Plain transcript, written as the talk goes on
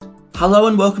Hello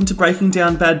and welcome to Breaking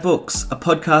Down Bad Books, a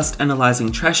podcast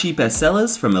analysing trashy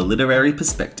bestsellers from a literary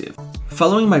perspective.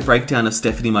 Following my breakdown of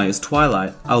Stephenie Meyer's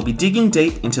Twilight, I'll be digging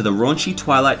deep into the raunchy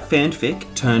Twilight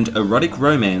fanfic turned erotic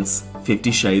romance, 50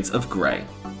 Shades of Grey.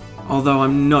 Although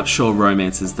I'm not sure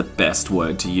romance is the best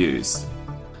word to use.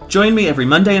 Join me every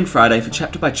Monday and Friday for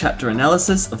chapter-by-chapter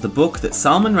analysis of the book that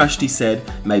Salman Rushdie said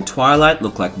made Twilight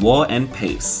look like War and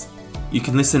Peace. You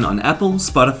can listen on Apple,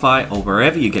 Spotify, or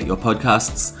wherever you get your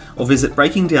podcasts, or visit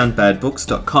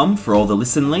breakingdownbadbooks.com for all the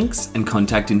listen links and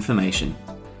contact information.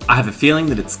 I have a feeling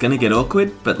that it's going to get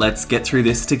awkward, but let's get through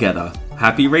this together.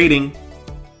 Happy reading!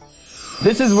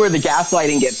 This is where the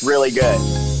gaslighting gets really good.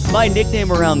 My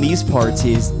nickname around these parts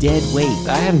is Dead Weight.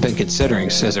 I hadn't been considering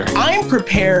Scissor. I'm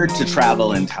prepared to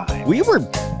travel in time. We were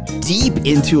deep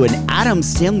into an Adam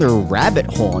Sandler rabbit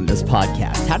hole in this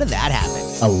podcast. How did that happen?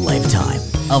 A lifetime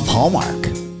of Hallmark.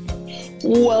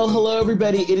 Well, hello,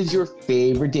 everybody. It is your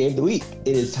favorite day of the week.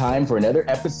 It is time for another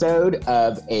episode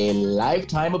of A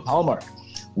Lifetime of Hallmark,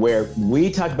 where we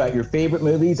talk about your favorite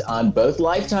movies on both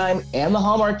Lifetime and the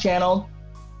Hallmark Channel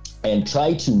and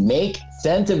try to make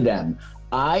sense of them.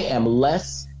 I am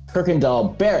Les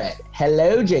Kirkendall Barrett.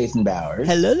 Hello, Jason Bowers.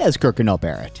 Hello, Les Kirkendall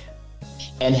Barrett.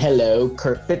 And hello,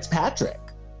 Kurt Fitzpatrick.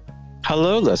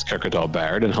 Hello, Les Kirkendall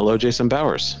Barrett, and hello, Jason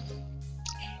Bowers.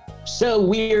 So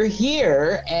we're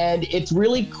here, and it's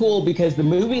really cool because the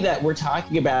movie that we're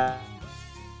talking about,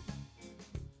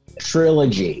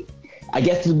 trilogy. I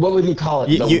guess, what would you call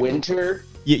it? Winter?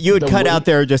 You had cut out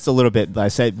there just a little bit. I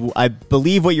said, I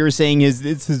believe what you're saying is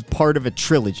this is part of a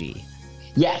trilogy.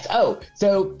 Yes. Oh,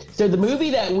 so the movie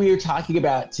that we're talking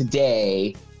about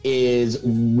today is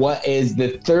what is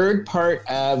the third part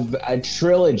of a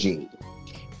trilogy.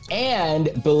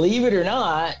 And believe it or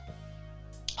not,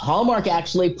 Hallmark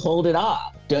actually pulled it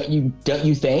off. Don't you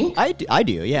think? I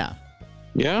do, yeah.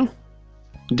 Yeah?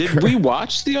 Did we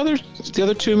watch the other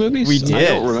two movies? We did. I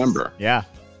don't remember. Yeah.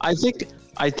 I think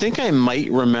I might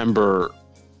remember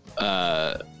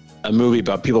a movie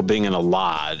about people being in a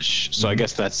lodge. So I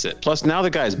guess that's it. Plus now the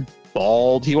guy's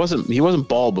bald. He wasn't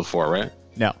bald before, right?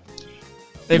 No.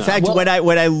 In fact, when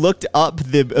I looked up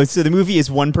the movie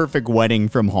is One Perfect Wedding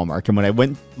from Hallmark, and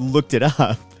when I looked it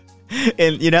up,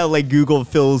 and like Google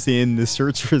fills in the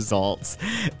search results,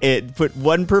 it put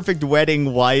One Perfect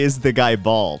Wedding, why is the guy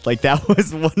bald? Like that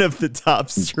was one of the top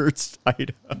searched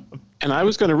items. And I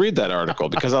was going to read that article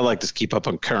because I like to keep up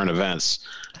on current events.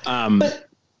 So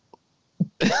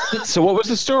what was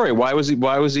the story? Why was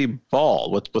he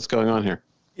bald? What's going on here?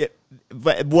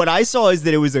 But what I saw is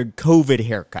that it was a COVID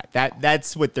haircut.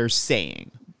 That's what they're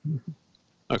saying.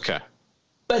 Okay.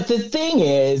 But the thing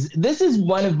is, this is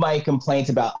one of my complaints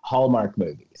about Hallmark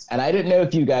movies. And I don't know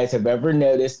if you guys have ever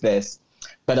noticed this,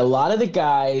 but a lot of the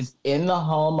guys in the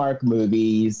Hallmark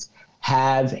movies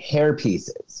have hair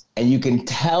pieces. And you can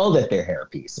tell that they're hair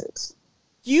pieces.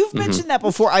 You've mentioned that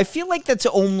before. I feel like that's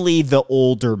only the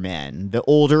older men. The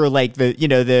older, like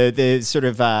the sort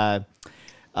of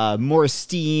more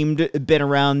esteemed, been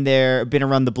around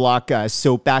the block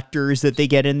soap actors that they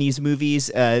get in these movies.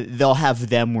 They'll have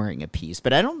them wearing a piece,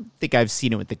 but I don't think I've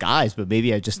seen it with the guys. But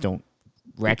maybe I just don't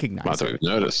recognize. I thought we've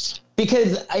noticed.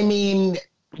 Because I mean,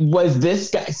 was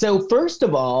this guy? So first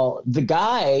of all, the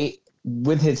guy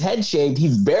with his head shaved,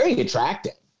 he's very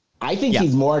attractive. I think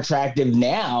he's more attractive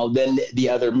now than the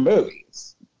other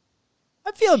movies.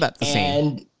 I feel about the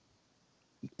same.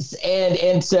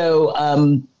 And so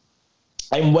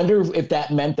I wonder if that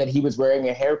meant that he was wearing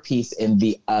a hairpiece in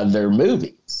the other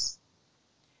movies.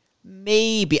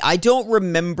 Maybe. I don't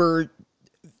remember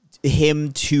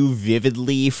him too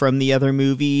vividly from the other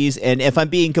movies. And if I'm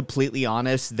being completely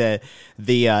honest, the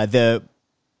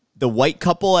white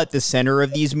couple at the center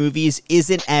of these movies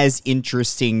isn't as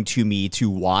interesting to me to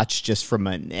watch just from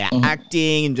an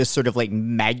acting and just sort of like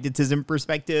magnetism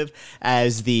perspective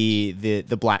as the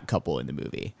black couple in the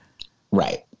movie.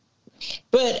 Right.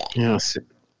 But yeah,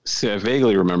 see, I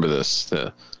vaguely remember this.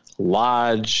 The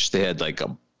lodge, they had like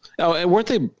and weren't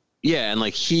they? Yeah, and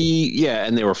like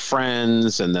and they were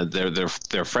friends, and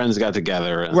their friends got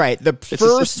together. Right. The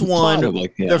first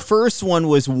one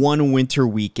was One Winter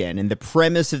Weekend, and the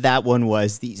premise of that one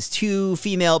was these two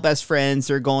female best friends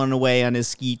are going away on a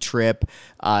ski trip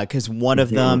because one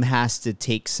of them has to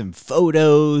take some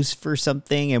photos for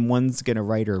something, and one's gonna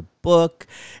write her book,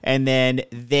 and then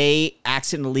they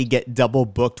accidentally get double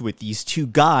booked with these two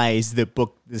guys that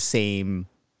booked the same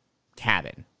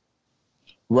cabin.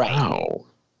 Right. Wow.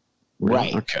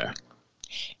 Right. Okay.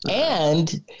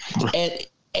 And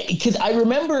because I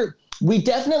remember we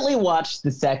definitely watched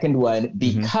the second one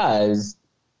because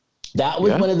that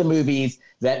was one of the movies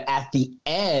that at the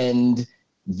end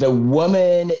the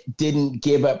woman didn't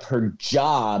give up her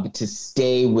job to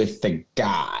stay with the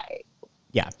guy.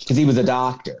 Yeah. Because he was a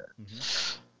doctor.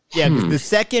 Yeah, because the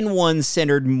second one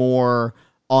centered more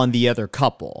on the other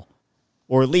couple.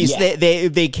 Or at least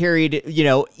they carried,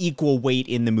 equal weight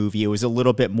in the movie. It was a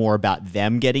little bit more about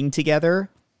them getting together.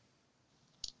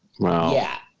 Well,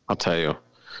 I'll tell you.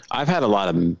 I've had a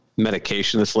lot of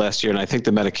medication this last year, and I think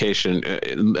the medication,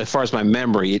 as far as my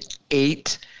memory, it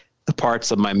ate the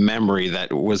parts of my memory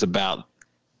that was about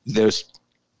those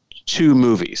two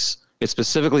movies. It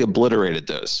specifically obliterated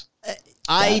those.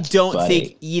 I don't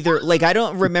think either. Like, I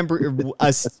don't remember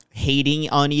us hating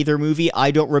on either movie.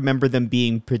 I don't remember them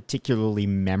being particularly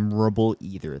memorable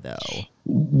either, though.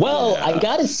 Well, I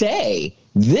gotta say,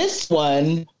 this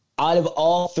one out of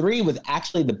all three was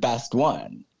actually the best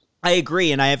one. I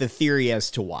agree, and I have a theory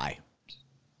as to why.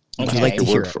 Would you Okay. like to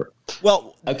hear it?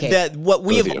 Well, what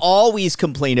we have always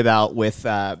complained about with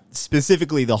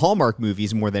specifically the Hallmark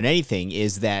movies more than anything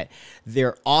is that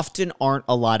there often aren't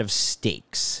a lot of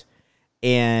stakes.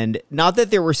 And not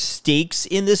that there were stakes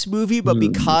in this movie, but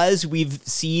because we've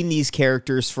seen these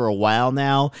characters for a while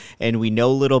now and we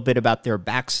know a little bit about their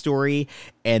backstory,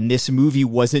 and this movie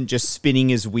wasn't just spinning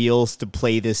his wheels to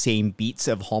play the same beats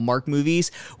of Hallmark movies,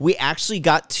 we actually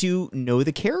got to know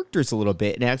the characters a little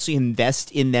bit and actually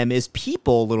invest in them as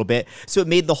people a little bit. So it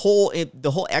made the whole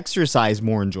exercise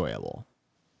more enjoyable.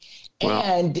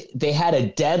 And they had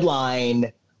a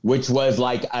deadline, which was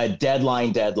like a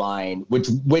deadline,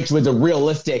 which was a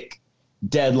realistic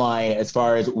deadline as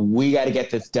far as we got to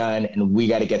get this done and we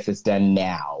got to get this done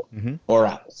now or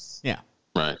else. Yeah.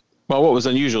 Right. Well, what was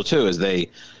unusual too is they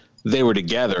were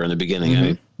together in the beginning. I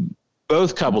mean,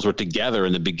 both couples were together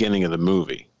in the beginning of the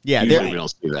movie. Yeah, usually we don't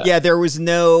see that. Yeah, there was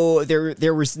no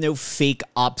fake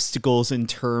obstacles in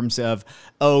terms of,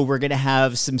 we're gonna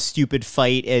have some stupid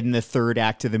fight in the third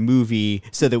act of the movie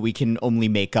so that we can only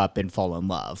make up and fall in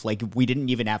love. Like, we didn't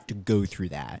even have to go through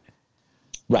that.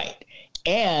 Right.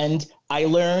 And I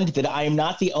learned that I am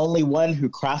not the only one who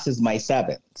crosses my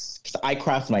sevens. Because I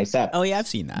cross my sevens. Oh yeah, I've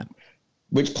seen that.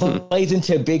 Which plays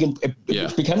into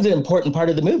which becomes an important part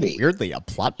of the movie. Weirdly, a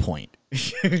plot point.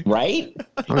 Right?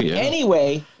 Oh, yeah.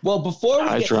 Anyway, well, before we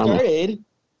get drama. started,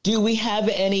 do we have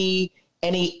any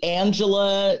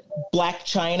Angela Black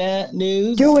China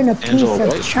news? Doing a piece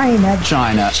of China.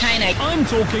 I'm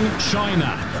talking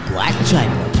China. The Black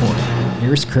China Report.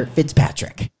 Here's Kurt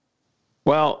Fitzpatrick.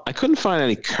 Well, I couldn't find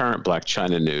any current Black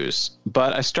China news,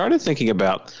 but I started thinking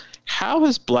about how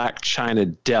has Black China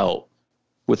dealt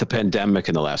with the pandemic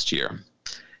in the last year.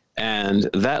 And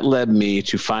that led me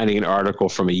to finding an article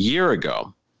from a year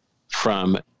ago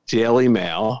from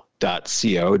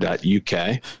dailymail.co.uk,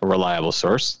 a reliable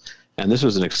source. And this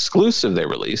was an exclusive they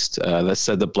released that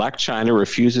said that Blac Chyna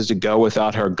refuses to go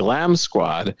without her glam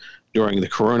squad during the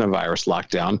coronavirus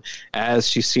lockdown, as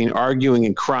she's seen arguing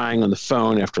and crying on the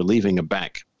phone after leaving a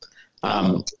bank.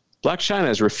 Blac Chyna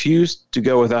has refused to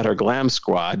go without her glam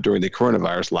squad during the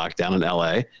coronavirus lockdown in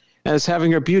LA and is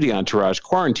having her beauty entourage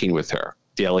quarantine with her,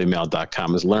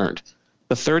 dailymail.com has learned.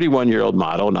 The 31-year-old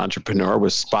model and entrepreneur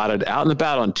was spotted out and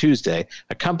about on Tuesday,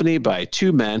 accompanied by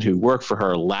two men who work for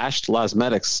her Lashed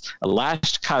Cosmetics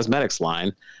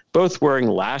line, both wearing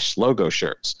Lash logo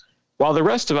shirts. While the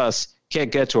rest of us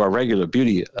can't get to our regular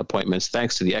beauty appointments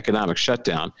thanks to the economic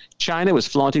shutdown, Chyna was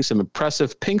flaunting some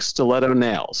impressive pink stiletto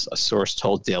nails, a source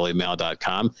told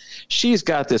dailymail.com. She's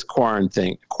got this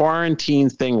quarantine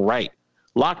thing right,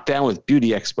 locked down with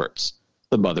beauty experts.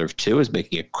 The mother of two is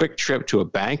making a quick trip to a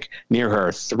bank near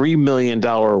her $3 million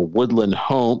Woodland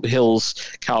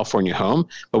Hills, California home.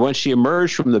 But when she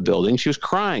emerged from the building, she was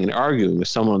crying and arguing with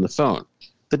someone on the phone.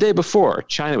 The day before,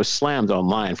 Chyna was slammed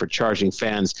online for charging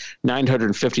fans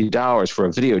 $950 for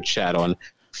a video chat on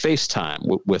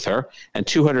FaceTime with her and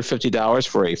 $250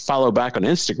 for a follow back on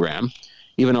Instagram,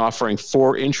 even offering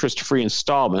 4 interest-free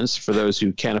installments for those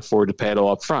who can't afford to pay it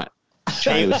all up front.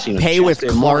 Pay with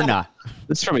Klarna.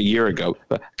 This is from a year ago.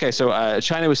 Okay, so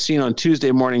Chyna was seen on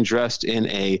Tuesday morning dressed in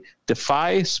a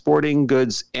Defy Sporting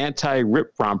Goods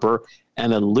anti-rip romper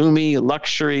and a Lumi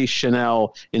luxury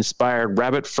Chanel-inspired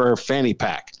rabbit fur fanny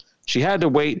pack. She had to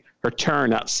wait her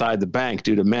turn outside the bank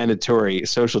due to mandatory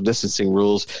social distancing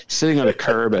rules, sitting on a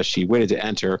curb as she waited to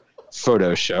enter,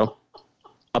 photos show.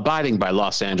 Abiding by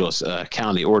Los Angeles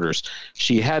County orders,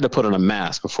 she had to put on a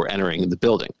mask before entering the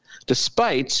building.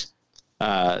 Despite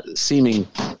seeming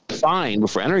fine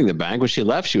before entering the bank, when she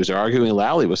left, she was arguing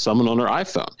loudly with someone on her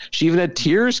iPhone. She even had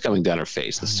tears coming down her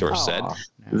face, the source said.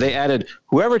 They added,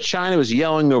 whoever Chyna was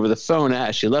yelling over the phone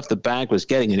as she left the bank was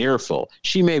getting an earful.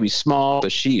 She may be small,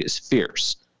 but she is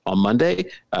fierce. On Monday,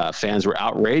 fans were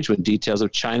outraged when details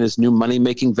of China's new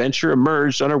money-making venture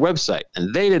emerged on her website,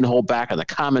 and they didn't hold back on the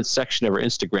comments section of her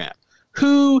Instagram.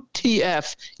 Who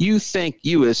TF you think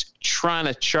you is trying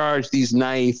to charge these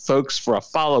naive folks for a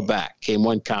follow back? Came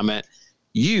one comment.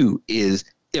 Is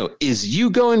you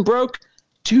going broke?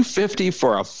 $250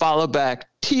 for a follow back.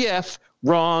 TF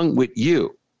wrong with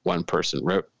you, one person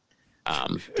wrote.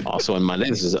 Also on Monday,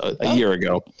 this is a year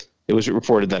ago, it was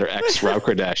reported that her ex, Rob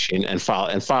Kardashian, and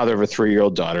father of a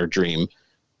 3-year-old daughter, Dream,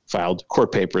 filed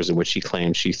court papers in which she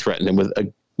claimed she threatened him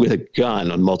with a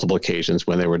gun on multiple occasions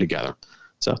when they were together.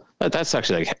 So that's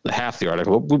actually like half the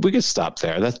article. We could stop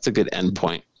there. That's a good end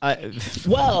point.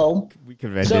 Well, we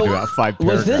could have ended about 5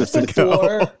 paragraphs was this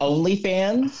before ago.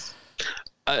 OnlyFans?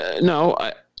 No.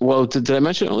 Well, did I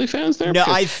mention OnlyFans there? No,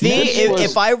 I think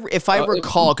if I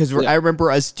recall, because I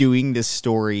remember us doing this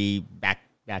story back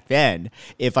then.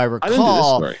 If I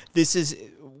recall,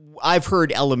 I've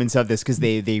heard elements of this because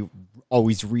they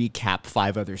always recap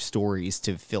 5 other stories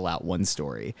to fill out one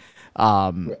story.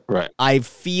 Right. I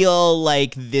feel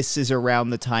like this is around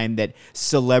the time that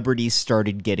celebrities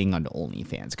started getting on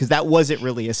OnlyFans, because that wasn't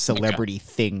really a celebrity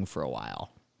thing for a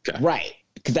while. Okay. Right.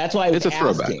 Because that's why I was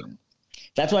asking.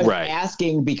 That's why I was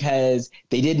asking, because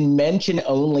they didn't mention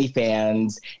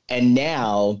OnlyFans, and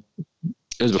now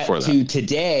it was before to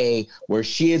today, where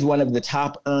she is one of the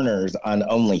top earners on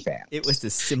OnlyFans. It was a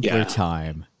simpler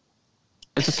time.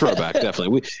 It's a throwback,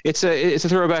 definitely. It's a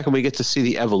throwback, and we get to see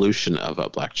the evolution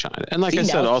of Black China. And like I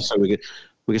said, also we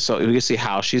can see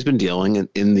how she's been dealing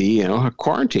in the her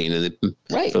quarantine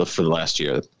for the last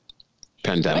year,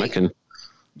 pandemic, and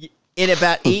in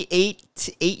about eight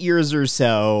years or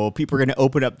so, people are going to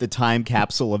open up the time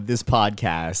capsule of this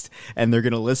podcast, and they're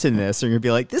going to listen to this. They're going to be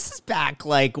like, "This is back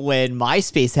like when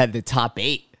MySpace had the top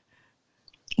 8."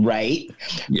 Right.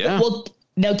 Yeah. Well,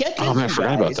 now get this. Oh man, I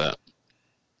forgot about that.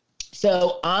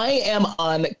 So I am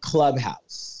on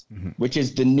Clubhouse, which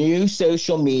is the new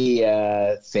social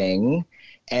media thing.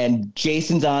 And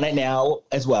Jason's on it now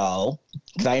as well,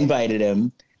 because I invited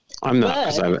him. I'm not,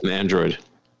 because I have an Android.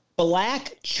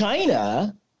 Black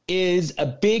China is a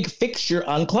big fixture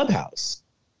on Clubhouse.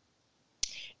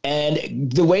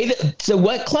 And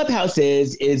what Clubhouse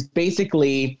is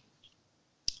basically,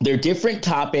 they're different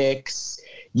topics.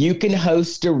 You can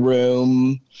host a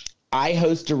room. I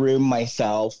host a room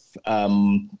myself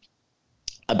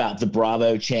about the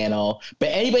Bravo channel, but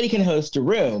anybody can host a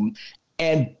room.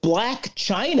 And Black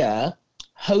China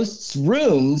hosts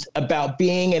rooms about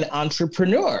being an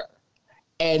entrepreneur.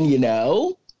 And,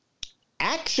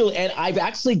 I've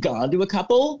actually gone to a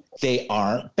couple. They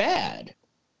aren't bad.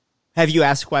 Have you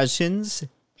asked questions?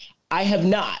 I have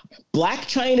not. Black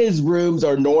China's rooms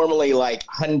are normally like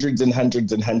hundreds and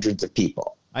hundreds and hundreds of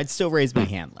people. I'd still raise my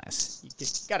hand less. You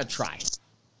gotta try.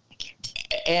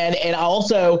 And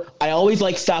I always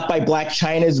like stop by Black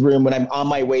China's room when I'm on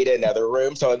my way to another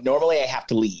room. So normally I have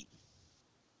to leave.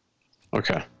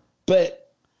 Okay. But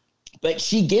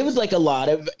she gives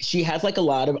she has a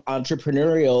lot of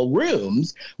entrepreneurial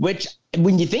rooms, which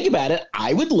when you think about it,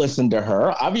 I would listen to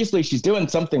her. Obviously she's doing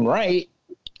something right.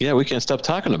 Yeah, we can't stop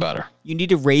talking about her. You need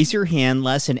to raise your hand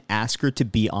less and ask her to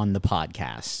be on the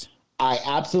podcast. I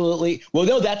absolutely. Well,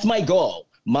 no, that's my goal.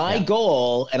 My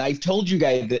goal, and I've told you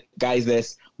guys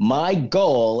this, my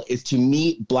goal is to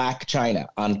meet Black China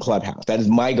on Clubhouse. That is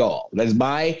my goal. That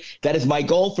is my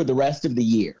goal for the rest of the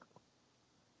year.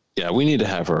 Yeah, we need to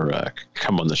have her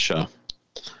come on the show.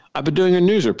 I've been doing her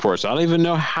news reports. I don't even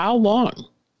know how long.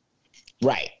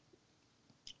 Right.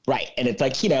 And it's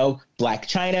like, Black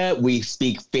China, we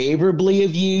speak favorably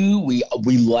of you. We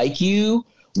like you.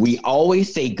 We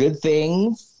always say good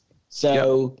things.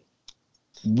 So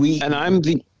I'm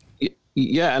the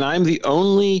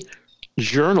only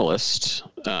journalist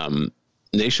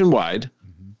nationwide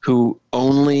who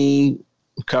only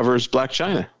covers Black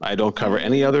China. I don't cover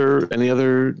any other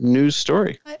news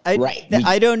story. I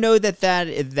don't know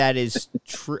that is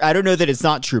true. I don't know that it's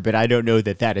not true, but I don't know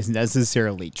that is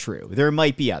necessarily true. There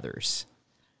might be others.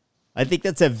 I think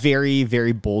that's a very,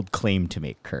 very bold claim to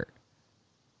make, Kurt.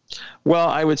 Well,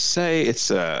 I would say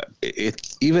it's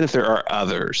even if there are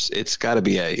others, it's got to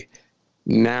be a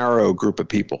narrow group of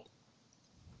people.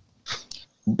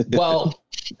 Well,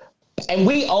 and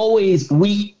we always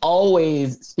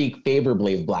speak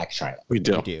favorably of Black China. We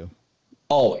do.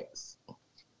 Always.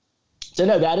 So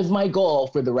no, that is my goal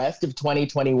for the rest of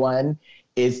 2021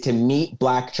 is to meet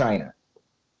Black China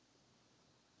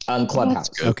on Clubhouse.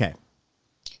 Okay.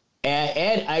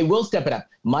 And I will step it up.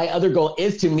 My other goal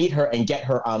is to meet her and get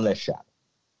her on this show.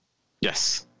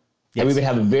 Yes. And we would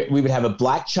have a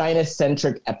Black China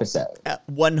centric episode.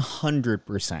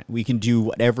 100%. We can do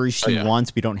whatever she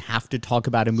wants. We don't have to talk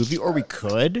about a movie, or we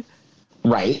could.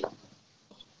 Right.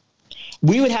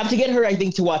 We would have to get her, I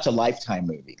think, to watch a Lifetime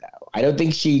movie, though. I don't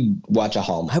think she'd watch a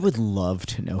Hallmark. I would love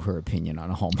to know her opinion on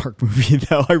a Hallmark movie,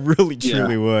 though. I really,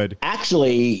 truly would.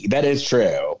 Actually, that is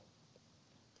true.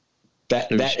 That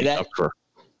is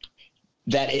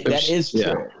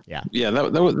true. Yeah.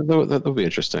 That would be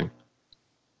interesting.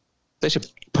 They should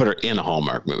put her in a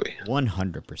Hallmark movie.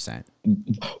 100%.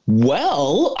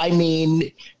 Well, I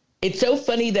mean, it's so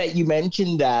funny that you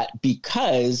mentioned that,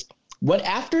 because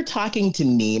after talking to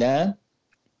Nina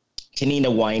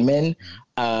Weinman,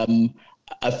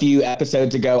 a few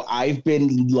episodes ago, I've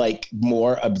been like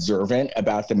more observant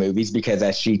about the movies, because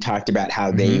as she talked about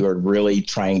how they were really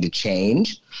trying to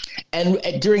change. And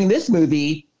during this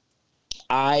movie,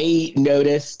 I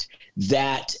noticed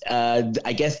that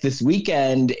I guess this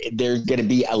weekend there's going to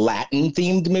be a Latin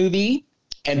themed movie,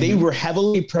 and they were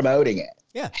heavily promoting it.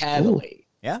 Yeah. Heavily. Ooh.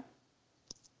 Yeah.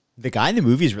 The guy in the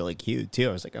movie is really cute too.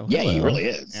 I was like, oh, yeah, hello. he really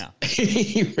is. Yeah.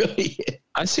 He really is.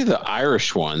 I see the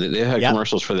Irish one. They had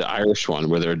commercials for the Irish one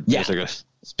where there's like a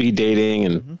speed dating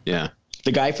and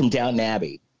the guy from Downton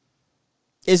Abbey.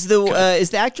 Is the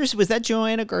actress, was that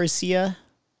Joanna Garcia?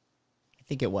 I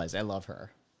think it was. I love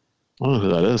her. I don't know who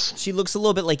that is. She looks a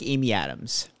little bit like Amy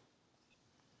Adams.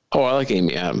 Oh, I like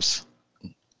Amy Adams.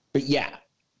 But yeah,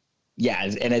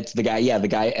 and it's the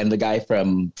guy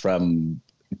from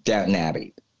Downton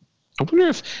Abbey. I wonder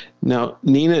if now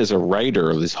Nina is a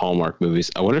writer of these Hallmark movies.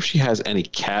 I wonder if she has any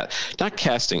not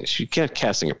casting. She can't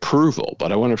casting approval,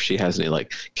 but I wonder if she has any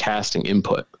like casting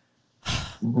input.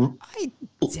 I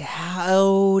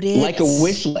doubt it. Like a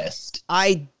wish list.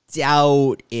 I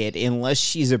doubt it, unless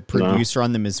she's a producer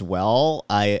on them as well.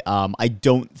 I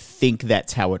don't think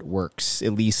that's how it works.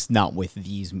 At least not with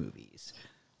these movies.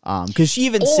 Because she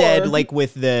even said, like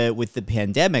with the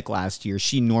pandemic last year,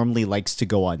 she normally likes to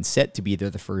go on set to be there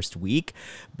the first week,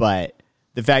 but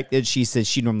the fact that she says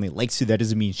she normally likes to, that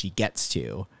doesn't mean she gets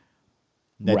to.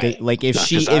 Like if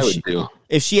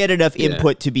she had enough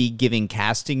input to be giving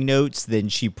casting notes, then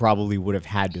she probably would have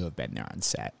had to have been there on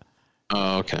set.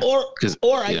 Oh, okay.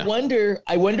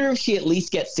 I wonder if she at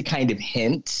least gets to kind of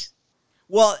hint.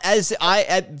 Well,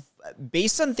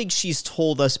 based on things she's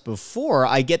told us before,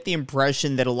 I get the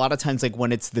impression that a lot of times, like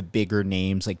when it's the bigger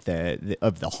names, like the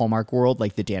of the Hallmark world,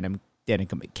 like the Danica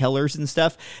McKellars and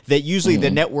stuff, that usually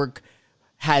the network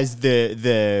has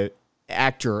the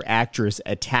actor or actress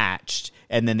attached,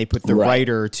 and then they put the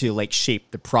writer to like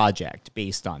shape the project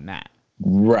based on that.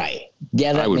 Right.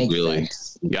 Yeah, that makes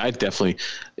sense. Yeah, I definitely,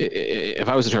 if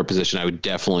I was in her position, I would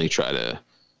definitely try to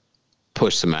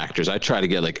push some actors. I'd try to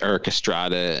get like Eric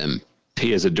Estrada and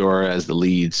Pia Zadora as the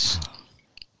leads.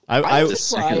 I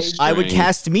would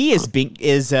cast me as Bink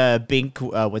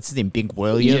what's his name? Bink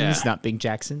Williams, not Bink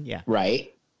Jackson. Yeah.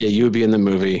 Right. Yeah, you would be in the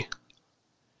movie.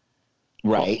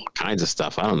 Right. All kinds of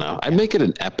stuff. I don't know. I'd make it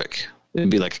an epic. It'd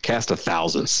be like a cast of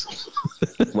thousands.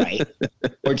 Right.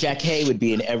 Or Jack Hay would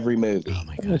be in every movie. Oh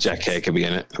my God. Jack Hay could be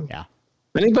in it. Yeah.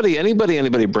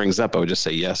 Anybody brings up, I would just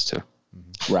say yes to.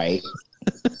 Right.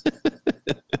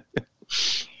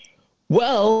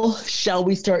 Well, shall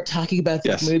we start talking about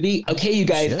this movie? Okay, you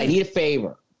guys, I need a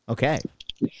favor. Okay.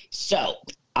 So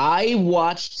I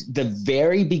watched the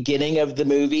very beginning of the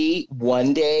movie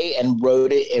one day and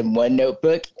wrote it in one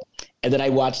notebook. And then I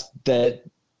watched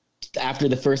after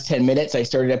the first 10 minutes, I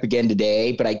started up again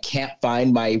today, but I can't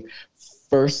find my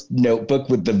first notebook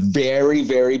with the very,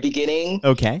 very beginning.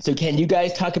 Okay. So can you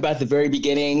guys talk about the very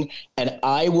beginning? And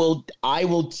I will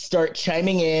start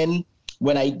chiming in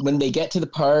when they get to the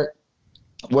part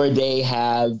where they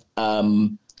have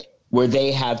 10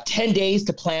 days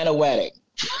to plan a wedding.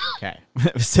 Okay.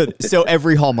 So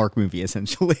every Hallmark movie,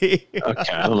 essentially.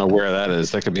 Okay. I don't know where that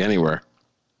is. That could be anywhere.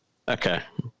 Okay.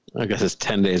 I guess it's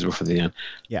 10 days before the end.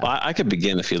 Yeah. Well, I could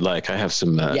begin if you'd like. I have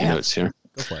some notes here.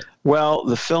 Go for it. Well,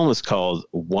 the film is called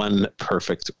One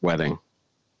Perfect Wedding.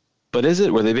 But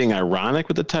were they being ironic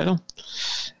with the title?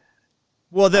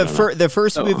 Well, the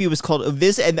first movie was called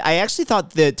this, and I actually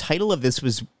thought the title of this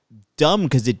was dumb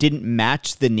because it didn't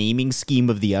match the naming scheme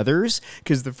of the others,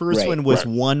 because the first one was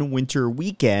One Winter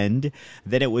Weekend,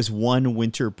 then it was One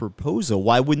Winter Proposal.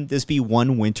 Why wouldn't this be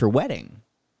One Winter Wedding?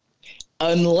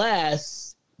 Unless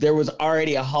there was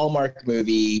already a Hallmark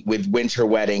movie with Winter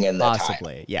Wedding in the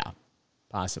Possibly, yeah.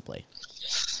 Possibly.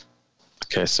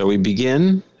 Okay, so we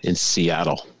begin in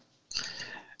Seattle.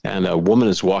 And a woman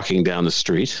is walking down the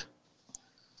street.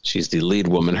 She's the lead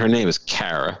woman. Her name is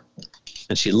Kara.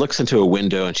 And she looks into a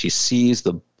window and she sees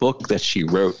the book that she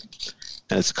wrote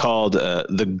and it's called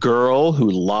 "The Girl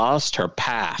Who Lost Her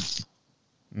Path."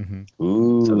 Mm-hmm.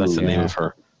 Ooh, So that's the name of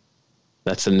her.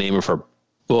 That's the name of her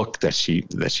book that she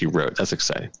wrote. That's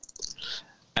exciting.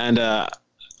 And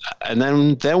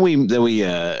then we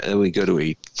go to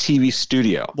a TV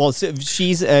studio. Well, so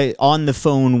she's on the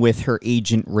phone with her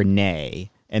agent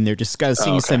Renee, and they're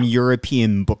discussing some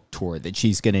European book tour that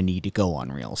she's going to need to go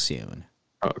on real soon.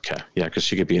 Okay, yeah, because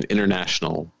she could be an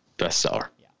international bestseller.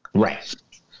 Yeah. Right.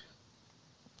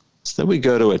 So then we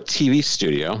go to a TV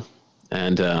studio,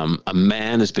 and a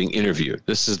man is being interviewed.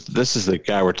 This is the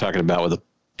guy we're talking about with a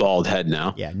bald head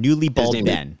now. Yeah, newly bald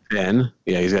Ben. Ben.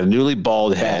 Yeah, he's got a newly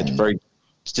bald head. Ben. Very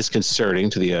disconcerting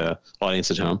to the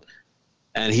audience at home.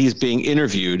 And he's being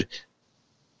interviewed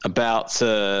about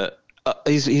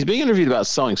he's being interviewed about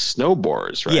selling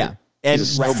snowboards, right? Yeah. And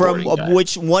from guy.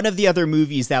 which one of the other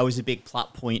movies that was a big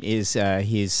plot point is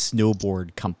his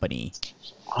snowboard company.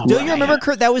 Oh, Don't you remember,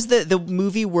 Kurt? That was the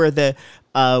movie where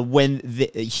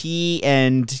he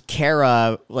and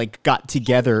Kara like got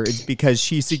together. It's because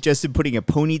she suggested putting a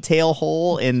ponytail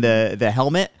hole in the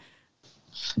helmet.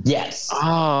 Yes.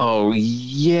 Oh,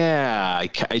 yeah.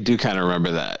 I do kind of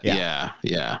remember that.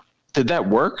 Yeah. Did that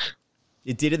work?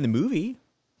 It did in the movie.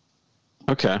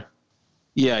 Okay.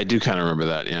 Yeah, I do kind of remember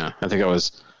that. Yeah. I think I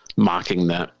was mocking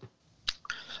that.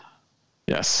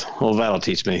 Yes. Well, that'll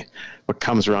teach me. What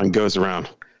comes around goes around.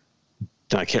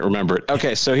 I can't remember it.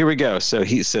 Okay, so here we go. So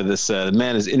this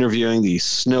man is interviewing the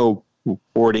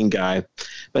snowboarding guy,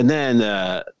 but then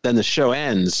the show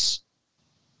ends.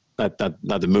 Not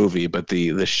the movie, but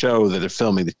the show that they're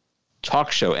filming, the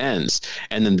talk show ends,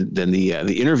 and then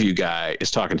the interview guy is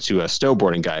talking to a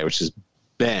snowboarding guy, which is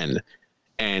Ben,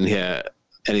 and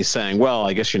he's saying, well,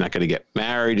 I guess you're not going to get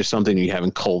married or something. You're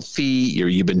having cold feet.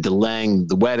 You've been delaying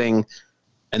the wedding,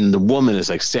 and the woman is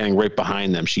like standing right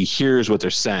behind them. She hears what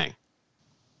they're saying,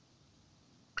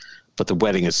 but the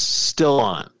wedding is still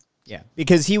on. Yeah,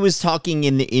 because he was talking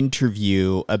in the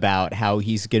interview about how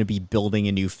he's going to be building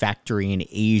a new factory in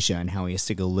Asia and how he has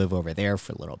to go live over there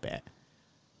for a little bit.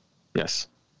 Yes.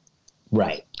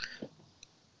 Right.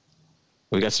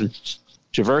 We got some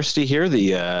diversity here.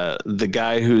 The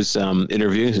guy who's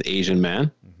interviewing is an Asian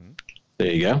man. Mm-hmm.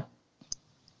 There you go.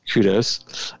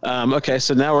 Kudos. Okay,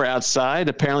 so now we're outside.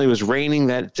 Apparently it was raining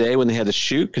that day when they had to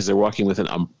shoot because they're walking with an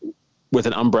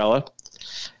umbrella.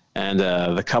 And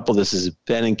the couple, this is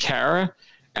Ben and Kara,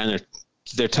 and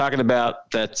they're talking about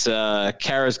that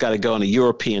Kara's got to go on a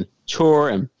European tour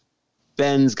and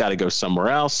Ben's got to go somewhere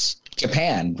else.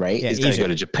 Japan, right? Yeah, He's got to go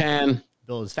to Japan.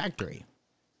 Build his factory.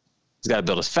 He's got to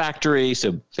build his factory.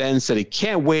 So Ben said he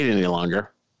can't wait any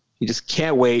longer. He just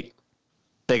can't wait.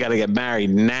 They got to get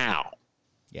married now.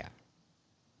 Yeah.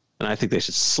 And I think they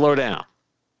should slow down.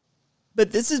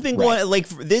 But this has been going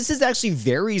this is actually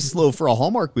very slow for a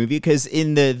Hallmark movie because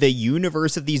in the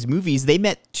universe of these movies, they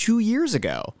met 2 years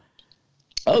ago.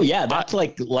 Oh yeah, that's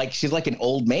like she's like an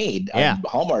old maid on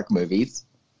Hallmark movies.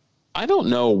 I don't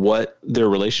know what their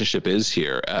relationship is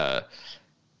here.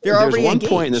 They're already one engaged.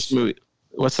 Point in this movie.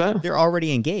 What's that? They're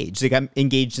already engaged. They got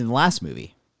engaged in the last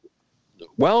movie.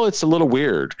 Well, it's a little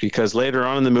weird because later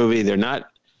on in the movie, they're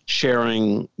not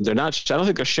sharing. I don't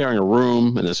think they're sharing a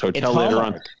room in this hotel later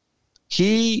on.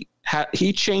 He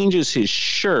changes his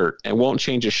shirt and won't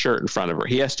change his shirt in front of her.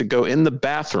 He has to go in the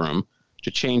bathroom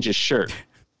to change his shirt.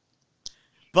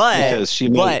 But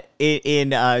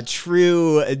in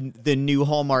true the new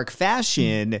Hallmark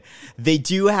fashion, they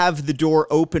do have the door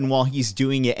open while he's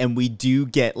doing it, and we do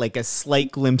get like a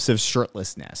slight glimpse of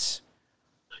shirtlessness.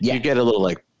 Yeah. You get a little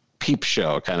like peep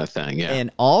show kind of thing, yeah.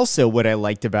 And also what I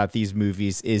liked about these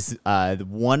movies is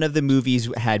one of the movies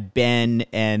had Ben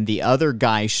and the other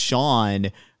guy,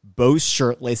 Sean, both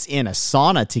shirtless in a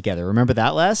sauna together. Remember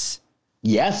that, Les?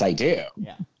 Yes, I do.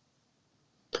 Yeah.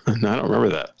 No, I don't remember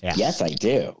that. Yeah. Yes, I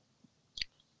do.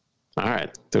 All right.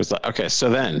 So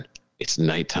then it's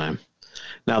nighttime.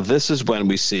 Now this is when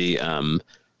we see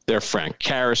their friend,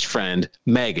 Kara's friend,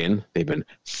 Megan. They've been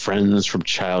friends from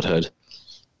childhood.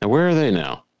 Now where are they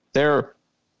now? They're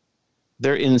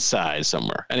inside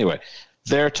somewhere. Anyway,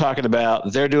 they're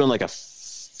doing like a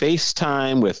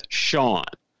FaceTime with Sean.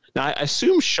 Now I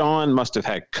assume Sean must have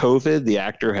had COVID. The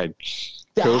actor had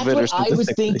COVID or something. I was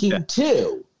thinking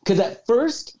too. Because at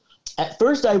first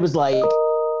I was like,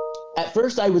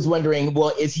 I was wondering,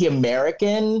 well, is he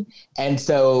American? And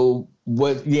so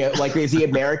is he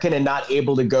American and not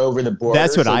able to go over the border?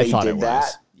 That's what I thought it was.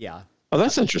 That? Yeah. Oh,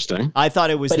 that's interesting. I thought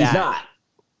it was but that. He's not.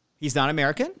 He's not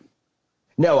American?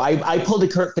 No, I pulled a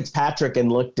Kirk Fitzpatrick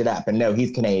and looked it up, and no, he's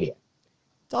Canadian.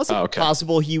 It's also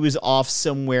possible he was off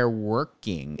somewhere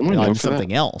working on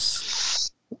something else.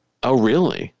 Oh,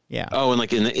 really? Yeah. Oh, and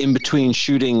like in between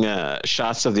shooting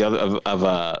shots of the other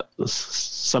of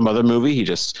some other movie,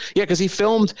 because he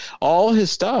filmed all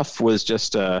his stuff was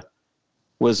just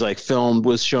was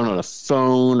shown on a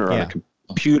phone or on a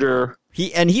computer.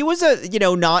 He was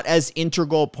not as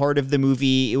integral part of the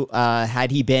movie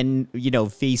had he been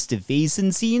face to face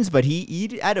in scenes, but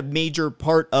he had a major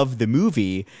part of the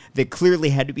movie that clearly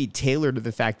had to be tailored to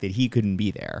the fact that he couldn't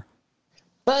be there.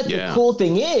 But the cool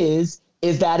thing is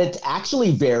that it's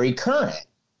actually very current.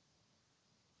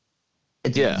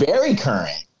 It's very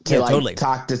current to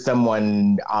talk to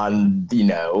someone on,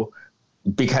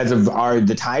 because of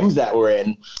the times that we're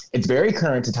in. It's very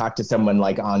current to talk to someone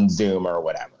like on Zoom or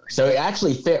whatever. So it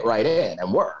actually fit right in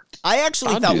and worked. I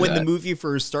actually thought when the movie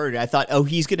first started, I thought, oh,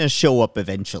 he's going to show up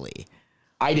eventually.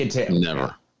 I did too.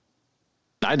 Never.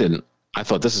 I didn't. I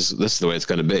thought this is the way it's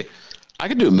going to be. I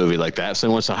could do a movie like that. If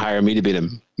someone wants to hire me to be in a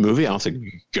movie, I don't have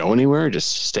to go anywhere.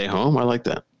 Just stay home. I like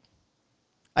that.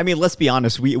 I mean, let's be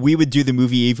honest. We would do the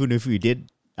movie even if we did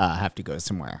have to go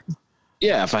somewhere.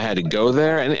 Yeah, if I had to go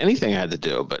there, and anything I had to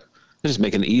do, but just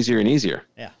making it easier and easier.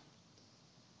 Yeah.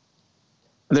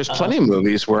 There's plenty of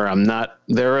movies where I'm not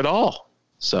there at all.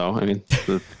 So, I mean,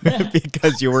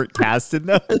 because you weren't cast in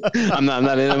them. I'm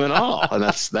not in them at all, and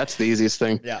that's the easiest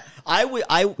thing. Yeah, I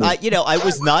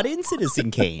was not in Citizen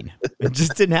Kane. It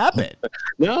just didn't happen.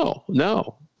 No.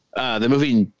 The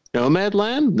movie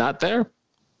Nomadland, not there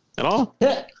at all.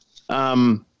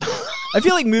 I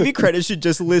feel like movie credits should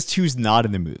just list who's not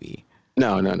in the movie.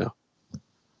 No.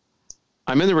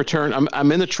 I'm in the return.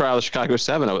 I'm in the trial of Chicago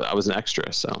 7. I was an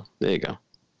extra, so there you go.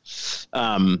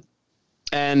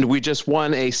 And we just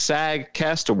won a SAG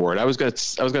Cast Award. I was gonna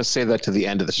say that to the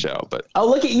end of the show, but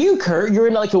look at you, Kurt! You're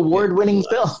in like award-winning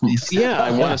films. Yeah,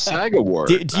 I won a SAG Award.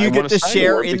 Do you get to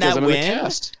share in that win?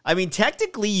 I mean,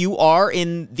 technically, you are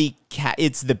in the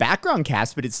it's the background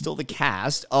cast, but it's still the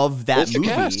cast of that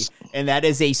movie, and that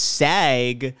is a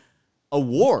SAG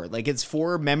award. Like it's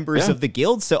for members of the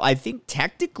guild, so I think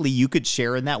technically you could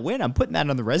share in that win. I'm putting that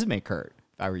on the resume, Kurt.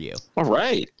 If I were you. All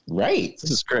right.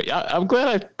 This is great. I'm glad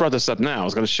I brought this up now. I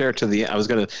was going to share it I was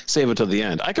going to save it till the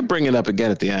end. I could bring it up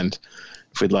again at the end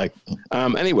if we'd like.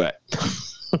 Anyway,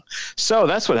 so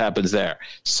that's what happens there.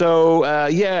 So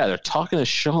they're talking to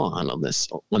Sean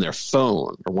on their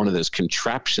phone or one of those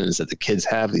contraptions that the kids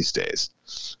have these days,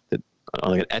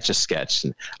 like an Etch-a-Sketch.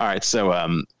 All right.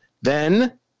 So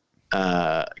then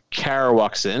Kara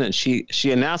walks in and she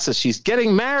announces she's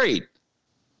getting married.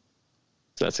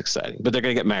 So that's exciting. But they're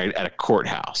going to get married at a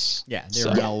courthouse. Yeah, they're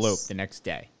going to elope the next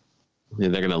day. Yeah,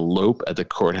 they're going to elope at the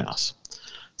courthouse.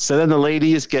 So then the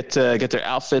ladies get their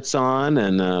outfits on,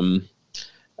 and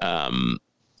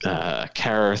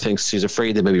Kara thinks she's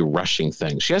afraid they may be rushing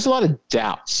things. She has a lot of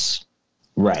doubts.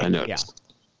 Right. I noticed.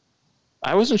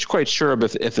 Yeah. I wasn't quite sure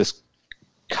if this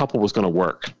couple was going to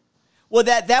work. Well,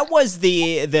 that was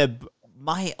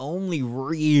my only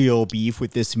real beef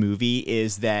with this movie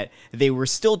is that they were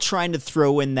still trying to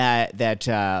throw in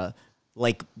that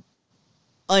like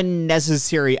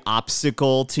unnecessary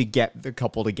obstacle to get the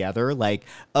couple together. Like,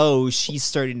 oh, she's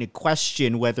starting to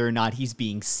question whether or not he's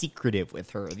being secretive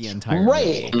with her the entire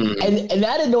movie. And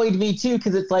that annoyed me too,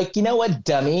 because it's like, you know what,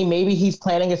 dummy? Maybe he's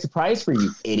planning a surprise for you,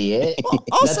 idiot.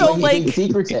 Also, like,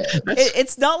 secretive.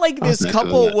 It's not like this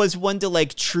couple was one to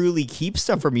like truly keep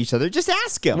stuff from each other. Just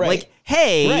ask him, like,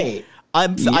 hey,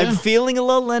 I'm feeling a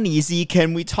little uneasy.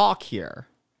 Can we talk here?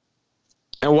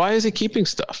 And why is he keeping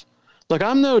stuff? Look,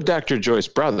 I'm no Dr. Joyce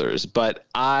Brothers, but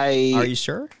are you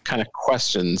sure? Kind of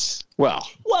questions. Well,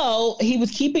 he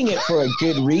was keeping it for a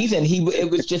good reason. It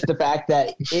was just the fact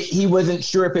that he wasn't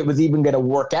sure if it was even going to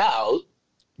work out.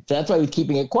 So that's why he was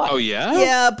keeping it quiet. Oh yeah,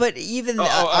 yeah. But even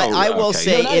I will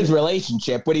say, not his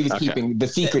relationship, what he was keeping, the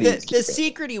secret. The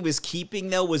secret he was keeping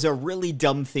though was a really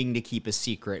dumb thing to keep a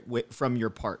secret from your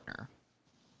partner.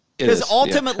 Because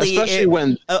ultimately, especially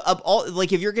when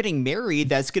like if you're getting married,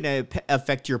 that's going to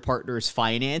affect your partner's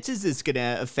finances. It's going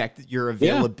to affect your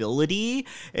availability.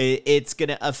 It's going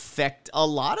to affect a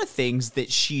lot of things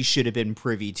that she should have been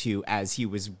privy to as he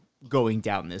was going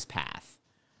down this path.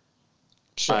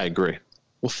 Sure. I agree.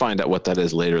 We'll find out what that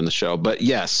is later in the show. But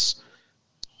yes,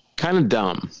 kind of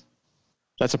dumb.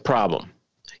 That's a problem.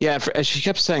 Yeah, as she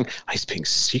kept saying, he's being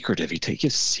secretive. He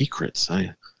gives secrets.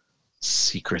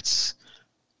 Secrets.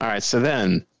 All right, so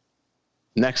then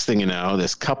next thing you know,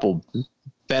 this couple,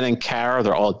 Ben and Kara,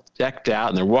 they're all decked out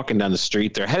and they're walking down the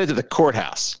street. They're headed to the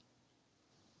courthouse.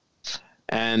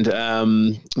 And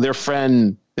their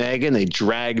friend Megan, they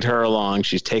dragged her along.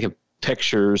 She's taking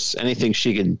pictures. Anything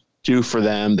she can do for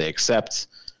them, they accept.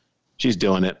 She's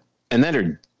doing it. And then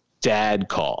her dad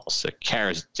calls.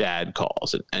 Kara's dad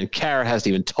calls. And Kara hasn't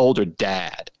even told her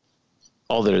dad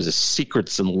all there's is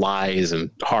secrets and lies and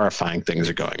horrifying things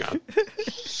are going on.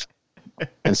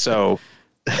 And so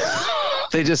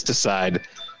they just decide.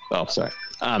 Oh, sorry.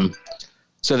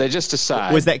 So they just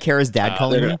decide. Was that Kara's dad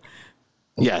calling you?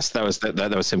 Yes, that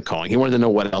was him calling. He wanted to know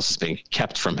what else is being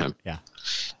kept from him. Yeah.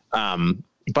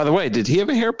 By the way, did he have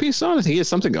a hairpiece on? He has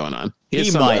something going on. He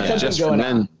might have. Just for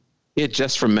men. He had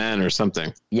just for men or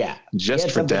something. Yeah.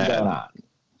 Just for dad.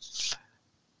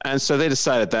 And so they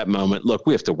decide at that moment, look,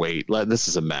 we have to wait. This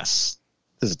is a mess.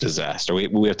 This is a disaster.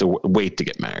 We have to wait to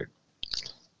get married.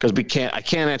 Because I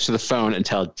can't answer the phone and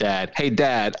tell Dad, hey,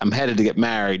 Dad, I'm headed to get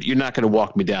married. You're not going to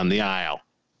walk me down the aisle.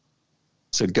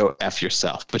 So go F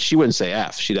yourself. But she wouldn't say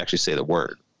F. She'd actually say the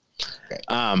word.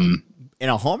 In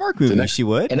a Hallmark movie, she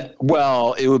would.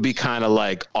 Well, it would be kind of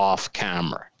like off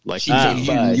camera. Like you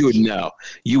would know.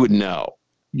 You would know.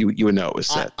 You would know it was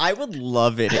said. I would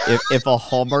love it if a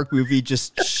Hallmark movie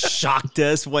just shocked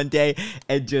us one day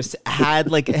and just had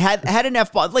an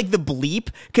F-bomb, like the bleep.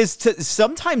 Because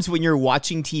sometimes when you're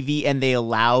watching TV and they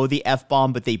allow the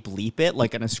F-bomb, but they bleep it,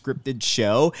 like on a scripted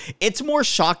show, it's more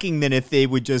shocking than if they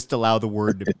would just allow the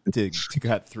word to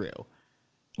cut through.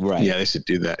 Right. Yeah, they should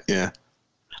do that. Yeah.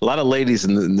 A lot of ladies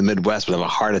in the Midwest would have a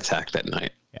heart attack that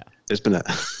night. Yeah. There's been a...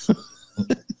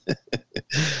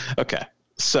 Okay.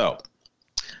 So...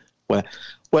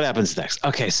 What happens next?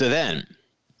 Okay, so then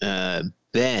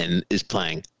Ben is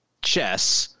playing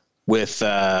chess with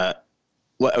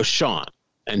Sean,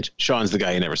 and Sean's the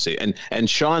guy you never see, and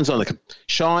Sean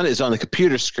is on the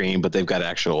computer screen, but they've got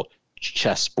actual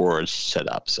chess boards set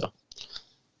up. So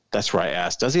that's where I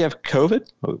asked, does he have COVID?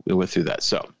 We went through that.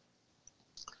 So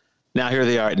now here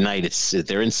they are at night.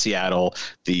 They're in Seattle.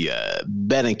 The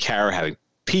Ben and Kara are having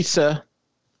pizza,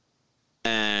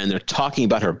 and they're talking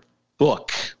about her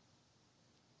book.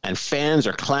 And fans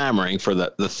are clamoring for the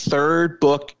third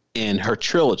book in her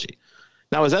trilogy.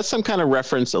 Now, is that some kind of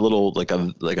reference, a little like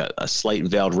a slight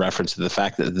veiled reference to the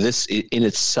fact that this in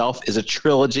itself is a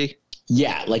trilogy?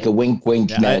 Yeah, like a wink,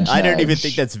 wink, nudge. I don't even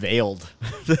think that's veiled.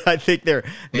 I think they're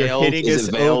hitting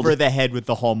us over the head with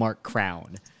the Hallmark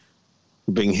crown.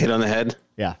 Being hit on the head?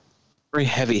 Yeah. Very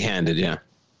heavy-handed, yeah.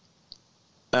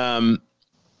 Oh,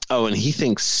 and he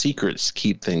thinks secrets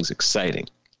keep things exciting.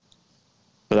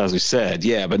 But as we said,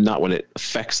 yeah, but not when it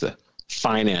affects the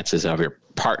finances of your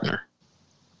partner.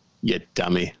 You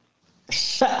dummy.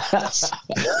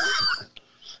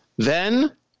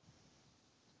 Then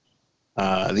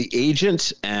the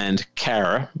agent and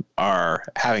Kara are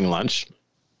having lunch.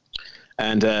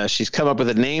 And she's come up with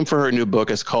a name for her new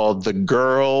book. It's called The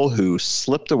Girl Who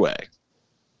Slipped Away.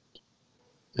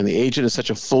 And the agent is such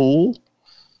a fool.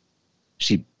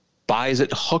 She buys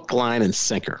it hook, line, and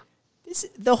sinker.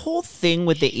 The whole thing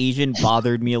with the agent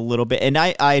bothered me a little bit, and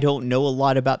I don't know a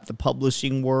lot about the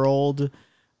publishing world,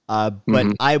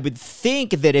 but I would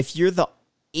think that if you're the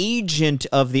agent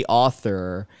of the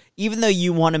author, even though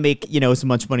you want to make as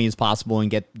much money as possible and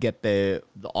get the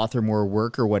author more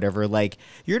work or whatever, like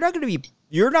you're not going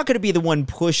to be the one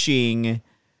pushing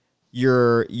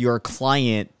your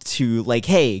client to like,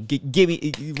 hey,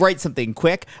 write something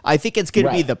quick. I think it's going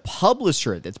to be the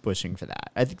publisher that's pushing for that.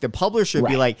 I think the publisher would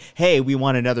be like, hey, we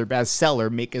want another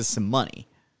bestseller, make us some money.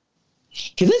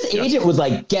 Because this agent was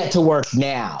like, get to work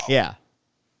now. Yeah.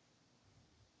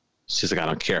 She's like, I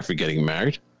don't care if you're getting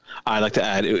married. I'd like to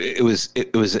add, it was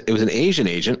an Asian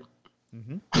agent.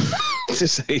 Mm-hmm.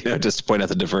 just to point out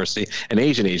the diversity, an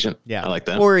Asian agent. Yeah, I like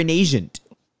that. Or an agent.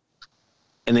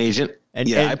 An agent. And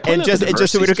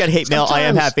just so we don't get hate mail, I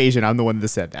am half Asian. I'm the one that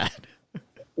said that.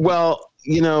 Well,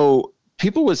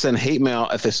 people would send hate mail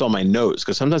if they saw my notes,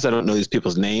 because sometimes I don't know these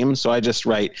people's names. So I just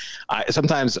write,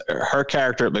 sometimes her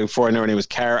character, before I know her name was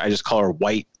Kara, I just call her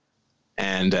White.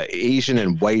 And Asian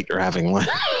and White are having lunch.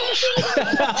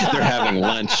 They're having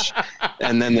lunch.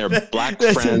 And then their black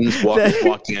friends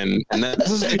walk in. And then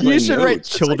you should write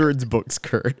children's books,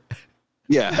 Kurt.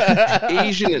 Yeah,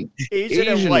 Asian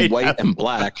and white and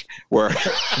black were.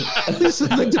 This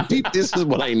is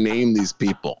what I name these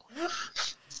people.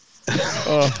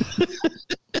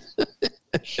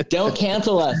 Don't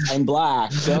cancel us. I'm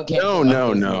black. Don't cancel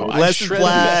No. Les is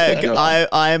black.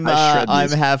 I'm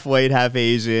half white, half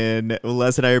Asian.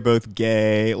 Les and I are both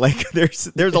gay. Like there's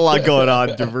a lot going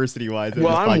on diversity wise.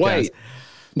 Well, I'm white.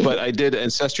 But I did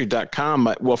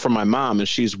Ancestry.com, for my mom, and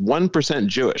she's 1%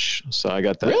 Jewish. So I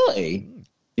got that. Really?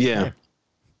 Yeah.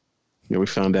 Yeah, we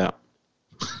found out.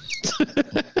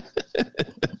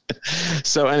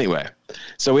 So anyway,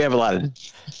 we have a lot of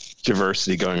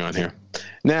diversity going on here.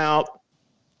 Now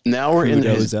we're in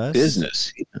his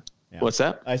business. Yeah. What's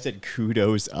that? I said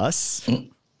kudos us.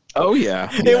 Oh yeah.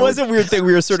 It was a weird thing.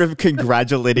 We were sort of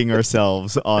congratulating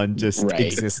ourselves on just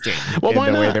existing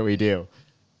in the way that we do.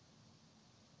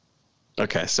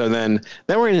 Okay, so then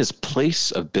we're in his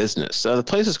place of business. So the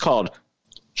place is called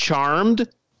Charmed.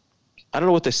 I don't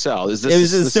know what they sell. Is this? It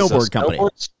was a snowboard company.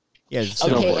 Yeah.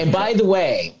 Okay, and by the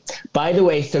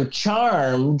way, so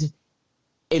Charmed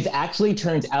is actually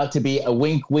turns out to be a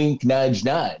wink, wink, nudge,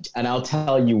 nudge, and I'll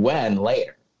tell you when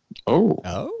later.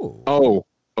 Oh.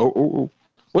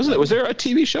 Was there a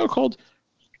TV show called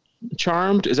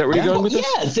Charmed? Is that where you're going with this?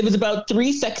 Yes, it was about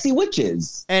 3 sexy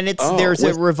witches. And there's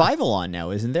a revival on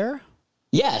now, isn't there?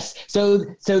 Yes. So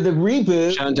the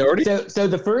reboot. Shannon Doherty? So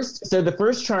the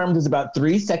first Charmed was about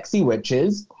 3 sexy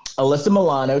witches: Alyssa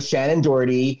Milano, Shannon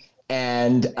Doherty,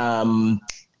 and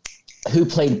who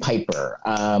played Piper?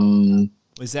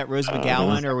 Was that Rose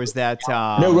McGowan or was that?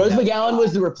 No, Rose McGowan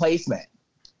was the replacement.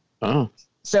 Oh.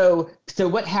 So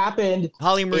what happened?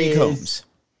 Holly Marie Combs,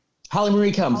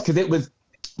 because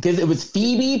it was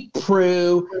Phoebe,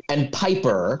 Prue, and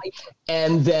Piper,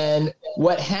 and then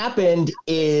what happened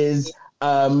is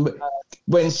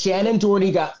when Shannon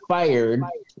Doherty got fired,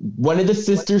 one of the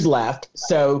sisters left,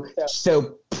 so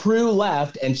Prue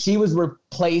left, and she was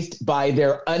replaced by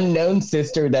their unknown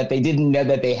sister that they didn't know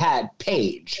that they had,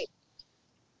 Paige.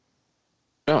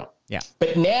 Oh. Yeah.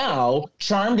 But now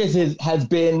Charmed has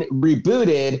been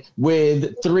rebooted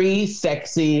with 3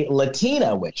 sexy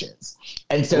Latina witches.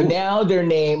 And so now their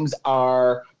names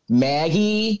are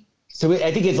Maggie. So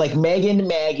I think it's like Megan,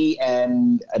 Maggie,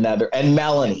 and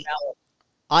Melanie.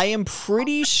 I am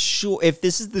pretty sure if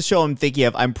this is the show I'm thinking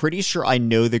of, I'm pretty sure I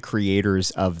know the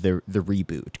creators of the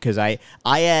reboot because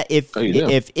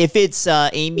if it's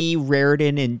Amy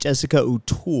Raridan and Jessica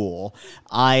O'Toole,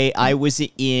 I was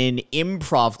in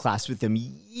improv class with them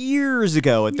years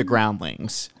ago at the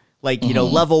Groundlings. Like, you know,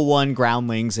 level 1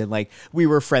 Groundlings, and like we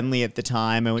were friendly at the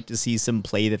time. I went to see some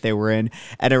play that they were in,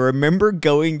 and I remember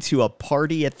going to a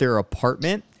party at their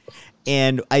apartment.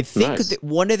 And I think that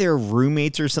one of their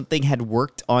roommates or something had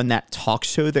worked on that talk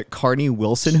show that Carney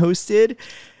Wilson hosted.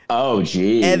 Oh,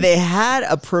 geez. And they had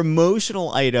a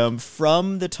promotional item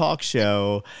from the talk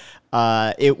show.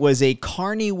 It was a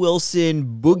Carney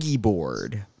Wilson boogie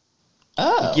board.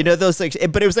 Oh. You know, those like,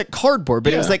 but it was like cardboard,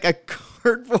 but it was like a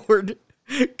cardboard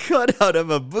cut out of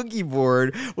a boogie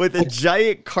board with a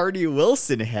giant Carney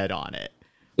Wilson head on it.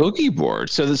 Boogie board.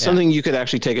 So there's something you could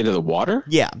actually take into the water?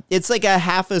 Yeah. It's like a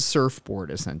half a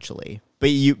surfboard essentially. But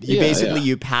you basically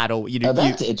you paddle.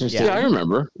 That's interesting. Yeah, I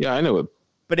remember. Yeah, I know it.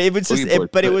 But it was just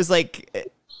it was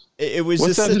like it was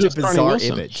just such a bizarre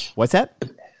image. What's that?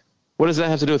 What does that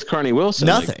have to do with Carney Wilson?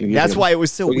 Nothing. Like, that's why it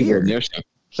was so weird.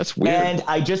 That's weird. And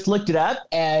I just looked it up,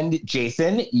 and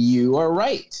Jason, you are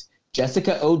right.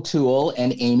 Jessica O'Toole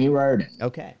and Amy Raridan.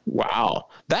 Okay. Wow.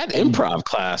 That improv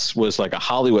class was like a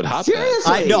Hollywood hotbed.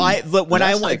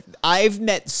 Seriously. I've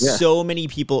met so many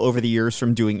people over the years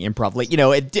from doing improv, like, you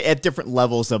know, at different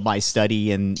levels of my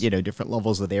study and, you know, different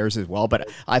levels of theirs as well. But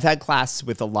I've had class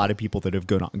with a lot of people that have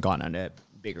gone on to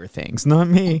bigger things. Not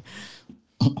me.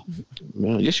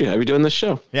 Well, yes, you have. You're doing this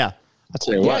show. Yeah. I'll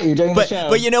tell you what. You're doing the show.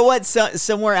 But you know what?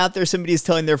 Somewhere out there, somebody's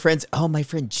telling their friends, "Oh, my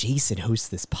friend Jason hosts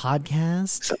this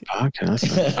podcast." It's a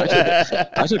podcast.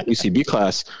 I took UCB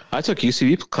class. I took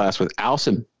UCB class with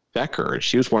Alison Becker.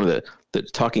 She was one of the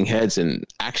talking heads in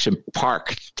Action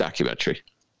Park documentary.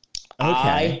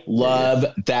 I love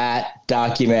that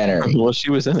documentary. Well, she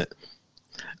was in it.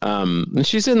 And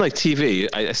she's in like TV.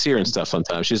 I see her in stuff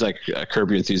sometimes. She's like Curb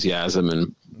Your Enthusiasm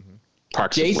and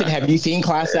Parks. Jason, have you seen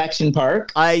Class Action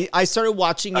Park? I started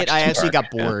watching it. I actually got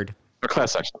bored. Or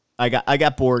Class Action. I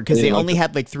got bored because they only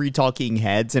had like 3 talking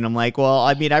heads, and I'm like, well,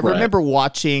 I mean, I remember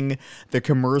watching the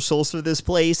commercials for this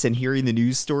place and hearing the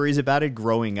news stories about it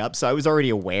growing up, so I was already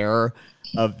aware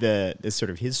of the sort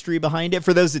of history behind it.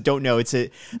 For those that don't know, it's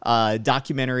a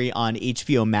documentary on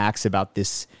HBO Max about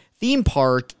this theme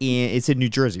park it's in New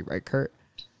Jersey, right, Kurt?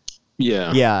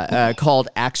 Yeah, called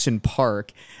Action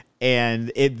Park.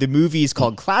 And the movie is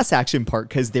called Class Action Park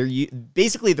because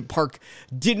basically the park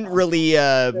didn't really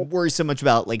worry so much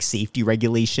about like safety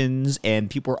regulations, and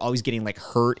people were always getting like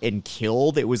hurt and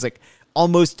killed. It was like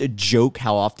almost a joke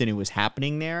how often it was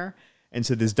happening there. And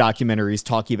so this documentary is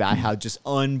talking about how just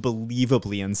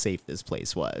unbelievably unsafe this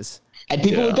place was. And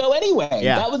people would go anyway.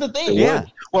 Yeah. That was the thing. Yeah.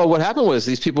 Well, what happened was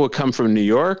these people would come from New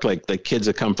York, like the kids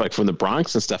that come like from the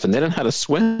Bronx and stuff, and they didn't know how to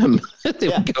swim. They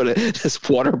would go to this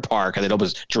water park and they'd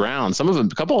almost drown. A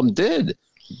couple of them did.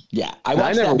 Yeah. I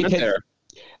never went there.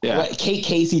 Yeah. Kate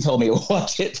Casey told me to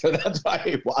watch it, so that's why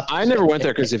I watched it. I never went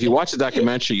there because if you watch the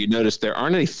documentary, you notice there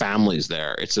aren't any families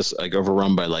there. It's just like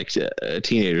overrun by like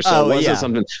teenagers. So it wasn't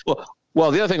something. Well,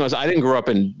 the other thing was I didn't grow up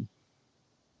in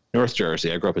North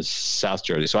Jersey. I grew up in South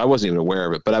Jersey, so I wasn't even aware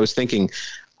of it. But I was thinking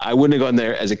I wouldn't have gone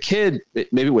there as a kid.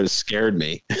 Maybe it would have scared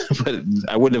me, but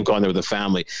I wouldn't have gone there with a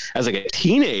family. As like a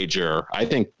teenager, I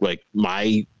think like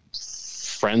my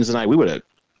friends and I, we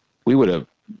would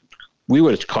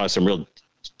have caused some real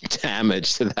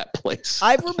damage to that place.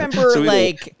 I remember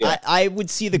I would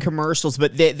see the commercials,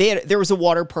 but there was a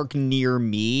water park near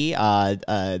me.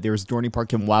 There was Dorney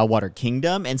Park in Wildwater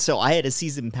Kingdom. And so I had a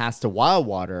season pass to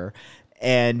Wildwater,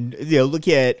 and,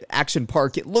 looking at Action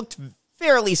Park, it looked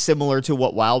fairly similar to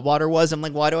what Wildwater was. I'm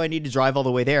like, why do I need to drive all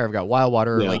the way there? I've got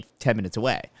Wildwater like 10 minutes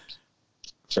away.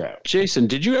 Sure. Jason,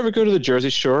 did you ever go to the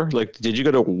Jersey Shore? Like, did you go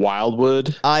to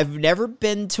Wildwood? I've never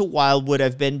been to Wildwood.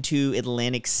 I've been to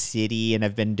Atlantic City, and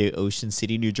I've been to Ocean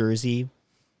City, New Jersey.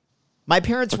 My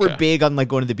parents were big on like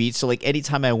going to the beach. So like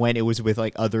anytime I went, it was with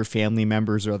like other family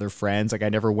members or other friends. Like I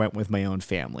never went with my own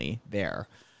family there.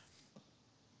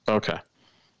 Okay.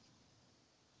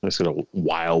 Let's go to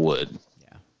Wildwood,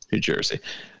 New Jersey.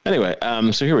 Anyway,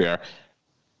 so here we are.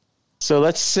 So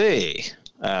let's see.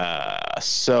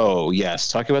 So yes,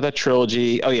 talking about that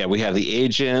trilogy. Oh yeah, we have The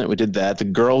Agent. We did that. The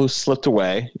Girl Who Slipped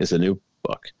Away is a new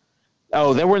book.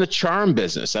 Oh, then we're in the charm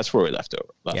business. That's where we left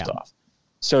off.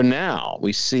 So now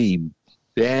we see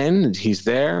Ben. He's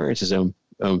there. It's his own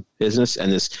business,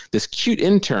 and this cute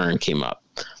intern came up.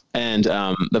 And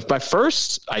my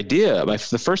first idea,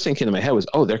 the first thing came to my head was,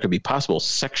 oh, there could be possible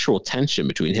sexual tension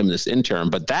between him and this intern.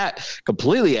 But that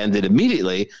completely ended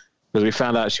immediately because we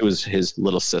found out she was his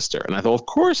little sister. And I thought, of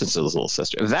course it's his little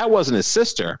sister. If that wasn't his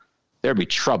sister, there'd be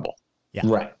trouble. Yeah.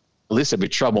 Right. At least there'd be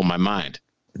trouble in my mind.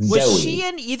 Was Zoe. she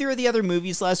in either of the other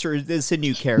movies last, or is this a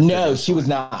new character? No, she was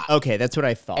not. Okay, that's what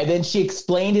I thought. And then she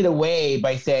explained it away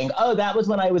by saying, oh, that was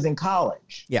when I was in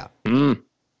college. Yeah.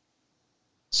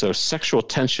 So sexual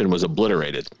tension was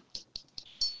obliterated.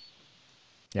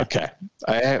 Yeah. Okay.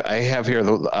 I have here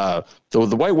the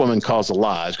white woman calls the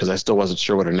lodge because I still wasn't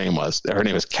sure what her name was. Her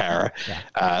name is Kara.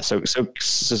 Yeah. So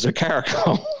Kara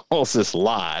calls this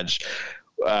lodge,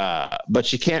 but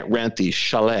she can't rent the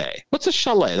chalet. What's a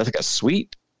chalet? That's like a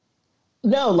suite?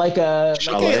 No, like a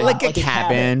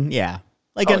cabin. Yeah.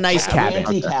 Like a nice cabin.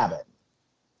 Fancy cabin.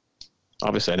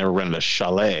 Obviously, I never rented a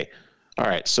chalet. All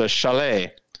right. So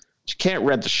chalet. She can't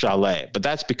rent the chalet, but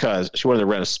that's because she wanted to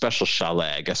rent a special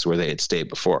chalet, I guess, where they had stayed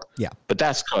before. Yeah. But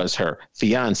that's because her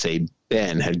fiance,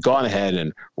 Ben, had gone ahead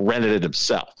and rented it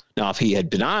himself. Now, if he had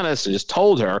been honest and just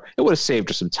told her, it would have saved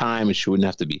her some time and she wouldn't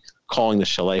have to be calling the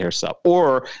chalet herself.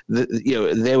 Or,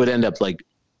 they would end up like,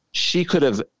 she could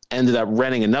have ended up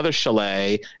renting another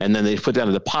chalet and then they put down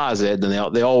a deposit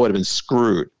and they all would have been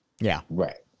screwed. Yeah.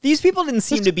 Right. These people didn't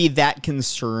seem to be that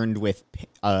concerned with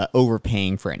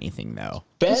overpaying for anything, though.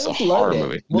 Ben's a horror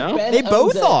movie. Well, no, they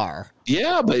both are.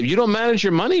 Yeah, but if you don't manage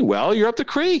your money well, you're up the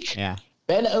creek. Yeah.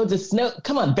 Ben owns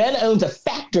Ben owns a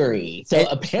factory. So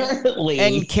apparently.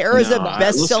 And Kara's a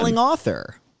best-selling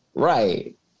author.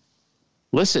 Right.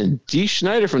 Listen, Dee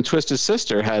Snider from Twisted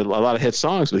Sister had a lot of hit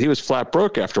songs, but he was flat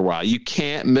broke after a while. You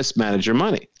can't mismanage your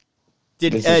money.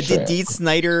 Did Dee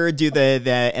Snider do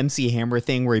the MC Hammer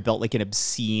thing where he built like an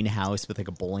obscene house with like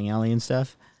a bowling alley and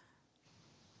stuff?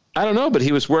 I don't know, but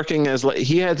he was working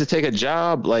he had to take a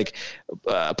job like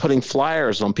putting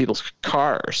flyers on people's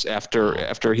cars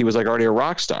after he was like already a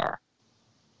rock star.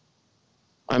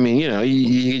 I mean,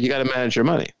 you got to manage your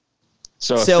money.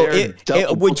 So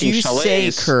would you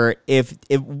say, Kurt,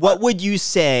 what would you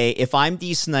say if I'm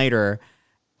Dee Snider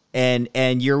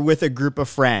and you're with a group of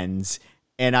friends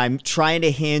and I'm trying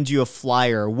to hand you a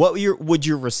flyer, what would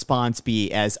your response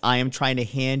be as I am trying to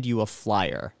hand you a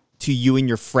flyer to you and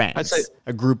your friends, I'd say,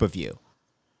 a group of you?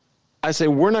 I say,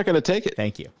 we're not going to take it.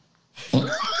 Thank you.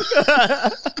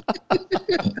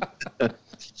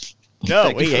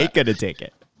 No, we ain't going to take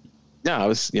it. No, I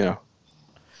was,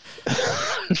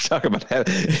 talk about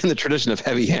in the tradition of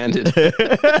heavy-handed.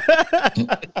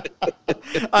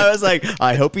 I was like,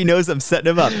 I hope he knows I'm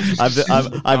setting him up.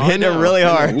 I'm hitting him really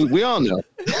hard. We all know.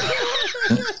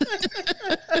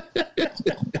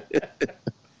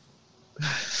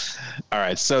 All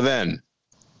right, so then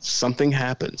something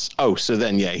happens. Oh, so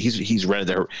then he's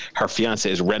rented her fiance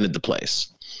has rented the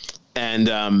place,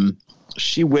 and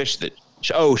she wished that.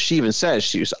 She even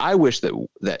says I wish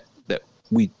that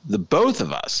the both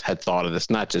of us had thought of this,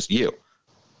 not just you.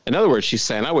 In other words, she's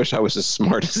saying, I wish I was as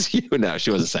smart as you. No,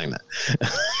 she wasn't saying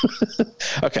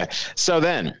that. Okay. So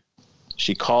then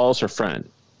she calls her friend,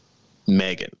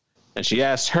 Megan, and she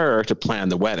asks her to plan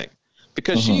the wedding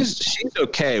because she's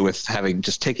okay with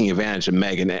taking advantage of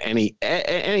Megan any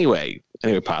way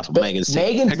possible. Megan's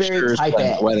very type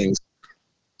A. weddings.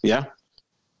 Yeah.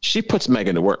 She puts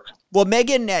Megan to work. Well,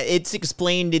 Megan, it's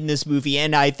explained in this movie,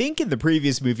 and I think in the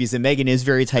previous movies, that Megan is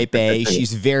very type A.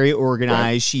 She's very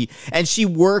organized. Right. She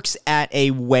works at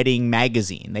a wedding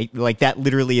magazine. Like that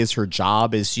literally is her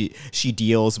job. Is she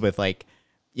deals with like,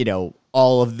 you know,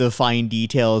 all of the fine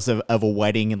details of a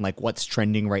wedding and like what's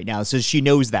trending right now. So she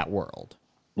knows that world.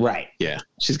 Right. Yeah,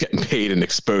 she's getting paid in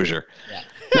exposure. Yeah.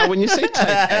 Now, when you say type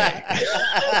A.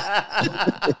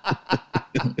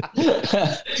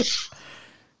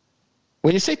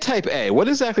 When you say type A, what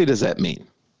exactly does that mean?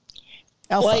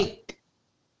 Alpha.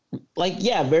 Like,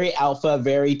 yeah, very alpha,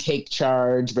 very take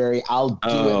charge, very I'll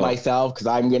do it myself because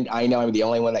I know I'm the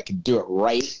only one that can do it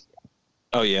right.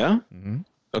 Oh, yeah? Mm-hmm.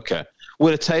 Okay.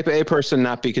 Would a type A person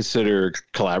not be considered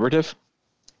collaborative?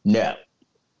 No.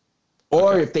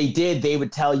 Or if they did, they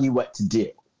would tell you what to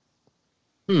do.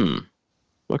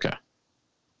 Okay.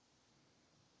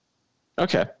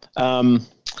 Okay.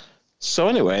 So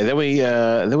anyway, then we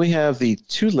have the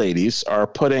two ladies are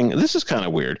putting. This is kind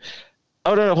of weird.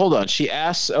 Oh no, hold on. She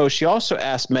also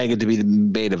asked Megan to be the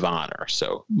maid of honor.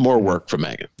 So more work for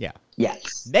Megan. Yeah.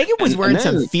 Yes. Megan was wearing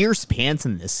some fierce pants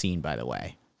in this scene, by the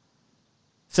way.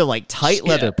 So like tight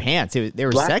leather pants. They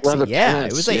were Black sexy. Yeah.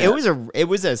 Pants, it was like it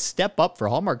was a step up for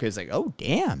Hallmark. It was like, oh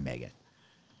damn, Megan.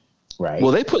 Right.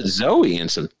 Well, they put Zoe in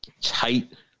some tight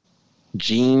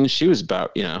jeans. She was about,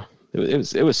 you know.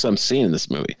 It was some scene in this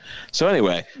movie. So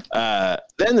anyway,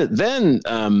 then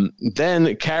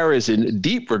Kara's in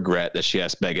deep regret that she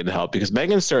asked Megan to help because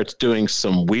Megan starts doing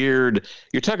some weird.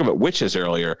 You're talking about witches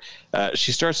earlier.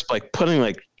 She starts like putting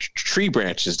like tree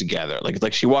branches together.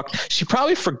 Like she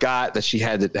probably forgot that she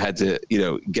had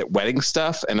to get wedding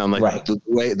stuff. And on like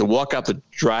the walk out the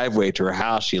driveway to her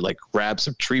house, she like grabs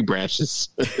some tree branches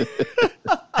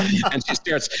and she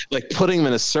starts like putting them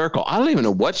in a circle. I don't even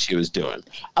know what she was doing.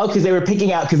 Oh, because they were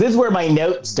picking out. Because this is where my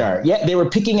notes start. Yeah, they were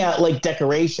picking out like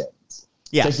decorations.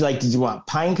 Yeah. So she's like, did you want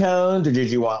pine cones or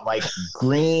did you want like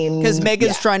green? Because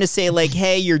Megan's trying to say like,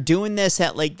 hey, you're doing this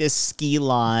at like this ski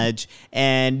lodge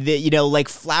and like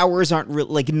flowers aren't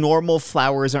like normal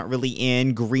flowers aren't really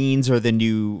in. Greens are the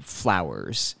new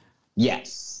flowers.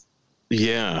 Yes.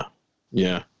 Yeah.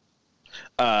 Yeah.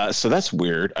 So that's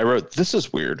weird. I wrote, this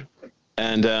is weird.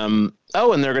 And, and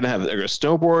they're going to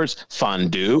snowboards,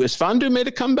 fondue. Is fondue made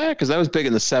a comeback? Because that was big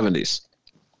in the 70s.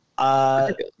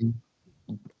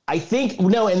 I think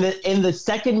no. In the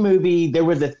second movie, there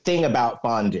was a thing about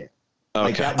fondue.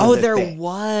 Okay. Like there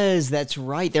was. That's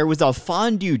right. There was a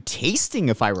fondue tasting,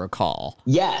 if I recall.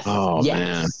 Yes. Oh yes.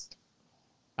 man.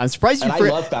 I'm surprised you.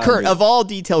 Kurt, of all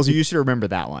details, you should remember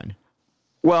that one.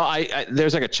 Well, I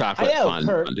there's like a chocolate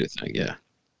fondue thing. Yeah.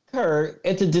 Kurt,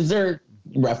 it's a dessert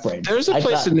reference. There's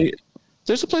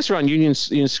a place around Union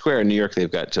Square in New York. They've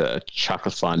got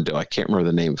chocolate fondue. I can't remember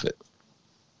the name of it,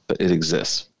 but it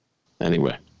exists.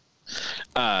 Anyway.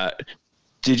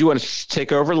 Did you want to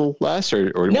take over, Les,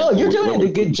 or no? You're doing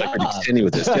a good job. Continue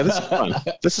with this. Yeah, this is fun.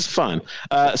 This is fun.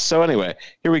 So anyway,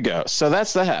 here we go. So that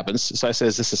happens. So I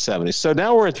says this is 70s. So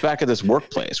now we're back at this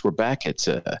workplace. We're back at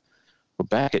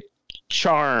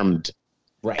Charmed,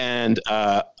 right? And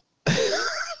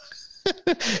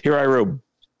here I wrote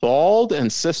Bald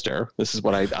and Sister. This is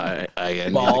what I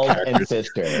Bald and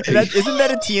Sister. Isn't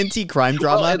that a TNT crime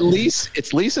drama? Well, at least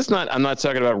it's not. I'm not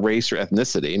talking about race or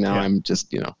ethnicity. Now I'm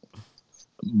just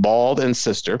Bald and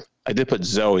Sister. I did put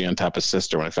Zoe on top of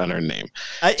Sister when I found her name.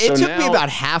 It took me about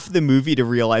half the movie to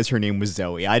realize her name was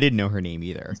Zoe. I didn't know her name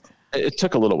either. It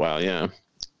took a little while, yeah.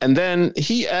 And then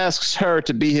he asks her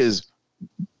to be his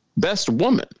best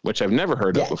woman, which I've never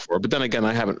heard of before. But then again,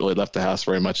 I haven't really left the house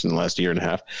very much in the last year and a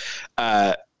half.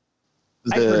 I've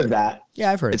heard of that.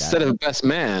 Yeah, I've heard instead of best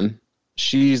man,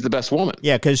 she's the best woman.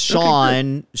 Yeah, because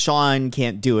Sean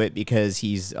can't do it because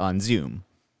he's on Zoom.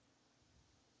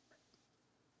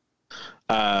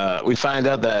 We find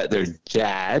out that their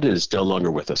dad is no longer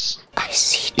with us. I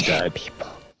see dead people.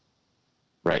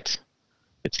 Right.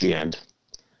 It's the end.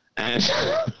 And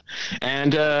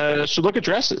she'll look at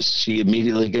dresses. She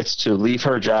immediately gets to leave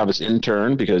her job as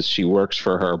intern because she works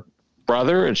for her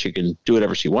brother and she can do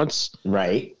whatever she wants.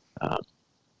 Right.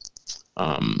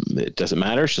 It doesn't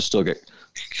matter. She'll still get.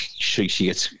 She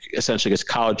essentially gets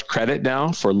college credit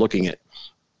now for looking at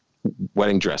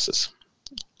wedding dresses.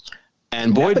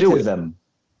 And boy, do we them.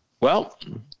 Well,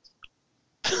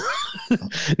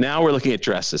 now we're looking at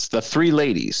dresses. The three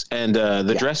ladies and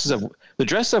the dresses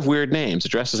have weird names. The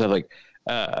dresses have like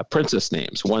princess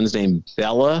names. One's named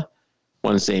Bella.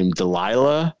 One's named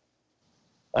Delilah.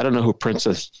 I don't know who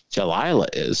Princess Delilah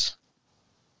is,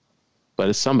 but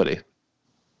it's somebody.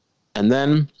 And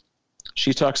then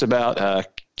she talks about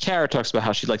Kara talks about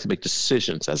how she'd like to make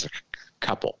decisions as a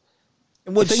couple.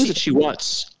 And what the things that she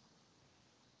wants.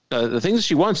 the things that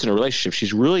she wants in a relationship,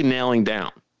 she's really nailing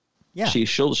down. Yeah.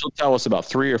 She'll tell us about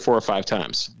 3 or 4 or 5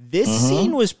 times. This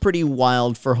scene was pretty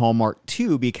wild for Hallmark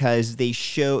too, because they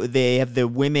have the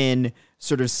women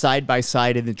sort of side by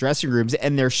side in the dressing rooms,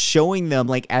 and they're showing them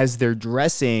like as they're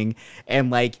dressing, and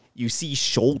like you see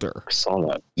shoulder. I saw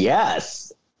that.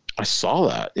 Yes. I saw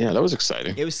that. Yeah, that was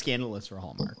exciting. It was scandalous for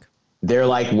Hallmark. They're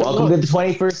like, welcome to the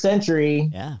 21st century.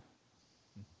 Yeah.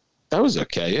 That was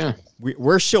okay. Yeah.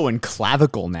 We're showing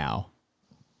clavicle now.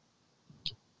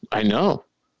 I know.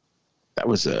 That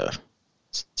was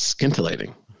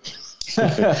scintillating.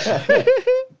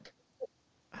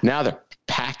 Now they're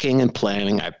packing and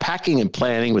planning. I'm packing and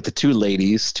planning with the two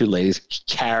ladies,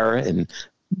 Kara and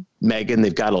Megan.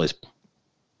 They've got all these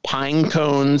pine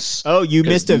cones. Oh, you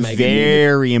missed a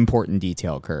very important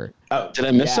detail, Kurt. Oh, did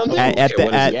I miss something? So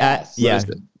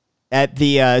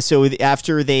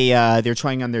after they're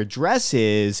trying on their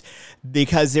dresses,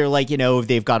 because they're like,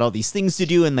 they've got all these things to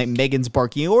do, and like Megan's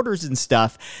barking orders and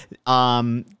stuff.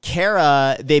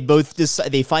 Kara, they both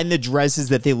they find the dresses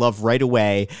that they love right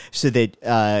away, so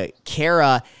that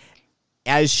Kara,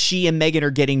 as she and Megan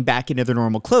are getting back into their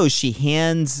normal clothes, she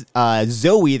hands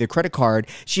Zoe the credit card.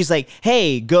 She's like,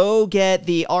 hey, go get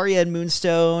the Arya and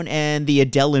Moonstone and the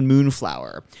Adele and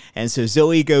Moonflower. And so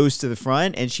Zoe goes to the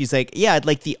front and she's like, yeah, I'd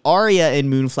like the Arya and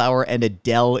Moonflower and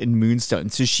Adele and Moonstone.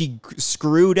 So she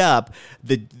screwed up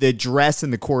the dress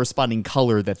and the corresponding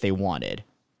color that they wanted.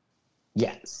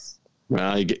 Yes.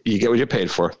 Well, you get what you paid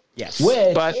for. Yes.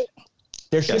 But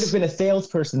there should have been a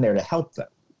salesperson there to help them.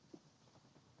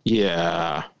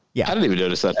 Yeah. I didn't even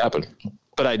notice that happen.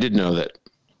 But I did know that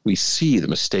we see the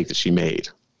mistake that she made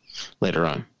later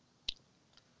on.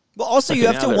 Well, also you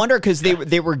have to wonder, because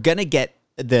they were gonna get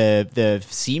the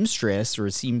seamstress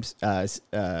or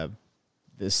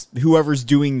this whoever's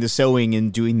doing the sewing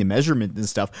and doing the measurement and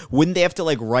stuff. Wouldn't they have to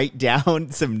like write down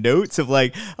some notes of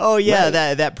like, oh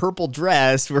yeah, that purple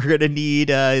dress, we're gonna need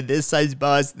this size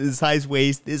bust, this size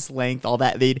waist, this length, all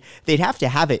that. They'd have to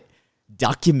have it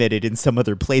documented in some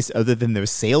other place other than their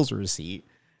sales receipt.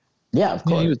 Yeah, of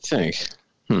course. Yeah, you would think.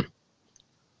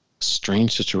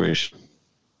 Strange situation.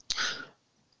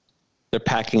 They're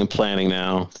packing and planning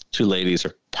now. Two ladies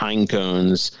are pine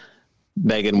cones.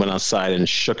 Megan went outside and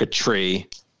shook a tree.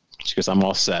 She goes, I'm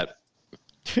all set.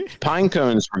 Pine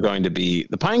cones were going to be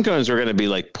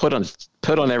like put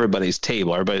on everybody's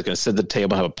table. Everybody's going to sit at the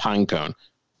table and have a pine cone,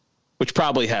 which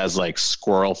probably has like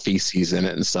squirrel feces in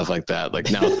it and stuff like that.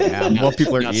 Like now, what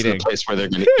people are eating. The place where they're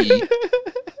going to eat,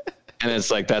 and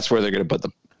it's like that's where they're going to put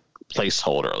the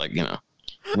placeholder. Like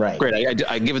right. Great.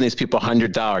 I given these people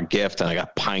 $100 gift, and I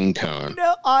got pine cone.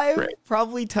 No, I've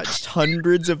probably touched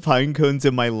hundreds of pine cones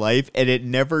in my life, and it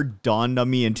never dawned on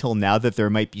me until now that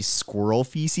there might be squirrel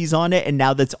feces on it, and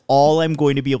now that's all I'm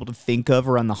going to be able to think of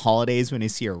around the holidays when I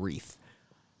see a wreath.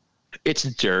 It's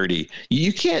dirty.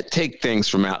 You can't take things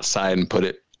from outside and put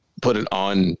it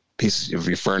on pieces of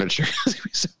your furniture.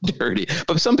 It's so dirty.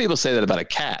 But some people say that about a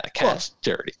cat. A cat's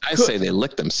dirty. I say they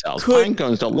lick themselves. Pine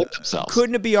cones don't lick themselves.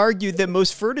 Couldn't it be argued that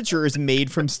most furniture is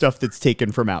made from stuff that's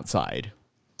taken from outside?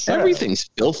 Everything's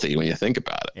filthy when you think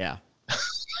about it. Yeah.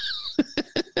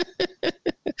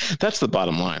 That's the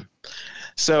bottom line.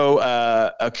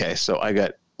 So, okay. So I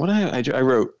got I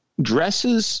wrote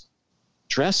dresses.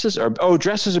 Dresses are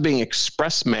being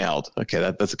express mailed. Okay,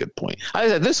 that's a good point. I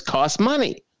said this costs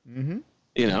money. Mm-hmm.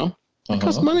 It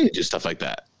costs money to do stuff like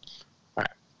that. All right,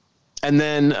 and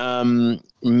then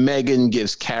Megan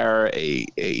gives Kara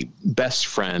a best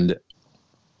friend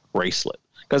bracelet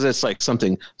because it's like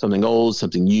something old,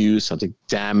 something used, something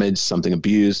damaged, something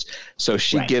abused. So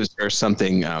she gives her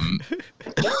something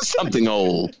something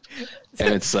old,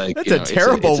 and it's like that's a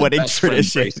terrible wedding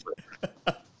tradition.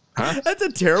 Huh? That's a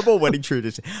terrible wedding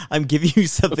tradition. I'm giving you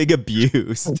something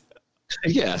abused.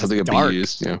 Yeah, something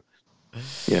abused.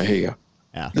 Yeah, here you go.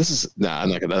 Yeah. This is I'm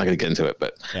not gonna get into it,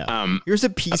 but here's a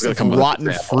piece of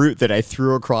rotten fruit that I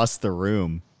threw across the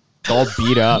room. It's all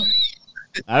beat up.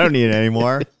 I don't need it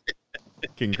anymore.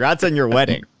 Congrats on your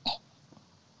wedding.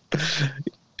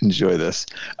 Enjoy this.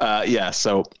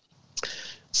 So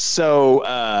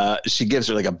she gives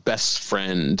her like a best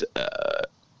friend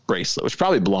bracelet, which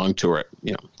probably belonged to her,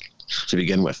 to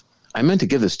begin with. I meant to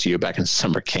give this to you back in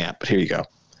summer camp, but here you go.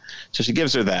 So she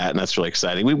gives her that, and that's really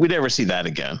exciting. We never see that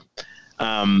again.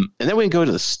 And then we go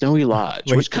to the Snowy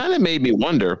Lodge, which kind of made me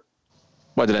wonder,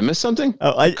 what, did I miss something?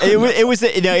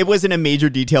 It wasn't a major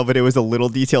detail, but it was a little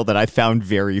detail that I found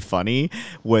very funny.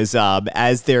 Was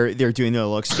as they're doing the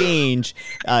little exchange,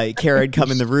 Kara had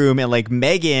come in the room, and like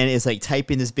Megan is like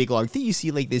typing this big long thing. You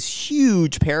see like this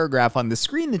huge paragraph on the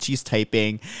screen that she's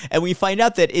typing, and we find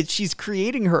out that she's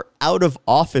creating her out of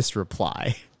office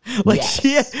reply. Like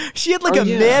Yes. she had like a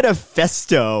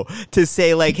manifesto to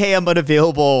say like, hey, I'm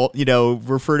unavailable,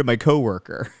 refer to my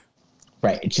coworker.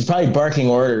 Right. She's probably barking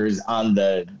orders on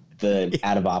the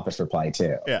out of office reply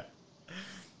too. Yeah.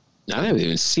 I haven't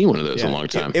even seen one of those in a long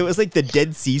time. It was like the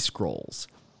Dead Sea Scrolls.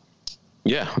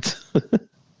 Yeah.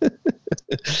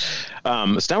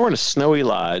 So now we're in a snowy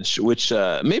lodge, which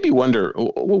made me wonder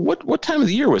what time of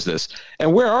the year was this,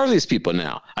 and where are these people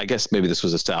now? I guess maybe this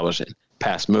was established in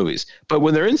past movies, but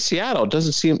when they're in Seattle, does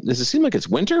it seem like it's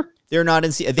winter? They're not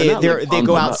in Seattle. They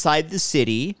go outside the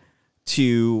city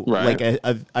to like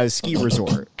a ski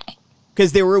resort.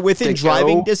 Because they were within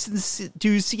driving distance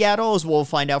to Seattle, as we'll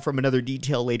find out from another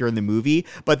detail later in the movie.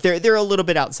 But they're a little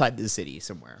bit outside the city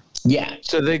somewhere. Yeah.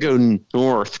 So they go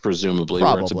north, presumably,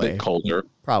 where it's a bit colder.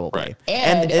 Probably. Right.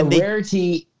 And a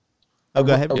rarity. Oh,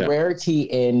 go ahead. A rarity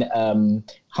in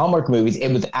Hallmark movies.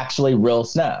 It was actually real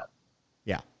snow.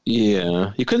 Yeah.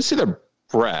 Yeah. You couldn't see their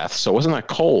breath, so it wasn't that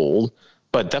cold,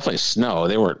 but definitely snow.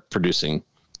 They weren't producing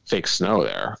fake snow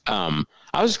there.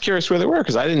 I was curious where they were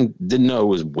because I didn't know it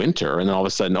was winter, and then all of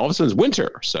a sudden it's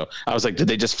winter. So I was like, did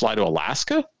they just fly to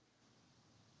Alaska?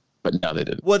 But no, they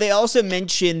didn't. Well, they also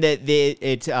mentioned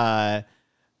that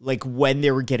like when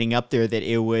they were getting up there, that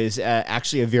it was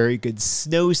actually a very good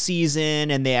snow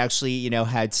season, and they actually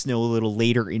had snow a little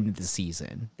later into the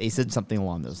season. They said something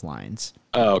along those lines.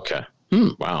 Oh, okay.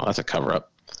 Wow, that's a cover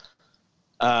up.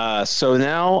 So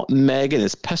now Megan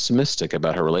is pessimistic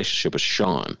about her relationship with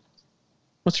Sean.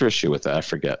 What's her issue with that? I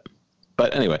forget.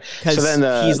 But anyway, because so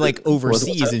then he's like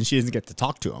overseas and she doesn't get to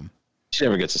talk to him. She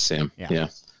never gets to see him. Yeah.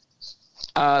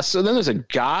 So then there's a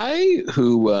guy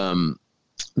who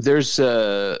there's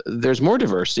more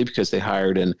diversity because they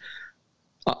hired an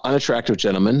unattractive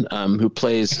gentleman who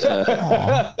plays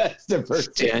That's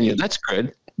diversity. Daniel. That's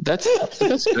good. That's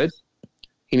good.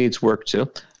 He needs work too.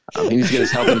 He needs to get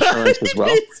his health insurance as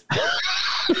well.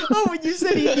 Oh, when you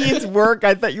said he needs work,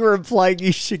 I thought you were implying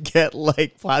he should get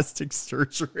like plastic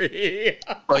surgery.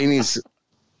 Well, he needs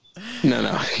no,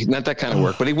 not that kind of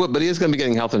work. But he is going to be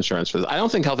getting health insurance for this. I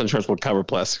don't think health insurance will cover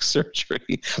plastic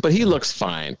surgery, but he looks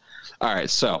fine. All right,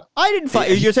 so I didn't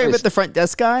find you're talking about the front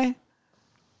desk guy.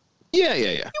 Yeah.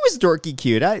 He was dorky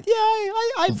cute. I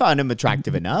found him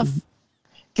attractive enough.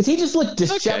 Because he just looked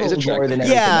disheveled more than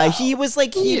everything Yeah, else. he was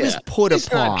like was put he's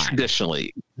upon. Not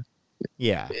traditionally.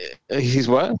 Yeah. He's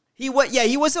what? He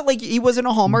wasn't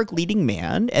a Hallmark leading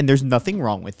man, and there's nothing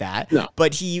wrong with that. No.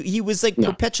 But he was like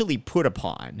perpetually put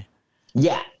upon.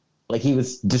 Yeah. Like he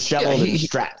was disheveled and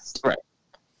stressed.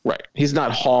 Right. He's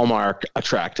not Hallmark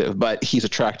attractive, but he's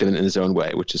attractive in his own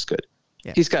way, which is good.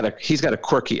 Yeah. He's got a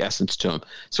quirky essence to him.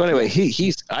 So anyway,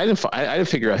 I didn't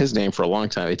figure out his name for a long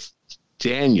time. It's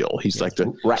Daniel. He's like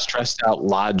the stressed out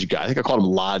lodge guy. I think I called him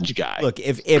Lodge Guy. Look,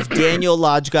 if Daniel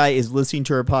Lodge Guy is listening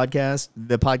to our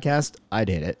podcast, I'd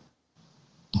hit it.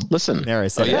 Listen. There, I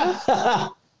said it. Yeah?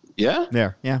 Yeah?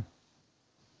 There, yeah.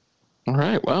 All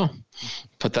right, well,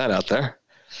 put that out there.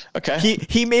 Okay.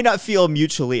 He may not feel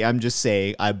mutually. I'm just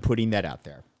saying I'm putting that out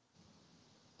there.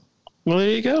 Well, there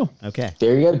you go. Okay.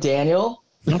 There you go, Daniel.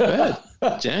 Not bad.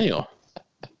 Daniel.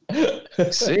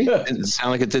 See, it didn't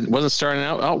sound like it wasn't starting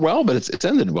out well, but it's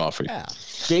ended well for you. Yeah.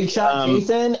 Big shot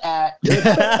Jason at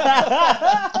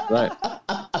right.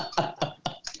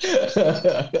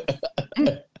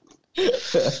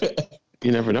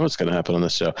 You never know what's going to happen on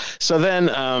this show. So then,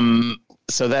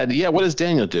 what does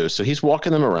Daniel do? So he's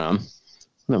walking them around.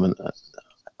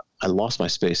 I lost my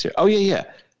space here. Oh yeah.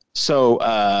 So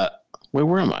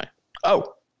where am I?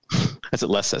 Oh. That's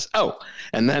what Les says. Oh,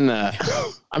 and then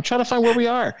I'm trying to find where we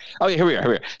are. Oh, yeah, here we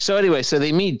are. So anyway, so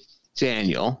they meet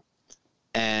Daniel,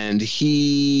 and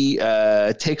he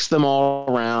takes them all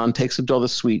around, takes them to all the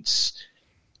suites,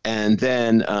 and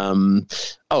then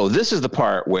this is the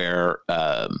part where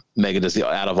Megan does the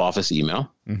out of office email,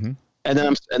 and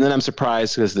then I'm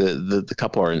surprised because the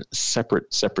couple are in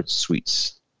separate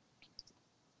suites.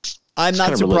 I'm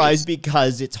not surprised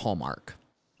because it's Hallmark.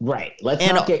 Right. Let's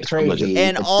not get crazy.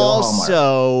 And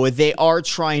also, they are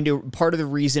trying to. Part of the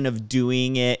reason of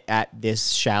doing it at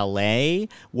this chalet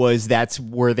was that's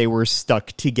where they were stuck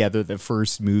together. The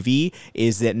first movie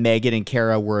is that Megan and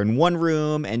Kara were in one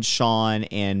room, and Sean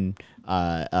and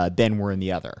Ben were in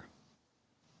the other.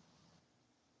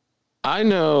 I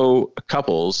know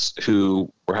couples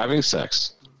who were having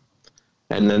sex,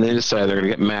 and then they decided they're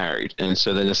going to get married, and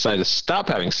so they decided to stop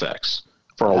having sex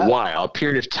for a while, a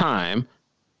period of time,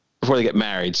 before they get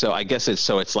married. So I guess it's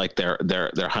like their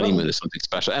honeymoon is something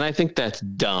special. And I think that's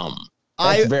dumb.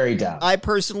 That's very dumb. I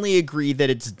personally agree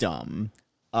that it's dumb.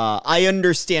 I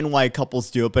understand why couples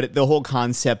do it, but the whole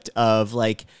concept of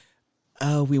like,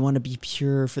 oh, we want to be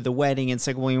pure for the wedding. It's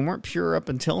like, well, you weren't pure up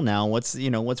until now. What's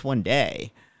one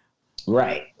day?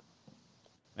 Right.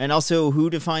 And also, who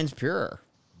defines pure?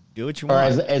 Do what you Or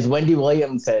want. as Wendy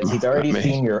Williams says, he's already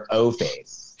seen your O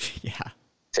face. Yeah.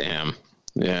 Damn.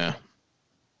 Yeah.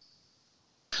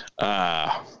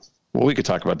 Well, we could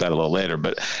talk about that a little later,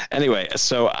 but anyway,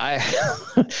 so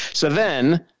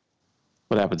then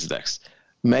what happens next?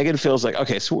 Megan feels like,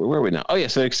 okay, so where are we now? Oh yeah,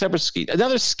 so they're separate ski.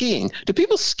 Another skiing. Do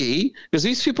people ski? Because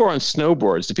these people are on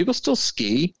snowboards. Do people still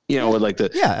ski? With like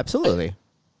the absolutely.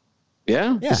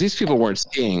 Yeah? Because these people weren't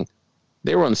skiing.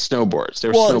 They were on snowboards. They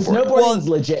were snowboarding. Snowboarding's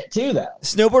legit too, though.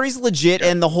 Snowboarding's legit,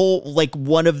 and the whole, like,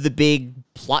 one of the big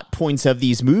plot points of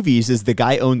these movies is the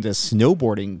guy owned a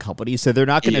snowboarding company, so they're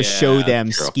not going to show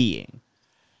them skiing.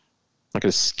 Not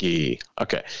going to ski.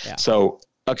 Okay. Yeah. So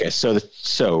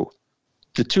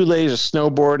the two ladies are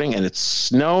snowboarding, and it's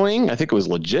snowing. I think it was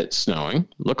legit snowing.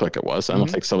 Looked like it was. I don't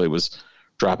think somebody was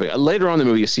dropping. Later on in the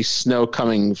movie, you see snow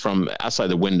coming from outside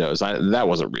the windows. That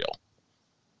wasn't real.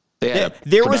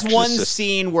 There was one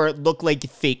scene where it looked like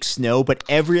fake snow, but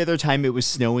every other time it was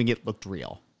snowing, it looked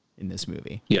real in this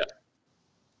movie. Yeah.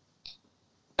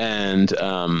 And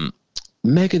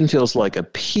Megan feels like a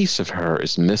piece of her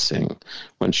is missing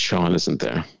when Sean isn't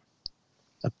there.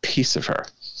 A piece of her.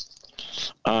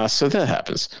 So that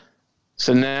happens.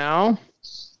 So now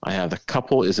I have the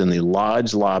couple is in the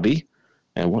lodge lobby.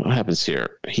 And what happens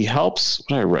here? He helps. What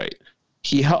did I write?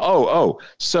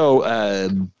 So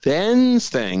Ben's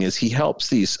thing is he helps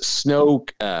these snow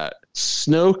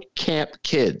camp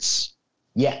kids.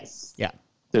 Yes. Yeah.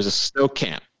 There's a snow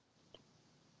camp.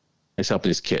 He's helping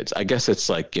these kids. I guess it's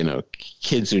like,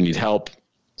 kids who need help.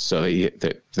 So they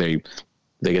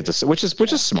get this, which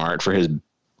is smart for his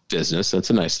business. That's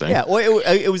a nice thing. Yeah. Well,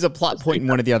 it was a plot point in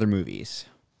one of the other movies.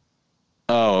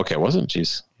 Oh, okay. Wasn't?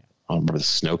 Jeez. I remember the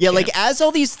snow camp. Yeah, like as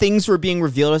all these things were being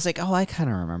revealed, I was like, oh, I kind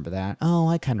of remember that.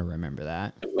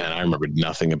 Man, I remembered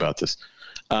nothing about this.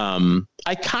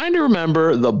 I kind of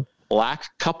remember the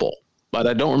black couple, but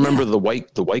I don't remember the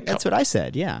white couple. That's what I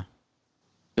said, yeah.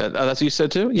 That's what you said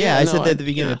too? Yeah, I said that at the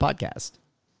beginning of the podcast.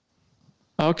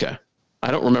 Okay. I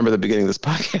don't remember the beginning of this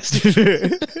podcast.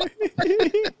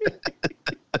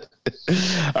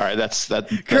 All right, that's a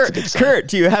good sign. Kurt,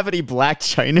 do you have any Black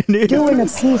China news? Doing a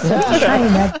piece of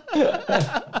China.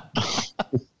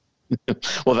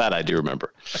 Well, that I do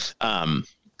remember.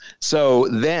 So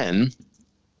then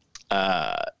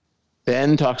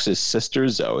Ben talks to his sister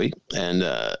Zoe, and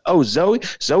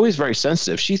Zoe's very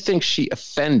sensitive. She thinks she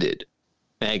offended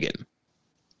Megan.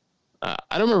 I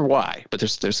don't remember why, but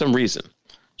there's some reason.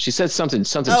 She said something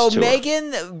to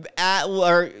Megan,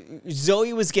 or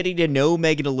Zoe was getting to know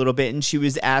Megan a little bit, and she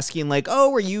was asking like,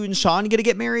 "Oh, are you and Sean going to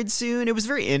get married soon?" It was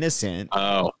very innocent.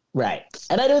 Oh, right.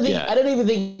 And I don't even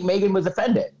think Megan was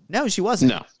offended. No, she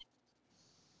wasn't.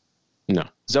 No.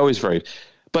 Zoe's very,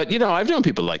 but I've known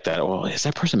people like that. Well, is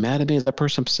that person mad at me? Is that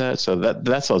person upset? So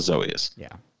that's how Zoe is.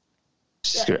 Yeah.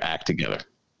 She's going to act together.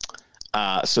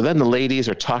 So then the ladies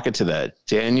are talking to the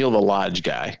Daniel, the lodge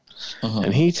guy.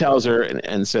 And he tells her,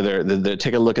 and so they're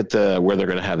take a look at where they're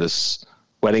going to have this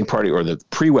wedding party or the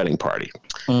pre-wedding party.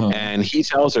 And he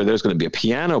tells her there's going to be a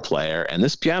piano player, and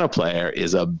this piano player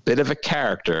is a bit of a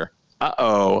character.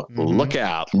 Look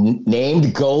out.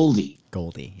 Named Goldie.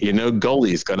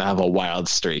 Goldie's going to have a wild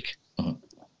streak.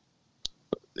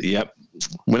 Yep.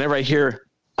 Whenever I hear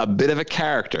a bit of a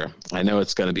character, I know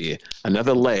it's going to be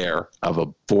another layer of a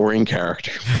boring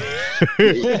character.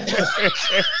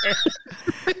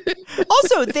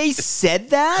 Also, they said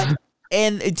that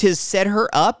and to set her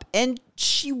up, and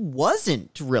she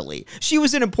wasn't really. She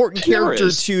was an important character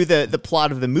to the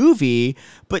plot of the movie,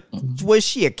 but was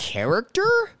she a character?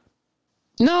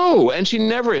 No, and she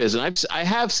never is. And I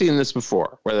have seen this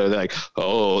before, where they're like,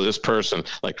 oh, this person,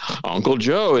 like Uncle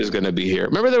Joe is going to be here.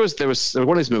 Remember there was one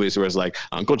of these movies where it's like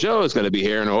Uncle Joe is going to be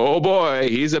here, and oh boy,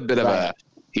 he's a bit of a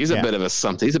bit of a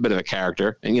something. He's a bit of a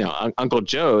character, and Uncle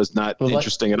Joe is not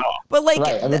interesting at all. But like,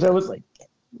 right. I mean, there was like.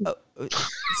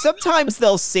 Sometimes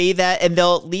they'll say that, and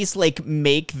they'll at least like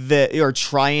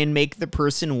try and make the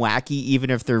person wacky, even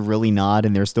if they're really not,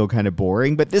 and they're still kind of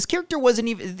boring. But this character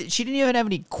she didn't even have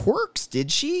any quirks, did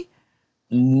she?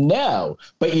 No,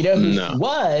 but who she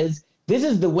was? This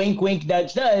is the wink, wink,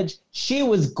 nudge, nudge. She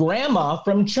was Grandma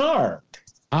from Charmed.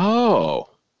 Oh.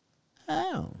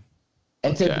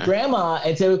 And so Grandma,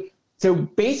 so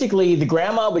basically, the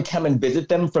grandma would come and visit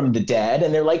them from the dead,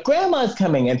 and they're like, "Grandma's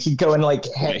coming," and she'd go and like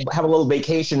have a little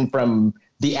vacation from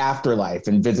the afterlife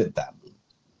and visit them.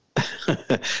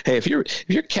 Hey, if you're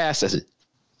cast as a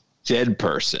dead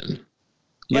person,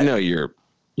 you're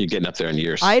You're getting up there in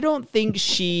years. I don't think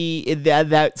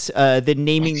that's the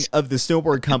naming of the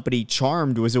snowboard company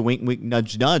Charmed was a wink, wink,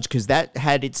 nudge, nudge, because that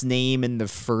had its name in the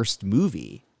first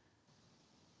movie.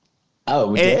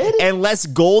 Oh, did? Unless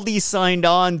Goldie signed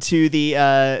on to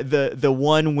the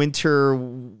one winter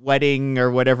wedding or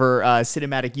whatever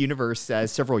cinematic universe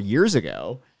several years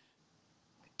ago.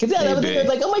 Because that was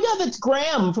like, oh my God, that's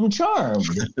Graham from Charmed.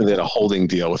 They had a holding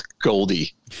deal with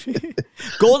Goldie.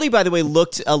 Goldie, by the way,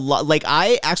 looked a lot like,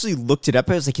 I actually looked it up.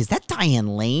 I was like, is that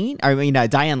Diane Lane? I mean,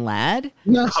 Diane Ladd?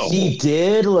 No. She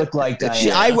did look like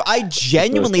Diane. I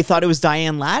genuinely thought it was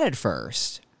Diane Ladd at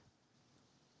first.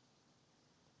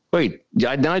 Wait,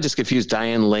 now I just confused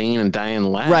Diane Lane and Diane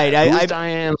Ladd. Right,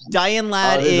 Diane? Diane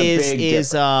Ladd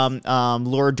is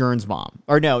Laura Dern's mom,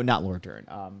 or no, not Laura Dern.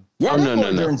 Yeah,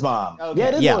 Laura Dern's mom.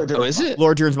 Okay. Yeah, it is Laura Dern's mom. Oh, is it?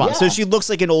 Laura Dern's mom. Yeah. So she looks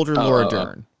like an older Laura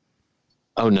Dern.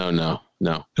 Oh no.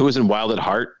 Who was in Wild at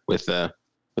Heart with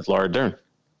Laura Dern?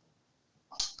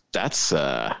 That's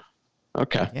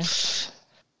okay. Yeah.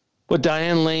 Well,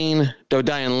 Diane Lane was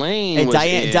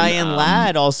Diane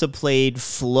Ladd also played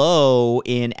Flo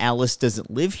in Alice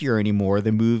Doesn't Live Here Anymore,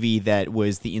 the movie that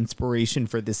was the inspiration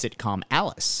for the sitcom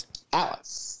Alice.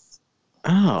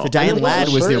 Oh, So Diane Ladd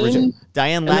was the original.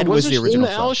 Diane Ladd was the original.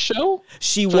 In the Alice show?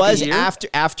 She was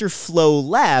after Flo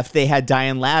left. They had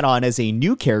Diane Ladd on as a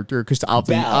new character because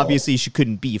obviously she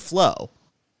couldn't be Flo.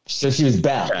 So she was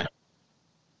Belle. Okay.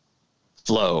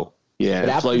 Flo. Yeah. But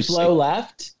after Flo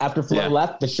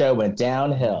left, the show went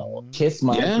downhill. Kiss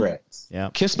my grits. Yeah.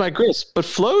 Kiss my grits. But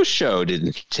Flo's show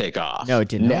didn't take off. No, it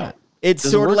did not. It's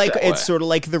sort of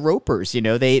like the Ropers. You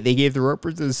know, they gave the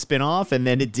Ropers a spinoff, and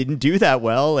then it didn't do that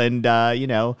well, and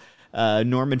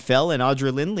Norman Fell and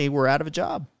Audra Lindley were out of a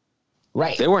job.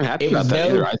 Right. They weren't happy about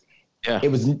that either.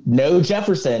 It was no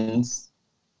Jeffersons.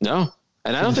 No,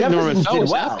 and I don't think Norman Fell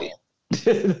was happy.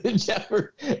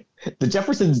 The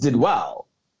Jeffersons did well.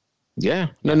 Yeah.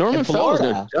 No, Norman Fell was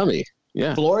no dummy.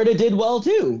 Yeah. Florida did well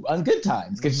too on Good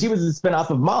Times because she was a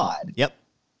spinoff of Maude. Yep.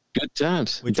 Good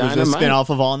Times. Which was a spinoff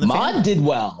of All in the Family. Maude did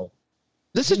well.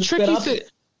 This is a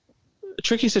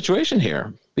tricky situation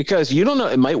here because you don't know.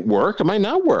 It might work. It might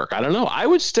not work. I don't know. I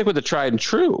would stick with the tried and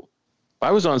true. If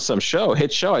I was on some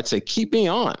hit show, I'd say, keep me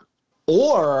on.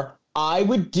 Or I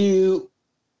would do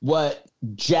what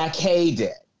Jack Hay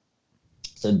did.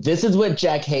 So this is what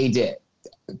Jack Hay did.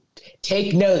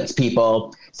 Take notes,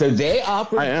 people. So they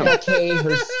offered Jack Hay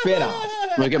her spinoff.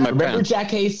 Remember Jack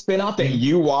Hay's spinoff that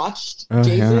you watched,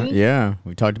 Jason? Yeah,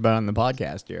 we talked about it on the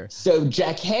podcast here. So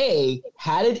Jack Hay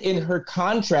had it in her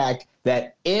contract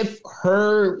that if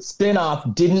her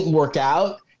spinoff didn't work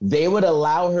out, they would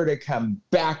allow her to come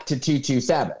back to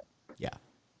 227. Yeah.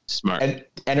 Smart.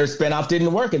 And her spinoff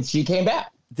didn't work, and she came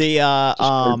back. The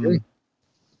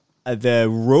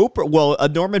Roper,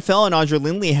 Norman Fell and Audra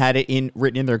Lindley had it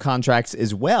written in their contracts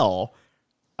as well.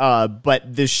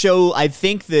 But the show, I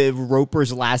think the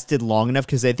Ropers lasted long enough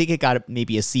because I think it got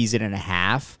maybe a season and a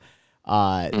half.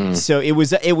 So it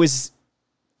was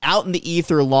out in the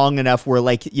ether long enough where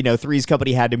Three's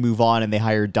Company had to move on and they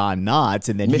hired Don Knotts,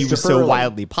 and then he was so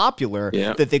wildly popular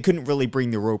that they couldn't really bring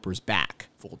the Ropers back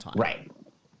full time. Right.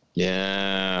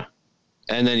 Yeah.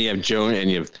 And then you have Joan and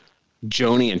you have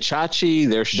Joni and Chachi.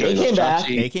 Their show. They came back.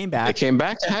 They came back. They came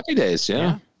back to Happy Days.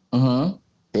 Yeah.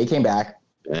 They came back.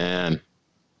 And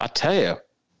I tell you,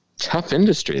 tough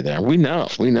industry there. We know.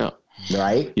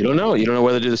 Right. You don't know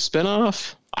whether to do the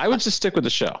spinoff. I would just stick with the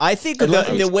show. I think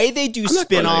the way they do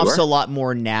spin-offs a lot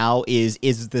more now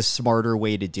is the smarter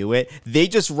way to do it. They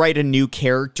just write a new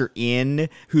character in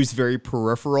who's very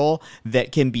peripheral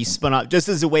that can be spun off just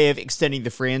as a way of extending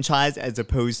the franchise as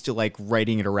opposed to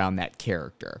writing it around that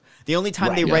character. The only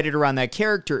time they write it around that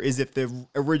character is if the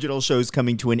original show's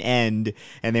coming to an end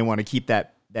and they want to keep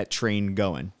that train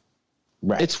going.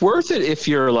 Right. It's worth it if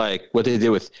you're like what they did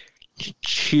with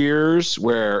Cheers,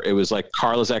 where it was like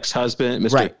Carla's ex-husband,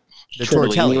 Mr. Right. The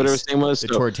Tortelli, whatever his name was. The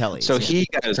Tortellis. So he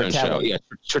got his own show. Yeah,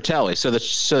 Tortelli. So the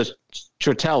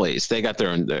Tortellis, they got their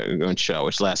own show,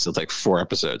 which lasted like 4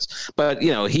 episodes. But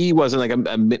he wasn't like a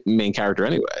main character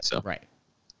anyway. So right,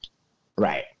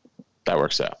 that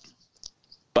works out.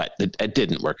 But it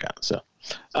didn't work out. So,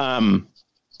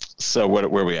 where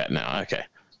are we at now? Okay.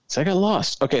 So I got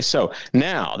lost. Okay, so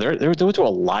now they went to a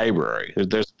library.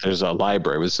 There's a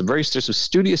library with there's some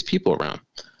studious people around.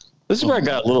 This is where I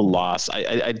got a little lost.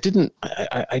 I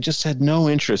just had no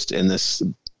interest in this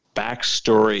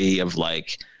backstory of I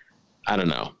don't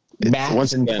know.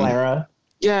 Max and Clara.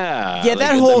 Yeah. Yeah,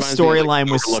 that whole storyline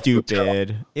was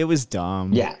stupid. It was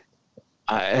dumb. Yeah.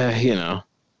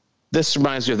 This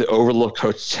reminds me of the Overlook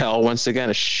Hotel once again,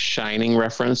 a Shining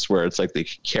reference where it's like the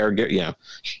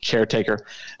caretaker.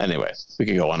 Anyway, we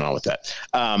can go on and on with that.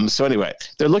 So anyway,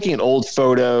 they're looking at old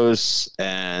photos,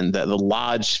 and the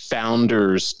lodge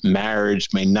founder's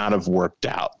marriage may not have worked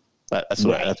out. That's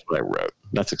what I wrote.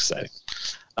 That's exciting.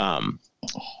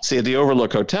 See, at the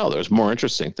Overlook Hotel, there's more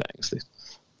interesting things. The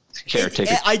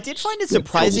caretaker. I did find it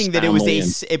surprising that it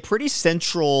was a pretty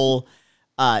central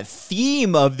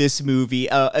theme of this movie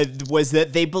was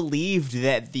that they believed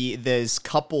that this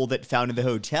couple that founded the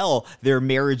hotel, their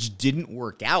marriage didn't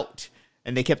work out,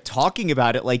 and they kept talking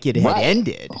about it like it had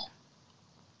ended.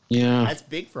 Yeah, that's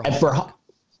big for Hallmark.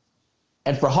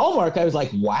 And for Hallmark, I was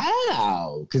like,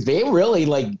 wow, because they really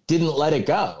didn't let it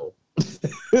go.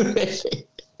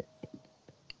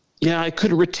 Yeah, I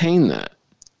couldn't retain that.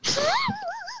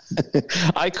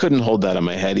 I couldn't hold that in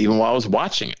my head even while I was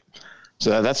watching it.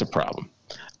 So that's a problem.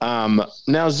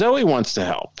 Now Zoe wants to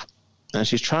help, and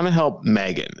she's trying to help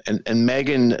Megan, and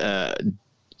Megan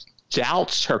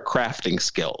doubts her crafting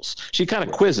skills. She kind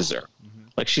of quizzes her,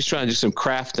 like she's trying to do some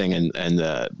crafting, and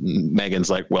Megan's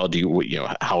like, "Well,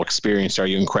 how experienced are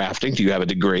you in crafting? Do you have a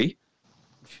degree?"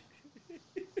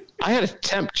 I had a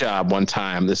temp job one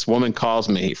time. This woman calls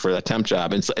me for a temp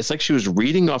job, and it's like she was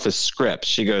reading off a script.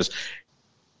 She goes,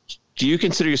 "Do you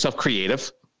consider yourself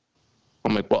creative?"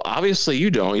 I'm like, well, obviously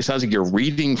you don't. It sounds like you're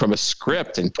reading from a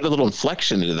script, and put a little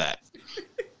inflection into that.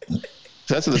 So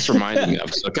that's what this reminded me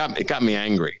of. So it got me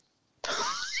angry.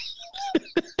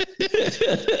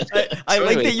 I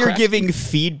like that you're giving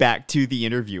feedback to the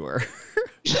interviewer.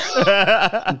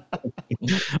 I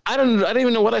don't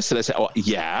even know what I said. I said, "Oh,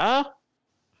 yeah."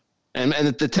 And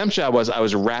the temp job was I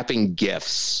was wrapping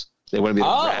gifts. They wanted me to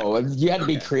wrap. You had to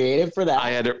be creative for that. I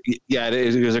had to. Yeah,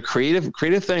 it was a creative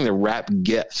thing to wrap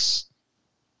gifts.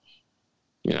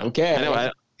 Okay.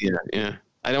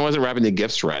 I wasn't wrapping the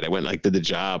gifts right. I went did the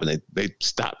job, and they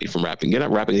stopped me from wrapping. You're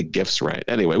not wrapping the gifts right.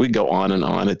 Anyway, we go on and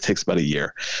on. It takes about a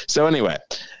year. So anyway,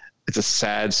 it's a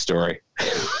sad story.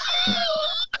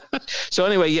 So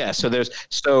anyway, yeah.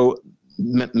 So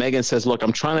Megan says, "Look,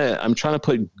 I'm trying to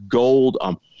put gold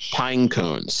on pine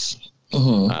cones.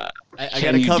 I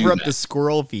got to cover up the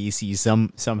squirrel feces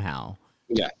somehow."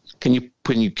 Yeah. Can you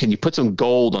put some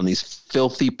gold on these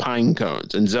filthy pine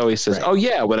cones? And Zoe says, "Oh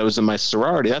yeah, when I was in my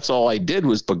sorority, that's all I did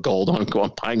was put gold on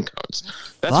pine cones."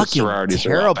 That's what sororities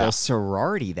are all about. Terrible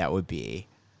sorority that would be.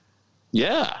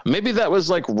 Yeah, maybe that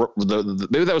was like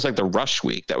the rush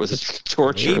week. That was a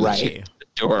torture. Right.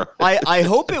 I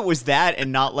hope it was that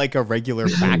and not like a regular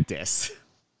practice.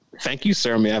 Thank you,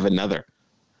 sir. May I have another?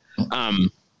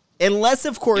 Unless,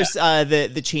 of course,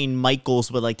 the chain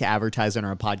Michaels would like to advertise on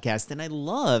our podcast, then I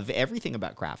love everything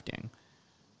about crafting.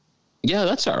 Yeah,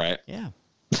 that's all right. Yeah.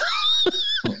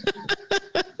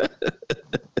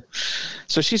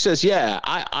 So she says, "Yeah,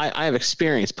 I have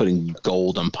experience putting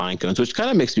gold on pine cones," which kind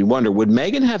of makes me wonder: would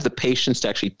Megan have the patience to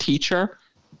actually teach her?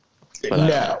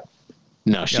 But,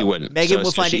 no, she wouldn't. Megan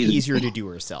will find it easier to do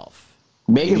herself.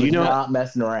 Megan was not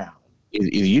messing around. Either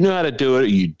you know how to do it, or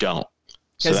you don't.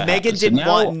 Because Megan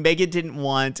didn't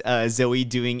want Zoe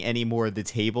doing any more of the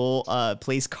table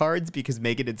place cards, because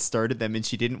Megan had started them and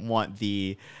she didn't want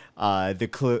the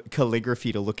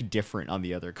calligraphy to look different on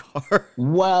the other card.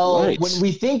 Well, when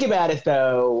we think about it,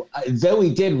 though,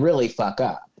 Zoe did really fuck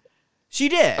up. She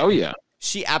did. Oh yeah,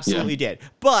 she absolutely did.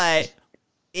 But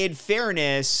in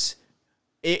fairness,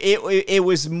 it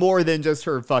was more than just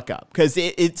her fuck up, because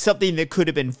it's something that could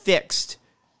have been fixed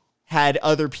had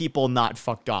other people not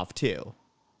fucked off too.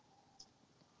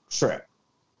 Sure.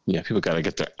 Yeah, people got to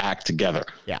get their act together.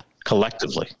 Yeah.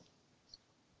 Collectively.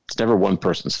 It's never one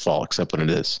person's fault, except when it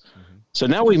is. Mm-hmm. So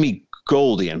now we meet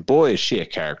Goldie, and boy, is she a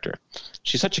character.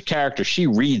 She's such a character. She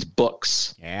reads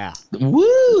books. Yeah.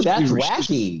 Woo, that's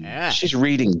wacky. She's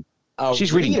reading.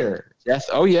 She's reading Death.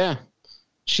 Oh, yeah.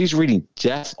 She's reading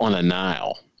Death on the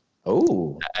Nile.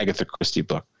 Oh. Agatha Christie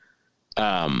book.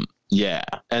 Yeah.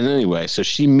 And anyway, so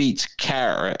she meets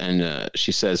Kara, and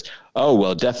she says, "Oh,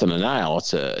 well, Death on the Nile,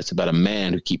 it's about a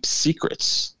man who keeps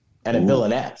secrets." And a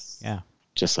villainess. Yeah.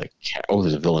 Just like,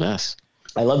 there's a villainess.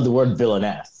 I love the word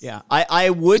villainess. Yeah.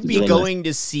 I would be going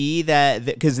to see that,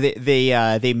 because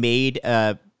they made,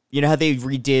 you know how they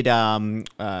redid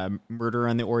Murder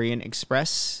on the Orient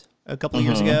Express a couple of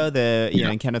years ago?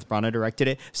 And Kenneth Branagh directed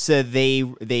it. So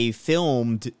they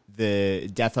filmed the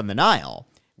Death on the Nile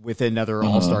with another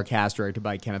all-star cast directed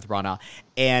by Kenneth Branagh.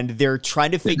 And they're trying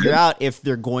to figure out if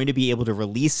they're going to be able to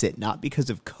release it, not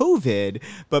because of COVID,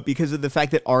 but because of the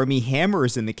fact that Armie Hammer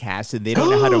is in the cast and they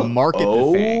don't know how to market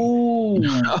the thing.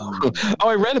 Oh,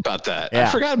 I read about that. Yeah. I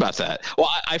forgot about that. Well,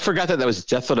 I forgot that was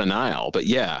Death on the Nile. But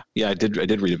yeah, I did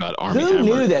read about Army who Hammer.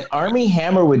 knew that Army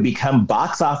Hammer would become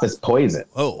box office poison?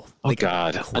 Oh, Oh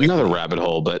God, quickly. another rabbit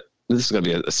hole. But this is going to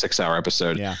be a 6-hour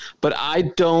episode. Yeah. But I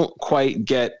don't quite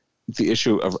get the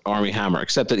issue of Army Hammer,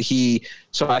 except that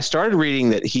so I started reading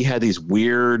that he had these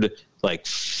weird like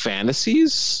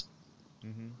fantasies.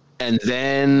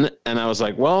 And I was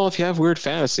like, well, if you have weird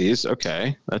fantasies,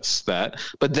 okay, that's that.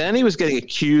 But then he was getting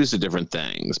accused of different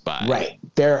things by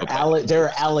There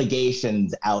are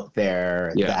allegations out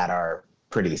there that are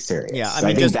pretty serious. Yeah,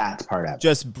 I think that's part of it.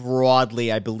 Just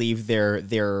broadly, I believe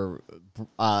they're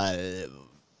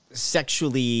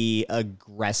sexually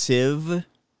aggressive.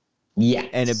 Yeah,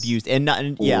 and abused, and not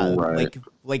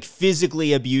like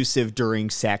physically abusive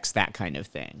during sex, that kind of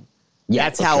thing. Yeah,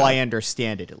 that's how I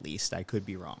understand it. At least I could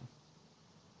be wrong.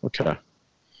 Okay.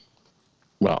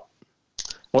 Well,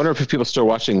 I wonder if people still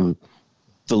watching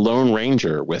The Lone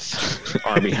Ranger with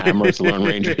Army Hammer as the Lone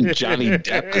Ranger and Johnny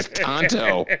Depp as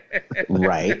Tonto.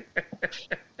 Right.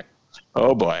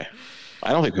 Oh boy,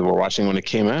 I don't think people were watching when it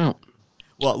came out.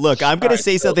 Well, look, I'm going to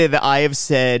say something that I have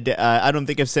said. I don't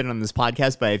think I've said it on this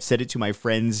podcast, but I've said it to my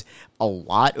friends a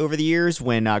lot over the years.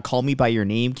 When Call Me By Your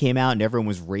Name came out and everyone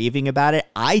was raving about it,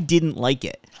 I didn't like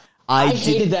it. I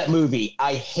hated that movie.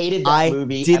 I thought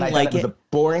it was a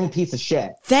boring piece of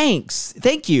shit.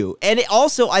 Thank you. And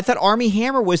I thought Army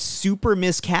Hammer was super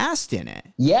miscast in it.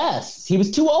 Yes, he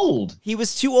was too old.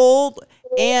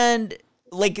 And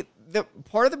like the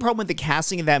part of the problem with the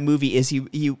casting of that movie is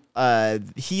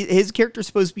his character is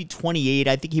supposed to be 28.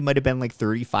 I think he might have been like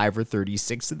 35 or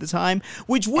 36 at the time,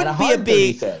 which wouldn't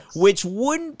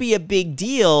be a big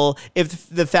deal if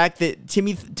the fact that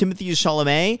Timothée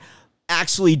Chalamet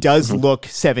actually does look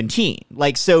 17.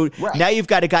 Like, so now you've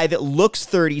got a guy that looks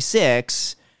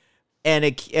 36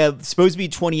 and supposed to be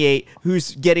 28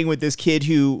 who's getting with this kid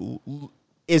who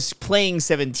is playing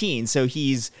 17. So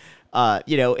he's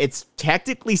it's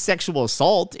technically sexual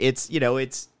assault. He's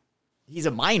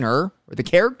a minor, or the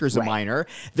character's a minor.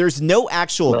 There's no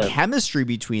actual chemistry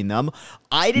between them.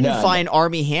 I didn't find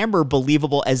Army Hammer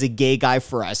believable as a gay guy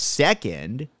for a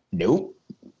second. Nope.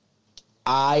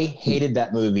 I hated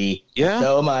that movie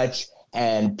so much,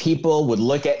 and people would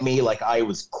look at me like I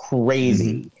was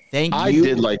crazy. Thank you.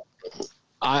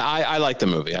 I like the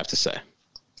movie, I have to say.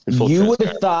 You would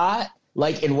have thought,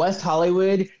 like in West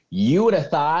Hollywood, you would have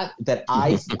thought that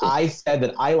I said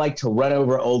that I like to run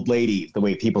over old ladies the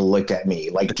way people look at me,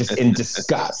 like just in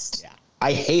disgust. Yeah.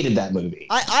 I hated that movie.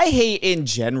 I hate in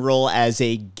general as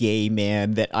a gay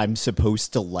man that I'm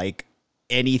supposed to like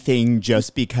anything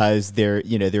just because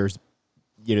there's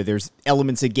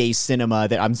elements of gay cinema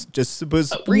that I'm just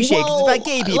supposed to appreciate because it's about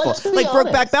gay people. Like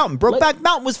Brokeback Mountain. Brokeback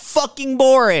Mountain was fucking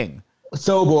boring.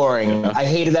 So boring. I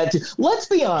hated that too. Let's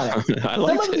be honest. Some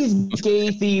of these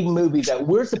gay-themed movies that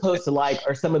we're supposed to like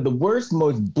are some of the worst,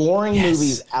 most boring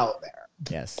movies out there.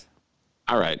 Yes.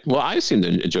 All right. Well, I seem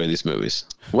to enjoy these movies.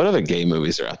 What other gay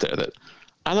movies are out there that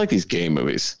I like? These gay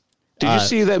movies. Did you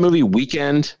see that movie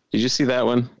Weekend? Did you see that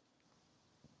one?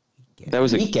 That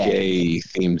was a gay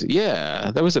themed.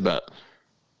 Yeah, that was about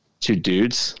two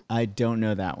dudes. I don't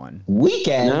know that one.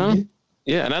 Weekend? No?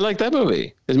 Yeah, and I like that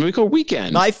movie. There's a movie called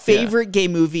Weekend. My favorite gay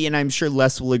movie, and I'm sure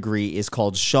Les will agree, is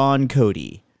called Sean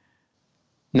Cody.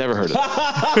 Never heard of it.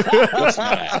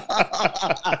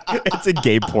 It's a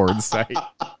gay porn site.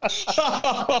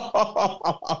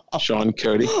 Sean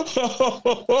Cody.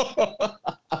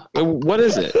 What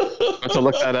is it? I have to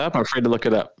look that up. I'm afraid to look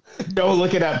it up. Don't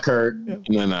look it up, Kurt.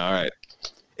 No. All right.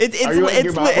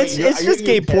 It's just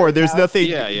gay porn. There's nothing.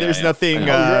 There's nothing.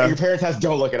 Your parents' house.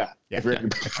 Don't look it up. If you're at your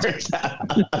parents' house.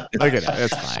 Look at it.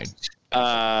 That's fine.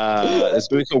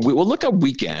 We'll look up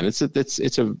Weekend. It's a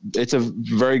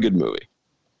very good movie.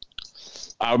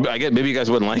 I get maybe you guys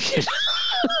wouldn't like it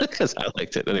because I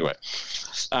liked it anyway.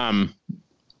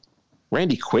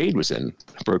 Randy Quaid was in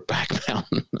Brokeback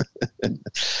Mountain.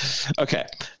 Okay,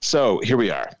 so here we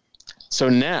are. So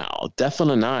now, Death on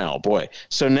the Nile, boy.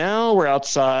 So now we're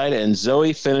outside, and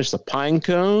Zoe finished the pine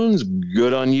cones.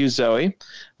 Good on you, Zoe.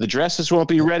 The dresses won't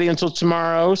be ready until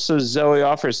tomorrow, so Zoe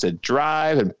offers to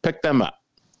drive and pick them up.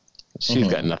 She's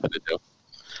got nothing to do.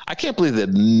 I can't believe that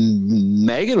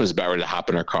Megan was about ready to hop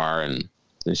in her car, and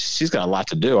she's got a lot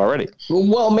to do already.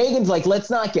 Well, Megan's like, let's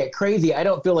not get crazy. I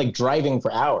don't feel like driving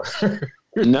for hours.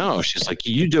 No, she's like,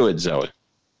 you do it, Zoe.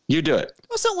 You do it.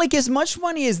 Also, like, as much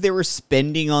money as they were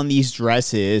spending on these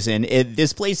dresses, and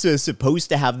this place is supposed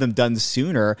to have them done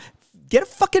sooner, get a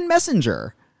fucking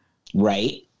messenger.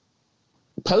 Right.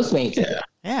 Postmates.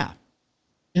 Yeah.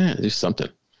 Yeah, do something.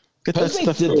 Get that Postmates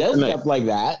stuff does overnight. stuff like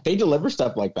that. They deliver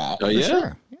stuff like that. Oh, yeah?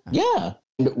 Sure. Yeah.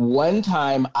 And one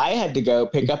time I had to go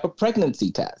pick up a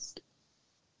pregnancy test.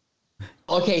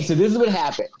 Okay, so this is what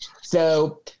happened.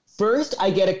 So first I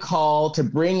get a call to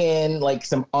bring in like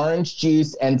some orange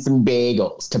juice and some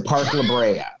bagels to Park La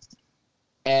Brea.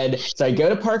 And so I go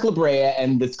to Park La Brea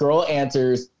and this girl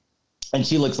answers and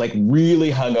she looks like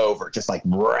really hungover, just like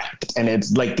wrecked. And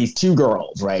it's like these two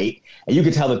girls, right? And you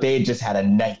could tell that they had just had a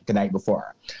night the night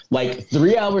before. Like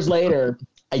 3 hours later,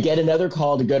 I get another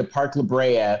call to go to Park La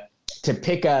Brea to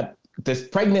pick up this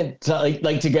pregnant,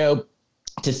 like to go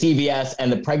to CVS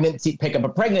and pick up a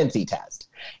pregnancy test.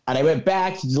 And I went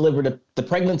back to deliver the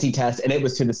pregnancy test and it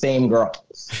was to the same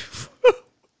girls.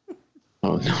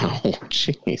 Oh, no.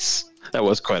 Jeez. That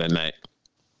was quite a night.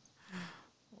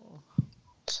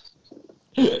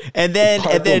 And then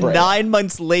Park La Brea. 9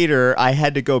 months later, I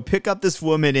had to go pick up this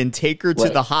woman and take her to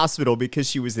Right. the hospital because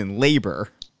she was in labor.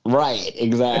 Right,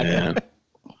 exactly. Yeah.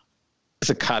 It's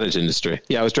a cottage industry.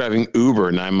 Yeah, I was driving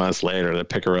Uber 9 months later to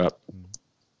pick her up.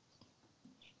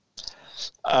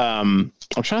 I'm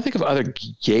trying to think of other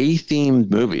gay-themed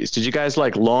movies. Did you guys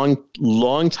like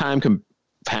Long Time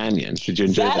Companion? Did you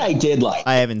enjoy That that? I did like.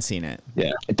 I haven't seen it.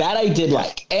 Yeah. That I did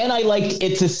like. And I liked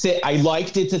It's a Sin. I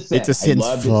liked It's a Sin. It's a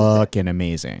Sin's fucking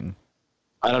amazing.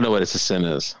 I don't know what It's a Sin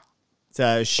is. It's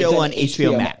a show It's on on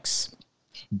HBO HBO Max.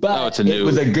 But Oh, it's a it new-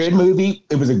 was a good movie.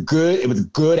 It was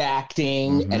good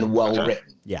acting and well Okay.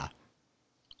 written. Yeah.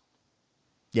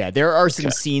 Yeah, there are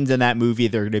some scenes in that movie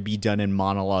that are going to be done in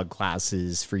monologue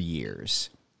classes for years.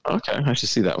 Okay, I should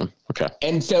see that one. Okay.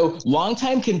 And so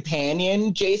Longtime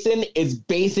Companion, Jason, is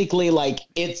basically like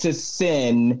It's a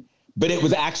Sin, but it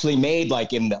was actually made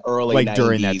like in the early Like 90s.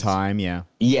 during that time, yeah.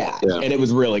 Yeah, Yeah. and it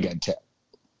was really good too.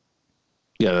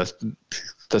 Yeah,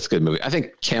 that's a good movie. I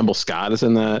think Campbell Scott is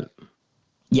in that.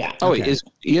 Yeah. Oh, Okay.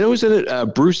 who's in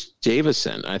it? Bruce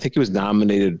Davison. I think he was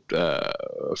nominated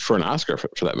for an Oscar for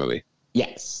that movie.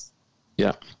 Yes.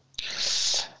 Yeah.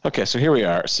 Okay, so here we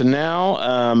are. So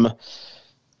now,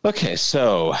 okay,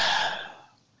 so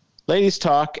ladies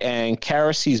talk, and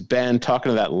Kara sees Ben talking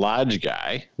to that lodge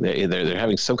guy. They're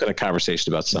having some kind of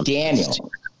conversation about something. Daniel.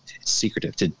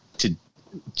 Secretive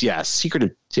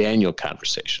secretive Daniel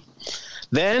conversation.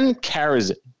 Then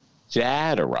Kara's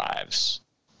dad arrives.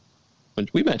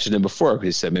 We mentioned him before because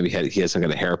he said maybe he had some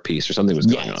kind of hairpiece or something was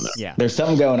going on there. Yeah. There's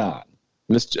something going on.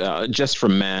 Just for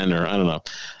men, or I don't know.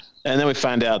 And then we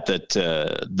find out that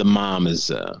the mom is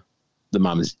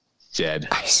dead.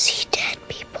 I see dead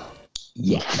people.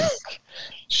 Yeah.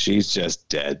 She's just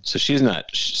dead. So she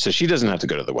doesn't have to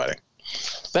go to the wedding.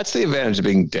 That's the advantage of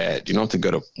being dead. You don't have to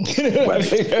go to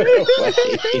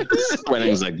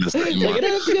weddings like this anymore. You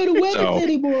don't have to go to weddings So-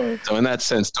 anymore. So in that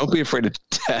sense, don't be afraid of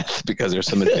death because there's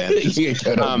some advantages.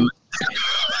 All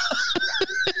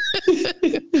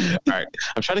right,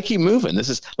 I'm trying to keep moving. This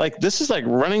is like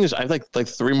running. I have like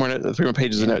three more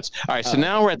pages of notes. All right, so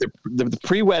now we're at the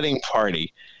pre-wedding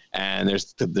party, and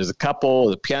there's a couple,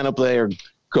 the piano player.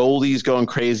 Goldie's going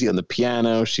crazy on the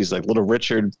piano. She's like Little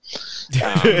Richard.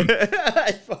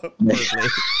 I felt horribly.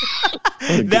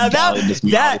 Now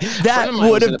that Friend of mine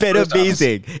would was in have the been post office.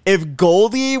 amazing if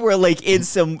Goldie were like in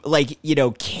some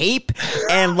cape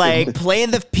and like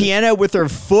playing the piano with her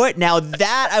foot. Now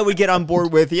that I would get on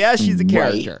board with. Yeah, she's a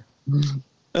character.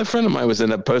 A friend of mine was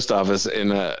in a post office in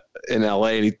LA,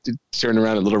 and he turned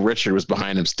around and Little Richard was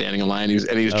behind him standing in line. He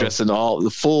was dressed in all the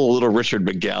full Little Richard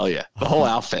regalia, the whole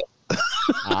outfit.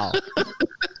 Wow.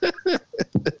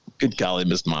 Good golly,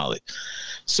 Miss Molly.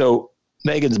 So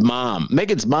Megan's mom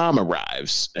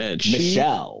arrives, and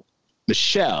Michelle.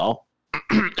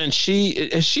 and has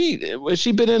she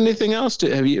been in anything else?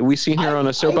 Have we seen her on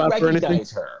a soap opera or anything?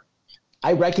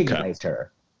 I recognized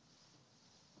her.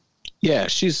 Yeah,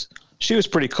 she was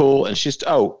pretty cool, and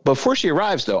before she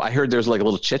arrives though, I heard there's like a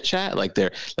little chit chat, like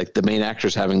the main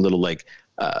actors having little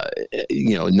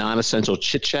non-essential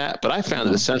chit chat, but I found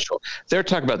it essential. They're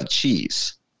talking about the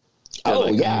cheese.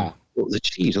 Yeah. The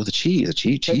cheese.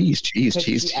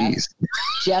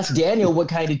 She asked Daniel what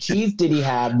kind of cheese did he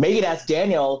have. Megan asked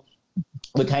Daniel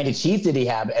what kind of cheese did he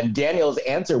have, and Daniel's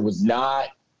answer was not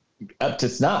up to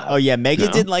snuff. Oh yeah,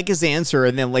 Megan didn't like his answer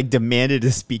and then demanded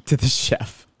to speak to the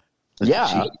chef.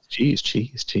 Yeah. Cheese.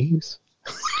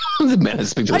 The man to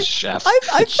speak to the chef.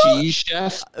 Cheese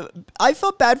chef. I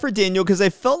felt bad for Daniel because I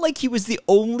felt like he was the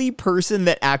only person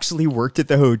that actually worked at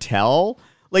the hotel.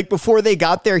 Like before they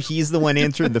got there, he's the one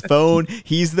answering the phone.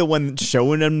 He's the one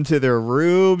showing them to their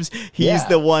rooms. He's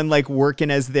the one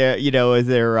working as their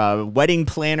wedding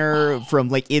planner from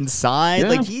inside.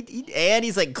 Yeah. And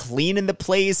he's cleaning the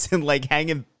place and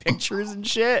hanging pictures and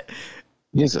shit.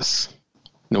 Jesus.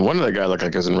 No wonder that guy looked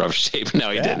like he was in rough shape. No,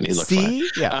 he didn't. He looked See?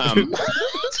 fine. Yeah.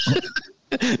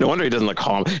 No wonder he doesn't look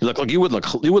Hallmark. He looked like you wouldn't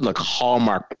look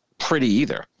Hallmark pretty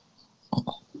either.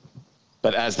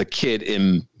 But as the kid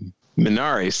in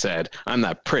Minari said, I'm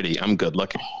not pretty. I'm good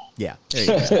looking. Yeah. There you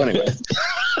go.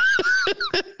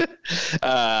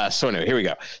 So anyway, here we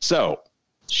go. So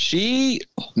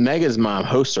Mega's mom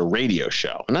hosts a radio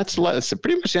show, and that's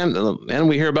pretty much the end, and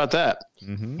we hear about that.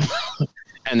 Mm-hmm.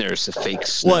 And there's a fake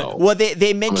snow. Well,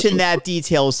 they mention that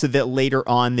detail so that later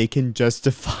on they can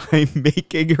justify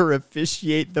making her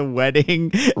officiate the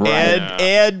wedding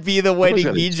and be the wedding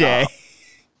DJ.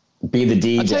 Be the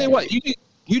DJ. I'll tell you what,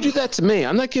 you do that to me.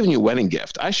 I'm not giving you a wedding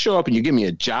gift. I show up and you give me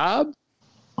a job,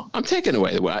 I'm taking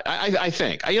away the wedding. I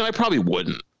think. I probably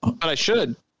wouldn't, but I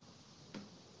should.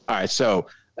 All right, so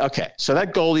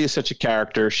that Goldie is such a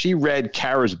character. She read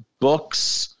Kara's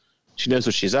books. She knows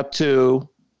what she's up to.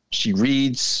 She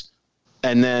reads,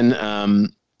 and then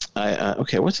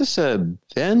what's this?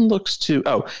 Ben's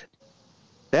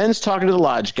talking to the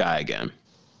lodge guy again,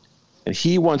 and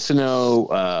he wants to know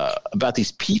about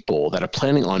these people that are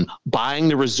planning on buying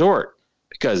the resort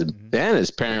because Ben is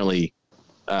apparently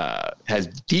has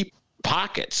deep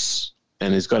pockets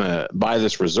and is going to buy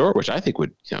this resort, which I think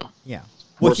would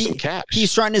worth some cash.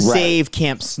 He's trying to save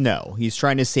Camp Snow. He's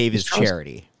trying to save his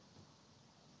charity.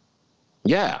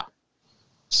 Yeah.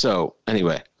 So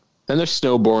anyway, then they're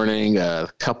snowboarding.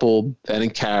 A couple, Ben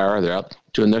and Kara, they're out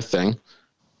doing their thing,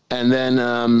 and then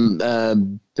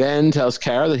Ben tells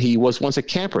Kara that he was once a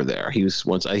camper there. He used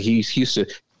to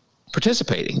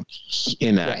participating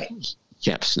in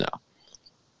Camp Snow,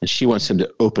 and she wants him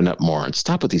to open up more and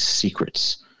stop with these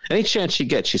secrets. Any chance she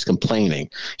gets, she's complaining.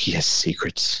 He has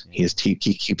secrets. He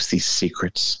keeps these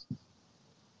secrets.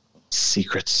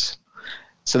 Secrets.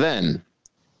 So then,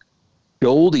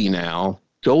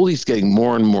 Goldie's getting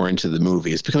more and more into the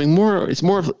movie. It's becoming more. It's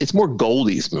more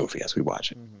Goldie's movie as we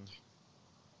watch it. Mm-hmm.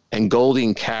 And Goldie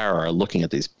and Kara are looking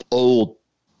at these old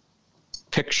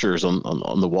pictures on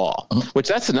the wall, which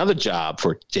that's another job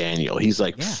for Daniel. He's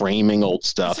like framing old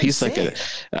stuff. He's like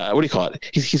what do you call it?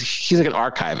 He's like an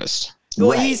archivist.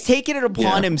 Well, he's taken it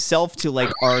upon himself to like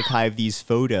archive these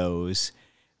photos.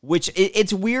 Which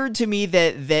it's weird to me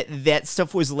that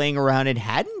stuff was laying around and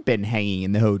hadn't been hanging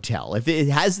in the hotel. If it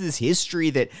has this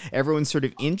history that everyone's sort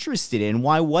of interested in,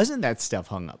 why wasn't that stuff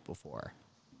hung up before?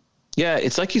 Yeah,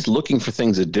 it's like he's looking for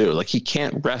things to do. Like he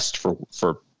can't rest for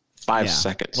 5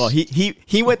 seconds. Well,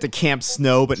 he went to Camp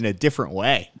Snow, but in a different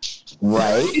way.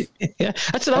 Right? Yeah,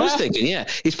 that's what I was thinking. Yeah,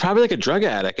 he's probably like a drug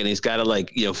addict, and he's got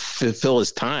to fulfill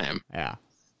his time. Yeah.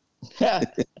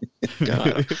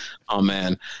 God. Oh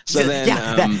man. So then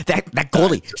that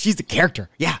Goldie, she's the character.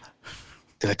 Yeah.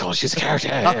 That Goldie, she's the character.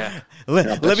 Yeah.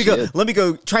 Let me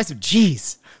go try some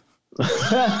cheese.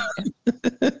 All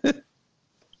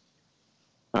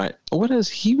right. What is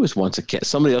he was once a kid?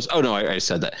 Somebody else. Oh no, I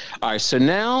said that. All right. So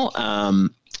now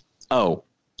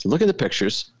look at the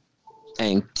pictures.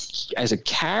 And as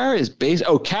Kara's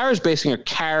basing her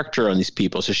character on these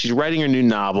people. So she's writing her new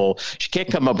novel. She can't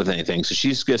come up with anything. So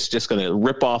she's just going to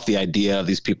rip off the idea of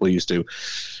these people who used to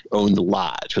own the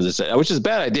lodge, which is a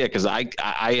bad idea because I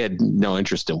had no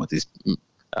interest in what these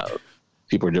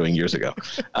people were doing years ago.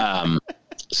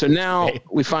 So now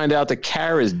we find out that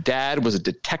Kara's dad was a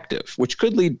detective, which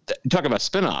could lead – talk about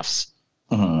spinoffs.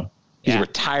 Uh-huh. He's a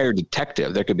retired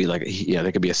detective. There could be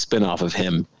there could be a spinoff of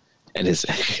him and his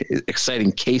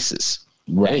exciting cases.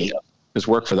 Right. His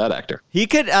work for that actor. He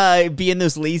could be in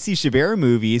those Lacey Chabert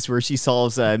movies where she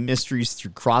solves mysteries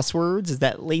through crosswords. Is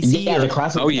that Lacey? Yeah, the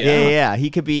crossword. Oh yeah. He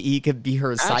could be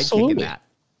her sidekick in that.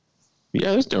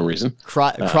 Yeah, there's no reason.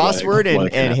 Crossword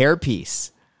and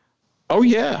hairpiece. Oh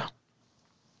yeah,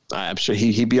 I'm sure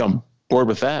he'd be on board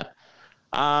with that.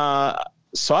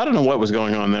 So I don't know what was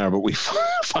going on there, but we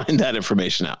find that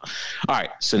information out. All right,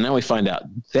 so now we find out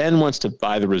Ben wants to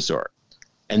buy the resort,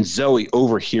 and Zoe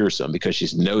overhears them because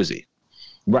she's nosy.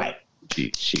 Right.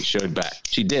 She showed back.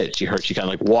 She did. She heard. She kind of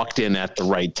like walked in at the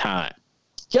right time.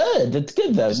 Good. That's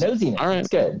good though. Nosiness. All right. That's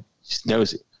good. She's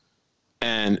nosy,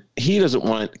 and he doesn't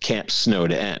want Camp Snow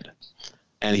to end.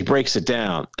 And he breaks it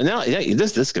down. And now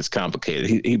this gets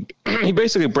complicated. He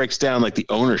basically breaks down like the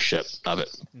ownership of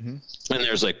it. Mm-hmm. And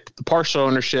there's like the partial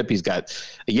ownership. He's got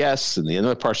a yes and the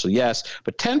other partial yes.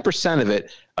 But 10% of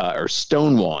it are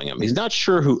stonewalling him. He's not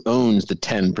sure who owns the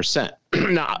 10%.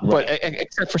 But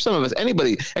except for some of us,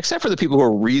 anybody, except for the people who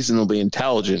are reasonably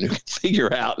intelligent who can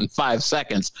figure out in 5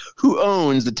 seconds who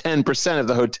owns the 10% of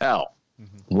the hotel.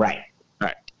 Mm-hmm. Right.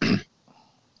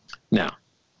 Now,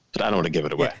 but I don't want to give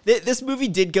it away. Yeah. This movie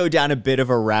did go down a bit of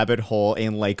a rabbit hole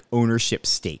in like ownership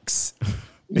stakes.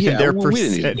 Yeah, we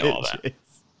didn't need to know all that.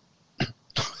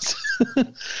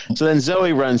 So then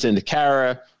Zoe runs into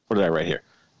Kara. What did I write here?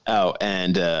 Oh,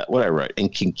 and what did I write?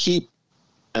 And can keep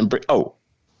and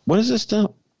what is this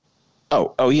now?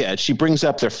 Oh yeah. She brings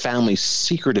up their family's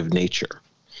secretive nature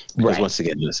because once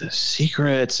again, there's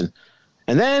secrets,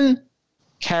 and then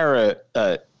Kara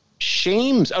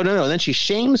shames. Oh no! Then she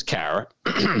shames Kara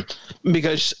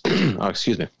because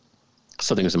excuse me,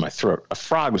 something was in my throat. A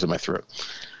frog was in my throat.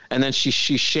 And then she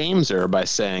shames her by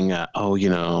saying,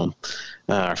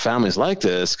 our family's like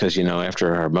this because,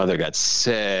 after her mother got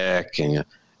sick. And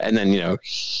then,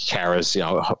 Kara's,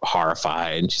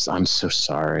 horrified. And she's, I'm so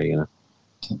sorry.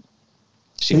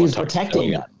 She was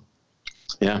protecting them.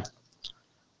 Yeah.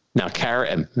 Now, Kara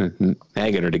and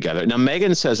Megan are together. Now,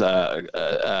 Megan says,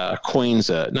 coins,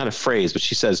 not a phrase, but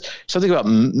she says something about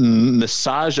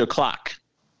massage o'clock.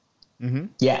 Mm-hmm.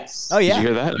 Yes. Oh, yeah. Did you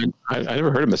hear that? I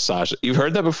never heard of massage. You've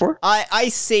heard that before? I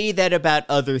say that about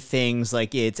other things,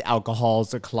 like it's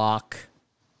alcohol's o'clock.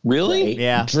 Really? Right?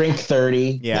 Yeah. Drink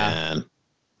 30. Yeah.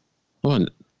 Man.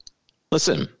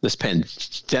 Listen, this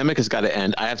pandemic has got to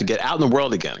end. I have to get out in the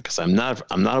world again because I'm not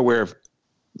aware of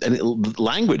any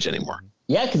language anymore.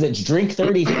 Yeah, because it's drink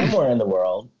 30 somewhere in the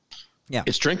world. Yeah.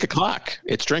 It's drink o'clock.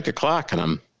 And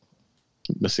I'm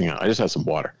missing out. I just had some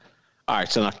water. All right,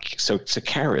 so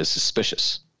Kara is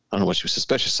suspicious. I don't know what she was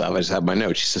suspicious of. I just have my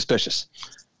note. She's suspicious.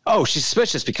 Oh, she's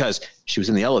suspicious because she was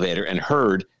in the elevator and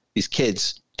heard these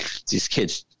kids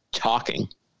talking.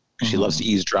 She loves to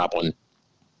eavesdrop on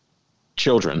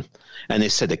children, and they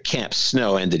said the Camp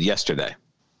Snow ended yesterday.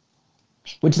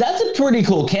 Which that's a pretty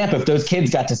cool camp if those kids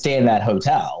got to stay in that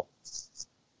hotel.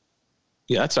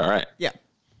 Yeah, that's all right. Yeah.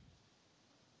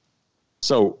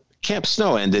 So Camp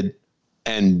Snow ended,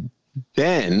 and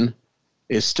Ben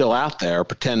is still out there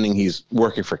pretending he's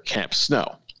working for Camp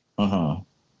Snow.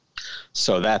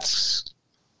 So that's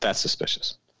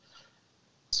suspicious.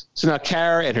 So now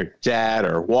Kara and her dad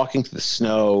are walking through the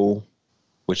snow,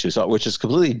 which is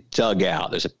completely dug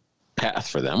out. There's a path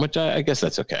for them, which I guess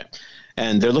that's okay.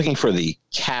 And they're looking for the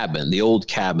cabin, the old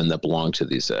cabin that belonged to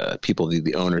these people,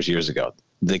 the owners years ago.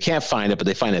 They can't find it, but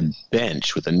they find a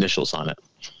bench with initials on it.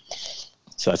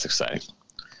 So that's exciting.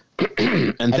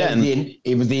 and then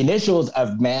it was the initials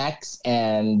of Max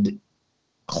and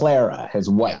Clara, his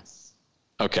wife.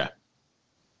 Okay.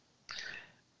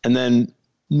 And then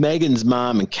Megan's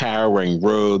mom and Kara wearing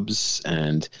robes,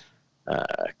 and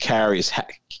Kara is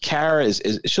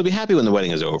she'll be happy when the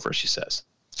wedding is over, she says.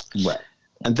 Right.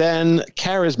 And then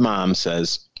Kara's mom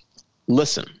says,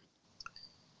 listen,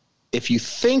 if you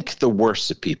think the worst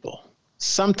of people,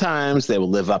 sometimes they will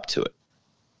live up to it.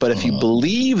 But if you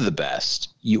believe the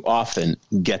best, you often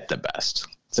get the best.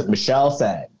 That's what Michelle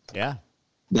said. Yeah.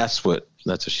 That's what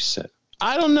she said.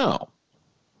 I don't know.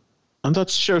 I'm not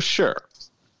so sure.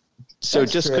 So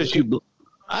That's just true. because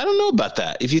I don't know about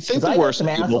that. If you think the worst of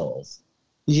people, assholes.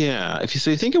 yeah. If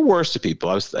you think the worst of people,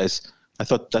 I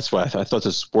thought that's why I thought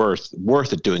this was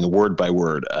worth it doing a word by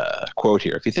word quote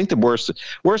here. If you think the worst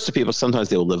of people, sometimes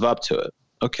they will live up to it.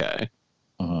 Okay.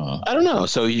 I don't know.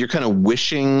 So you're kind of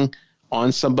wishing on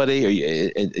somebody, or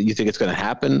you think it's going to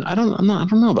happen? I don't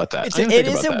know about that. It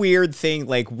is a weird thing.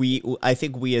 Like I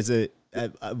think we as a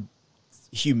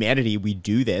humanity, we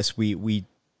do this. We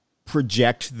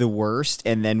project the worst,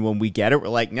 and then when we get it, we're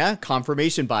like, nah,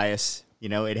 confirmation bias.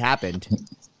 It happened.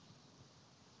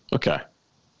 Okay.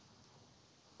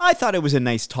 I thought it was a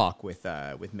nice talk with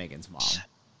Megan's mom.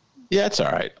 Yeah, it's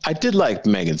all right. I did like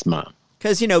Megan's mom.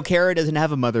 Because, Kara doesn't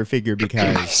have a mother figure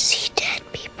because I see dead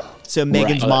people. So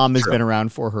Megan's Right. mom has True. been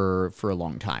around for her for a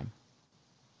long time.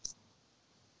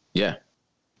 Yeah.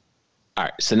 All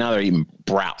right. So now they're eating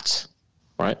brats,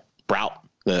 right?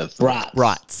 Brats.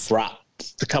 Brats.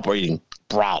 The couple are eating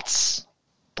brats.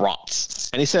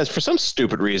 And he says, for some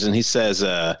stupid reason,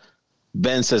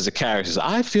 Ben says to Kara, he says,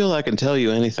 I feel I can tell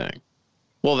you anything.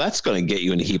 Well, that's going to get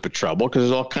you in a heap of trouble because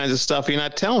there's all kinds of stuff you're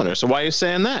not telling her. So why are you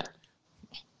saying that?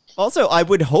 Also, I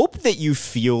would hope that you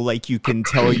feel like you can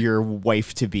tell your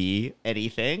wife to be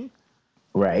anything.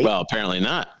 Right. Well, apparently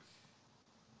not.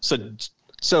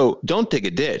 So don't dig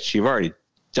a ditch. You've already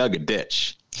dug a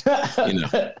ditch.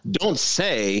 Don't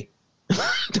say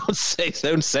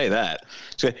that.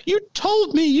 So, you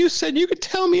told me, you said you could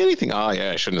tell me anything. Oh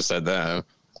yeah, I shouldn't have said that.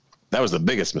 That was the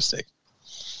biggest mistake.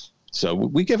 So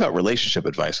we give out relationship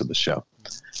advice on the show.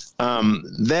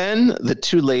 Then the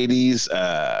two ladies,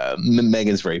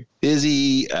 Megan's very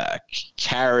busy.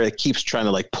 Kara keeps trying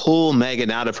to pull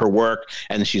Megan out of her work,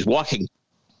 and she's walking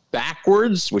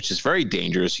backwards, which is very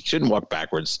dangerous. You shouldn't walk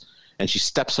backwards. And she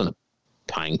steps on a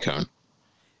pine cone.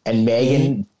 And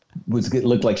Megan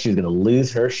looked like she was going to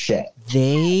lose her shit.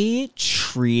 They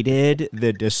treated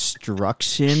the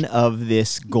destruction of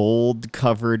this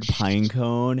gold-covered pine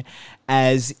cone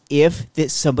as if that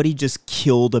somebody just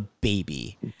killed a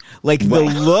baby. Like, the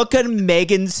look on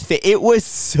Megan's face, it was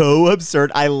so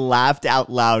absurd. I laughed out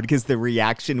loud because the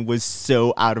reaction was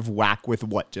so out of whack with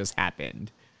what just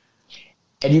happened.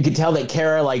 And you could tell that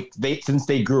Kara, like, since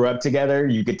they grew up together,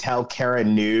 you could tell Kara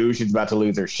knew she was about to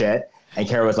lose her shit. And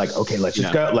Kara was like, okay, let's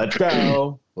just go. Let's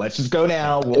go. Let's just go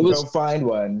now. We'll go find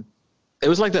one. It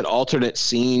was like that alternate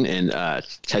scene in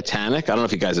Titanic. I don't know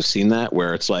if you guys have seen that,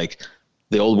 where it's like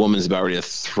the old woman's about ready to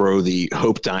throw the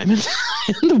Hope Diamond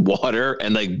in the water,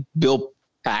 and like Bill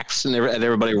Paxton and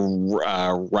everybody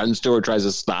runs to her, tries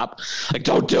to stop. Like,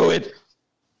 don't do it.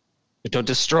 Don't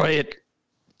destroy it.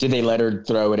 Did they let her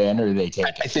throw it in, or did they take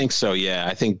it? I think so, yeah.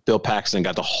 I think Bill Paxton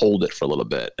got to hold it for a little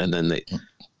bit, and then they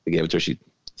gave it to her. She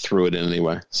threw it in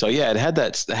anyway. So yeah, it had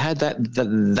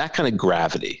that kind of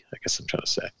gravity, I guess I'm trying to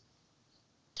say.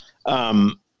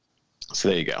 So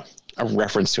there you go. A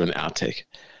reference to an outtake.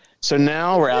 So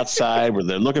now we're outside where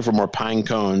they're looking for more pine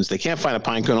cones. They can't find a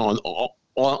pine cone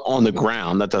on the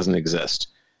ground. That doesn't exist.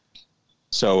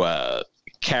 So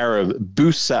Kara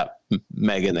boosts up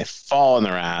Megan. They fall on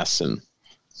their ass and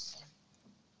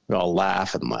we all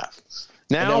laugh and laugh.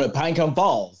 Now the pine cone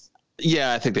falls.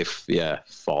 Yeah, I think they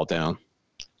fall down.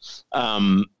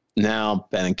 Now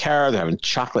Ben and Kara, they're having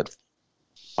chocolate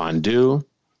fondue.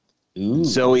 Ooh.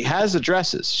 Zoe has the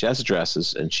dresses. She has the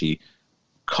dresses, and she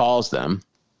calls them.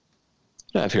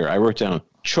 I have here. I wrote down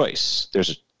choice. There's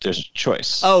a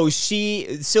choice. Oh,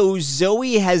 so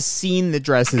Zoe has seen the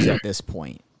dresses at this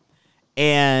point,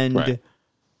 and right.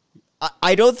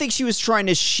 I don't think she was trying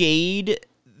to shade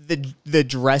the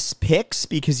dress picks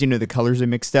because the colors are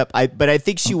mixed up. But I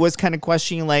think she was kind of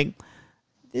questioning, like,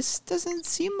 this doesn't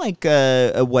seem like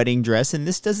a wedding dress, and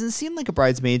this doesn't seem like a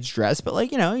bridesmaid's dress, but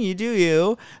like, you do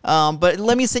you. But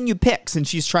let me send you pics, and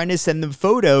she's trying to send them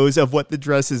photos of what the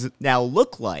dresses now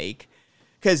look like,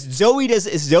 because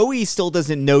Zoe still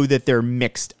doesn't know that they're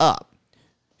mixed up.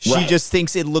 She just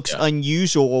thinks it looks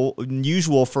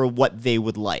unusual for what they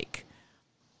would like.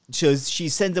 So she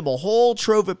sends them a whole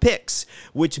trove of pics,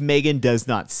 which Megan does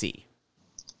not see.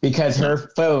 Because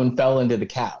her phone fell into the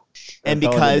couch. And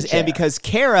because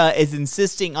Kara is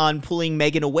insisting on pulling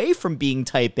Megan away from being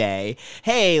type A.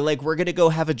 Hey, like, we're going to go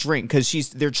have a drink,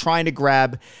 because they're trying to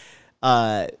grab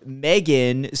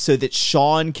Megan so that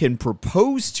Sean can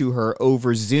propose to her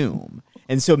over Zoom.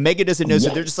 And so Megan doesn't know, so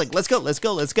they're just like, let's go.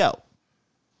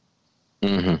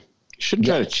 Mm-hmm. Shouldn't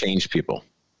try to change people.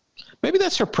 Maybe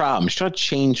that's her problem. She's trying to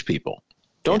change people.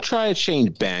 Don't try to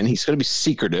change Ben. He's going to be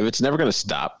secretive. It's never going to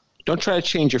stop. Don't try to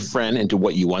change your friend into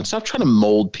what you want. Stop trying to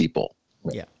mold people.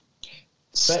 Yeah.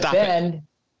 But then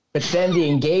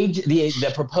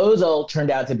the proposal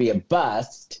turned out to be a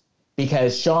bust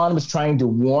because Sean was trying to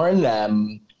warn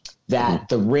them that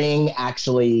the ring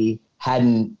actually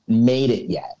hadn't made it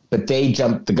yet, but they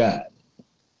jumped the gun.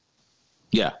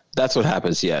 Yeah, that's what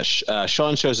happens. Yeah.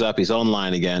 Sean shows up. He's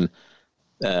online again.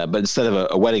 But instead of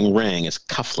a wedding ring, it's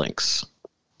cufflinks.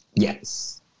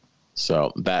 Yes.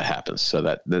 So that happens. So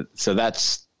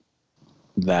that's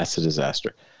a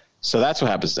disaster. So that's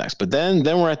what happens next. But then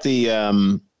we're at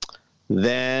the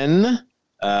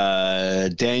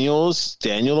Daniel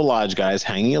the lodge guy is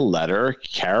hanging a letter.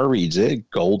 Kara reads it.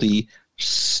 Goldie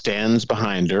stands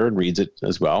behind her and reads it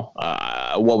as well.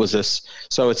 What was this?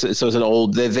 So it's an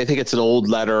old. They think it's an old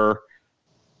letter.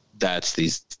 That's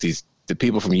the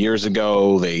people from years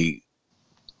ago. They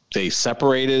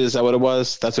separated. Is that what it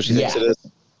was? That's what she thinks it is.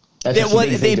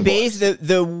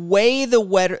 The way the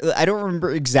letter, I don't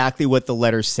remember exactly what the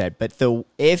letter said, but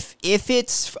if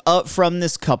it's from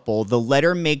this couple, the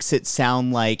letter makes it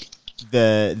sound like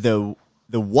the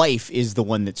wife is the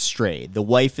one that strayed. The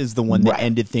wife is the one that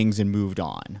ended things and moved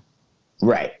on.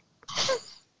 Right.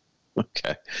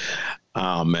 Okay.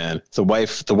 Oh man, the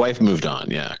wife moved on.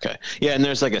 Yeah. Okay. Yeah. And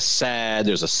there's a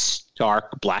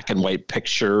stark black and white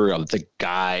picture of the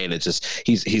guy, and it's just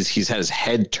he's had his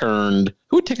head turned.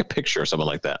 Who would take a picture of someone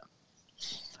like that?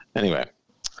 Anyway,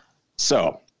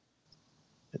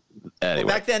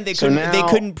 back then they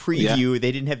couldn't preview. Yeah.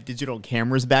 They didn't have digital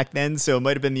cameras back then, so it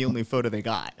might have been the only photo they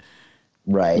got.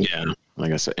 Right. Yeah.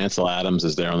 Like I said, Ansel Adams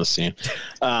is there on the scene.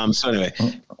 So anyway,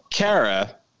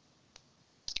 Kara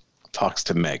talks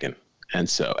to Megan. And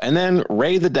then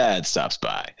Ray the dad stops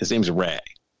by. His name's Ray.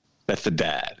 That's the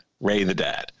dad. Ray the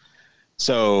dad.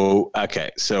 So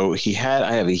okay. So he had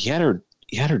her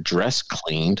dress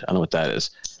cleaned. I don't know what that is.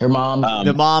 Her mom.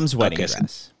 The mom's wedding dress.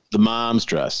 So the mom's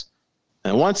dress.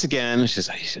 And once again, she's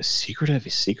like, he's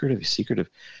secretive.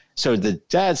 So the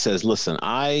dad says, "Listen,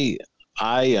 I'm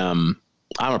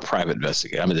a private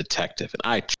investigator. I'm a detective, and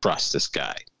I trust this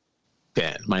guy.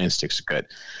 Ben, my instincts are good."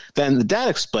 Then the dad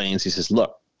explains. He says,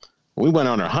 "Look, when we went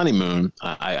on our honeymoon,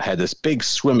 I had this big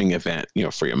swimming event,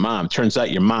 for your mom. Turns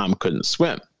out your mom couldn't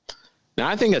swim. Now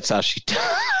I think that's how she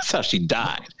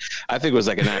died. I think it was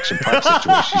like an Action Park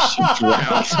situation.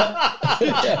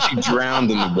 She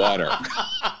drowned in the water."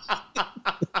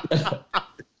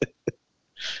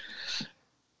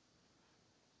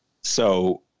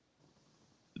 So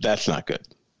that's not good.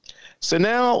 So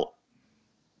now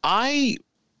the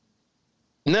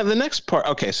next part.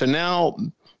 Okay, so now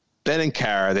Ben and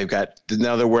Kara,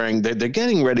 they're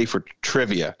getting ready for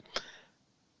trivia.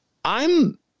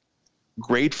 I'm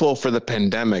grateful for the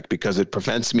pandemic because it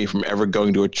prevents me from ever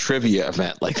going to a trivia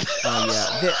event like this.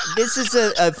 Oh, yeah. This is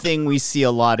a thing we see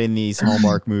a lot in these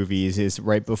Hallmark movies is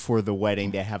right before the wedding,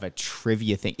 they have a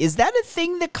trivia thing. Is that a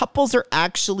thing that couples are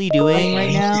actually doing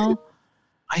right now?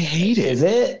 I hate it. Is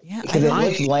it? Yeah, Because it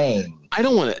looks lame. I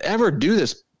don't want to ever do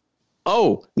this.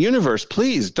 Oh, universe,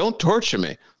 please don't torture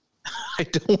me. I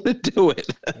don't want to do it.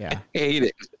 Yeah. I hate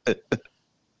it.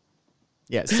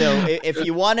 Yeah, so if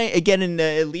you want to get in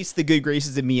at least the good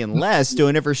graces of me and Les,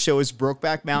 don't ever show us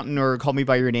Brokeback Mountain or Call Me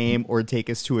By Your Name or take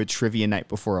us to a trivia night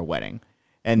before a wedding.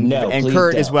 And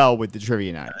Kurt as well with the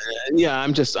trivia night.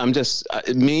 I'm just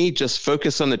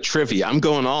focus on the trivia. I'm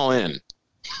going all in.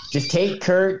 Just take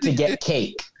Kurt to get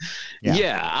cake.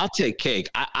 Yeah, I'll take cake.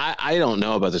 I don't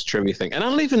know about this trivia thing. And I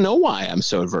don't even know why I'm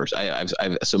so adverse. I have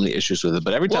so many issues with it.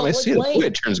 But every time I see it,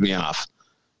 it turns me off.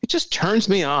 It just turns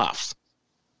me off.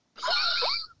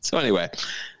 So anyway,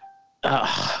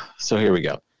 so here we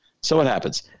go. So what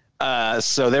happens?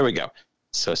 So there we go.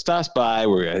 So stops by.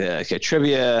 We're gonna get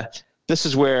trivia. This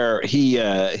is where he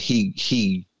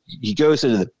goes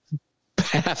into the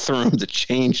bathroom to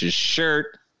change his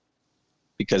shirt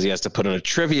because he has to put on a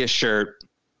trivia shirt.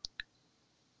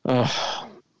 Oh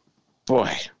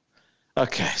boy.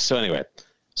 Okay. So anyway,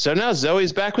 so now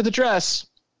Zoe's back with the dress.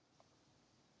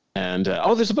 And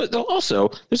there's a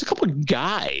couple of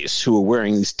guys who are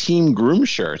wearing these Team Groom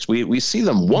shirts. We see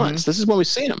them once. This is when we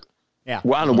see them. Yeah.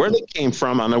 Well, I don't know where they came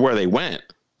from. I don't know where they went.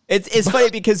 It's funny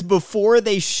because before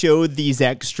they showed these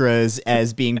extras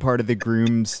as being part of the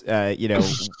groom's,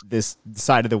 this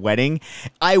side of the wedding,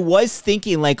 I was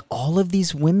thinking like all of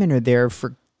these women are there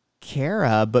for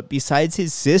Kara, but besides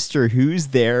his sister, who's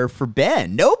there for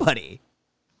Ben? Nobody.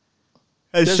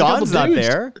 Sean's not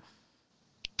there.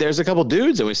 There's a couple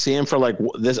dudes and we see him for like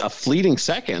a fleeting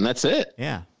second. That's it.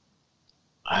 Yeah.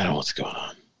 I don't know what's going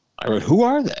on. I wrote, who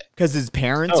are they? Because his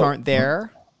parents aren't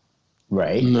there.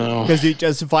 Right. No. Because he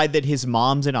justified that his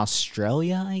mom's in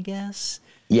Australia, I guess.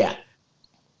 Yeah.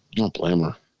 Don't blame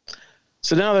her.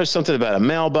 So now there's something about a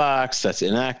mailbox that's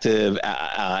inactive.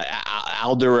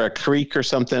 Aldera Creek or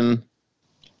something.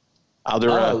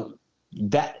 Aldera.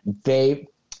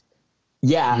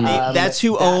 That's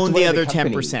who owned the other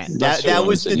 10%. That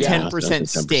was the 10%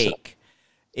 stake.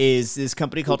 Is this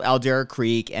company called Aldera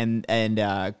Creek, and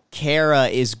Kara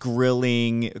is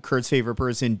grilling Kurt's favorite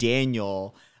person,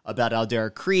 Daniel, about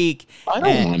Aldera Creek. I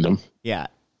don't mind him. Yeah,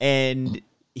 and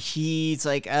he's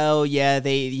like, "Oh yeah,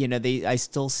 I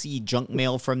still see junk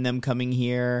mail from them coming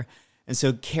here," and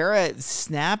so Kara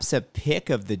snaps a pic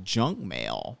of the junk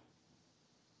mail.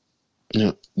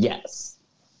 Yeah. Yes.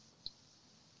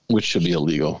 Which should be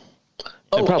illegal.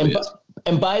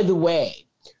 And by the way,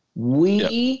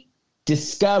 we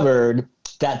discovered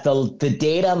that the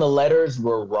date on the letters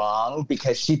were wrong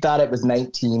because she thought it was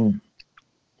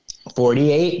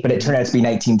 1948, but it turned out to be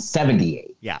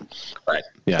 1978. Yeah. Right.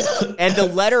 Yeah. And the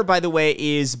letter, by the way,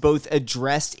 is both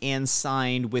addressed and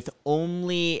signed with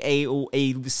only a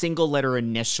single letter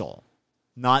initial,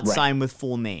 not signed with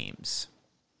full names,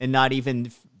 and not even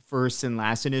first and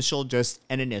last initial, just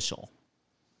an initial.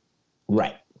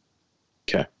 Right.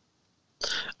 Okay.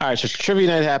 All right. So trivia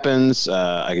night happens.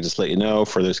 I can just let you know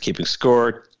for those keeping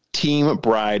score, Team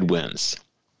Bride wins.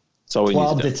 That's all we need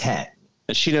to know. 12 to 10.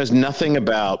 And she knows nothing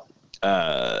about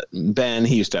Ben.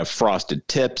 He used to have frosted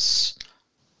tips.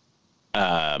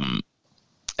 And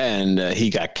he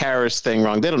got Kara's thing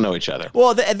wrong. They don't know each other.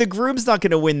 Well, the groom's not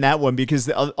going to win that one because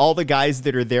all the guys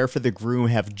that are there for the groom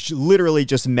have literally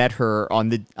just met her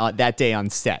on that day on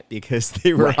set because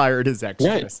they were hired as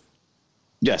extras. Right.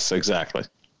 Yes, exactly.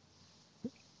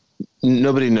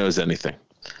 Nobody knows anything.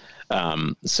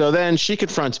 So then she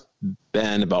confronts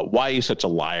Ben about why are you such a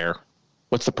liar?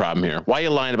 What's the problem here? Why are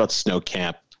you lying about snow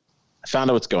camp? I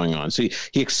found out what's going on. So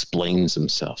he explains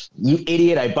himself. You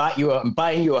idiot. I'm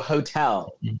buying you a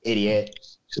hotel, idiot. He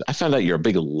said, I found out you're a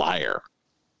big liar.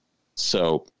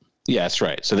 So, yeah, that's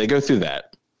right. So they go through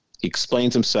that. He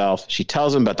explains himself. She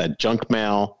tells him about that junk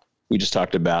mail we just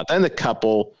talked about. Then the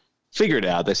couple figured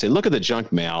out. They say, "Look at the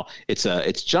junk mail.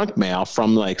 It's junk mail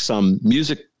from like some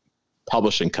music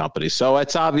publishing company. So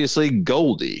it's obviously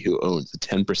Goldie who owns the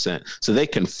 10%." So they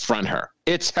confront her.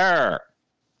 It's her.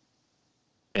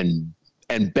 And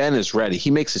Ben is ready.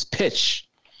 He makes his pitch.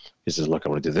 He says, "Look, I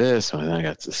want to do this. I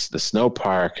got the snow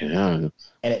park." And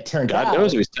it turned out, God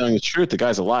knows if he's telling the truth. The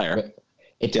guy's a liar.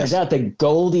 It turns out that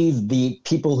Goldie's the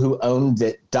people who owned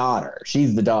it daughter.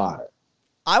 She's the daughter.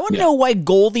 I want to know why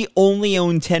Goldie only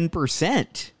owned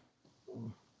 10%.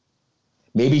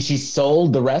 Maybe she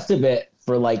sold the rest of it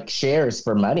for like shares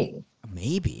for money.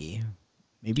 Maybe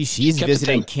she's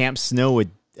visiting Camp Snow with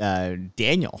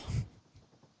Daniel.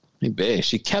 Maybe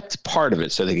she kept part of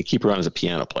it so they could keep her on as a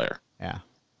piano player. Yeah,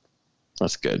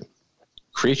 that's good.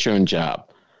 Create your own job.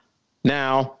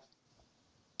 Now,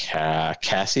 Kara.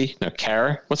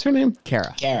 What's her name?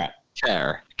 Kara.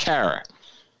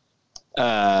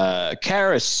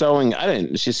 Kara is sewing.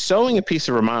 She's sewing a piece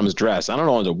of her mom's dress. I don't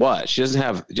know into what. She doesn't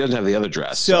have the other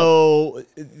dress. So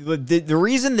the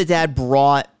reason the dad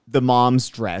brought the mom's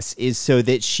dress is so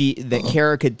that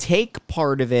Kara could take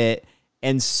part of it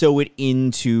and sew it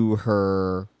into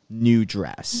her new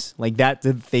dress. Like that's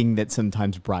the thing that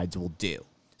sometimes brides will do.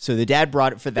 So the dad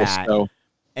brought it for that.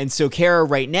 And so Kara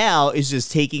right now is just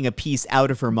taking a piece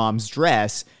out of her mom's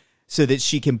dress so that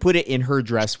she can put it in her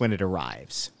dress when it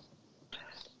arrives.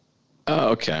 Oh,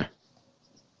 okay.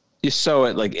 You sew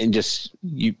it like and just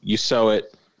you sew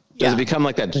it. Does it become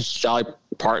like that Dolly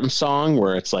Parton song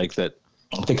where it's like that?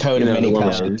 The coat of many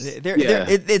colors.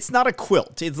 It's not a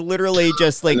quilt. It's literally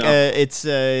just like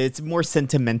it's more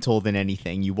sentimental than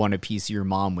anything. You want a piece of your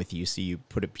mom with you, so you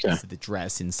put a piece of the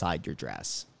dress inside your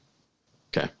dress.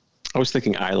 Okay. I was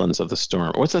thinking Islands of the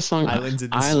Storm. What's that song? Islands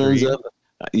of the Stream.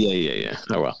 Yeah.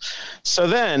 Oh, well. So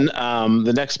then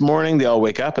the next morning they all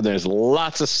wake up and there's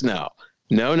lots of snow.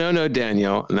 No,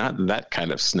 Daniel, not that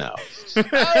kind of snow.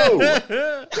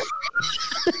 Oh!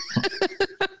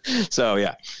 So,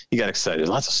 yeah, he got excited. There's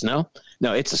lots of snow.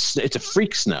 No, it's a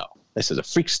freak snow. This is a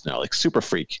freak snow, like super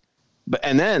freak.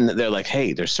 And then they're like,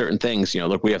 hey, there's certain things,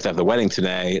 look, we have to have the wedding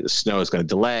today. The snow is going to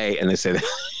delay. And they say that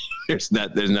there's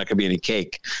not going to be any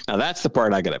cake. Now, that's the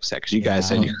part I got upset because you guys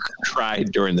said you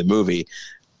cried during the movie.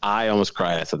 I almost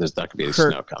cried. I thought there's not going to be any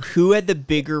snow coming. Who had the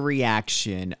bigger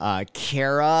reaction? Megan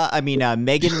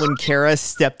when Kara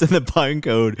stepped on the pine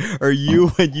cone, or you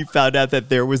when you found out that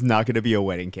there was not going to be a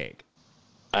wedding cake?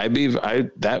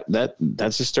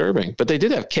 That's disturbing. But they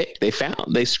did have cake. They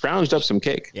scrounged up some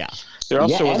cake. Yeah. There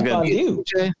also was going to be a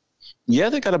DJ. Yeah,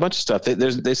 they got a bunch of stuff.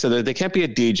 They said that they can't be a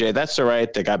DJ. That's all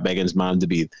right. They got Megan's mom to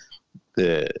be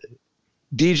the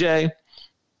DJ.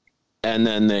 And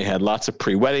then they had lots of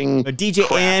pre-wedding. A DJ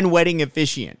crap. And wedding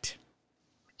officiant.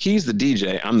 He's the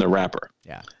DJ. I'm the rapper.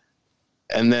 Yeah.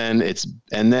 And then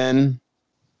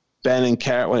Ben and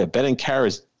Kara. Wait, Ben and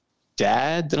Kara's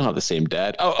dad. They don't have the same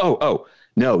dad. Oh.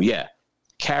 No, yeah.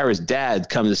 Kara's dad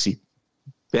comes to see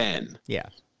Ben. Yeah.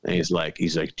 And he's like,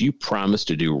 do you promise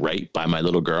to do right by my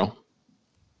little girl?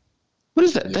 What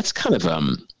is that? That's kind of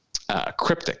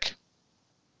cryptic.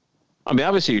 I mean,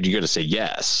 obviously you're going to say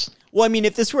yes. Well, I mean,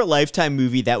 if this were a Lifetime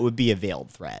movie, that would be a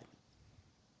veiled threat.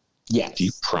 Yes. Do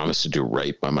you promise to do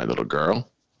right by my little girl?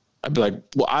 I'd be like,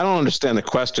 well, I don't understand the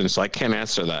question, so I can't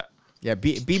answer that. Yeah,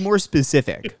 be more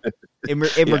specific. In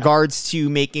regards to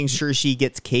making sure she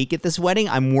gets cake at this wedding,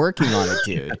 I'm working on it,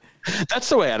 dude. That's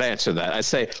the way I'd answer that. I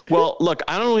say, well, look,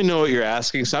 I don't really know what you're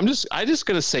asking, so I'm just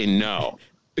going to say no.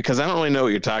 Because I don't really know what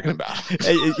you're talking about.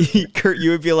 Kurt,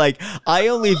 you would be like, I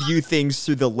only view things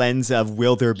through the lens of,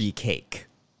 will there be cake?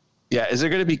 Yeah, is there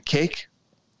going to be cake?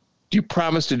 Do you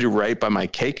promise to do right by my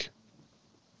cake?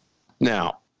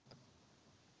 Now,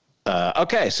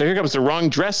 okay, so here comes the wrong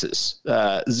dresses.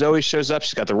 Zoe shows up.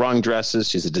 She's got the wrong dresses.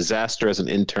 She's a disaster as an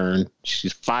intern.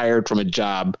 She's fired from a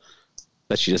job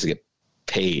that she doesn't get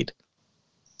paid.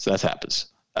 So that happens.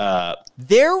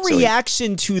 Their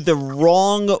reaction to the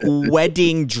wrong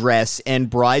wedding dress and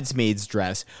bridesmaid's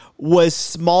dress was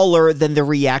smaller than the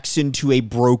reaction to a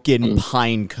broken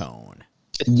pine cone.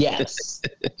 Yes.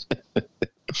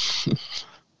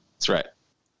 That's right.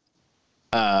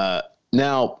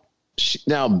 Now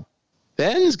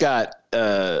Ben's got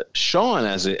Sean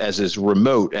as his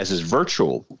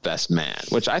virtual best man,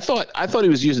 which I thought he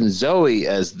was using Zoe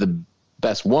as the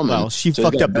best woman. Well, she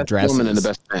fucked up the dresses. Woman and the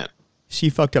best man. She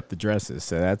fucked up the dresses,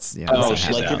 so that's she's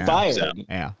like you're fired.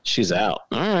 Yeah, she's out.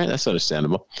 All right, that's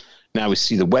understandable. Now we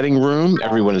see the wedding room.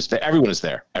 Everyone is there.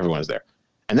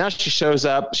 And now she shows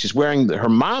up. She's wearing her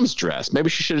mom's dress. Maybe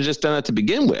she should have just done it to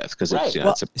begin with, because it's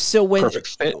a perfect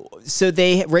fit. So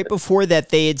they right before that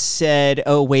they had said,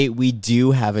 "Oh wait, we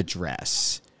do have a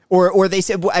dress," or they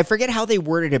said, I forget how they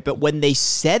worded it, but when they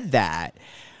said that,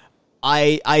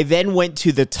 I then went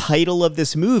to the title of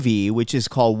this movie, which is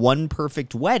called One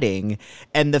Perfect Wedding,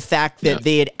 and the fact that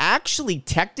they had actually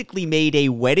technically made a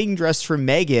wedding dress for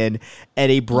Megan and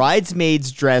a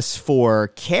bridesmaid's dress for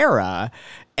Cara.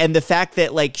 And the fact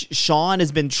that like Sean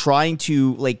has been trying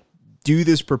to like do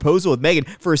this proposal with Megan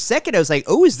for a second, I was like,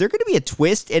 oh, is there going to be a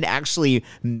twist? And actually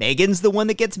Megan's the one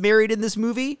that gets married in this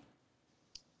movie.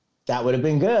 That would have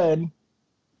been good.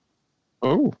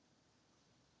 Oh,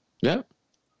 yeah.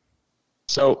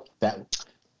 So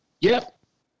yep.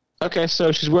 Okay.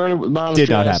 So she's wearing a mom's dress.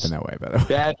 Did not happen that way, by the way.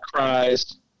 Dad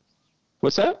cries.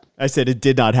 What's that? I said it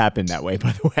did not happen that way,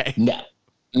 by the way.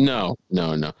 No.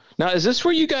 Now, is this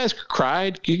where you guys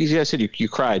cried? You guys said you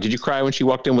cried. Did you cry when she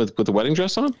walked in with the wedding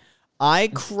dress on? I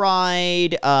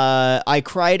cried. I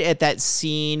cried at that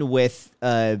scene with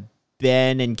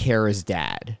Ben and Kara's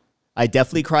dad. I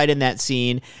definitely cried in that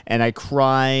scene, and I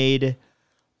cried.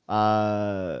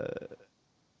 I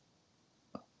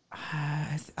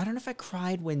don't know if I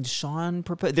cried when Sean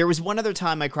proposed. There was one other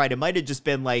time I cried. It might have just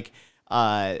been like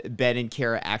Ben and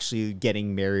Kara actually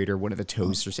getting married, or one of the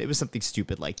toasts, or it was something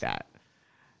stupid like that.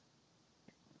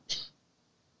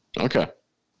 Okay.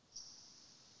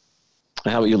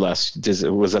 How about you, Les?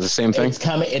 Was that the same thing? It's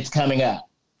coming up.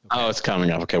 Oh, it's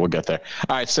coming up. Okay, we'll get there.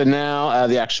 All right. So now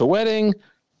the actual wedding,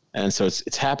 and so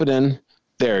it's happening.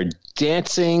 They're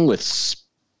dancing with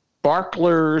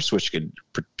sparklers, which could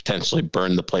potentially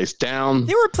burn the place down.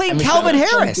 They were playing Calvin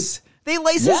Harris. They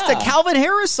licensed a Calvin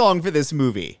Harris song for this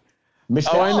movie.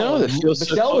 Michelle, I know. That feels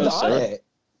Michelle so was on it.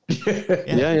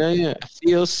 Yeah. I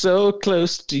feel so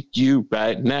close to you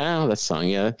right now. That song,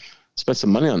 yeah. Spent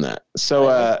some money on that. So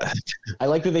I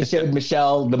like that they showed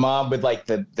Michelle, the mom, with like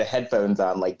the headphones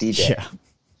on, like DJ. Yeah.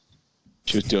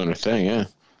 She was doing her thing, yeah.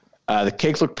 The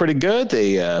cake looked pretty good.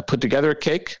 They put together a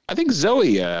cake. I think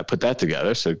Zoe put that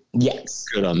together, so yes,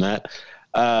 good on that.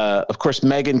 Of course,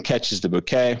 Megan catches the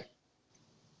bouquet.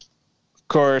 Of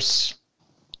course,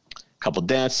 a couple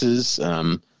dances. We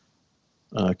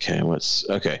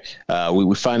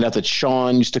find out that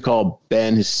Sean used to call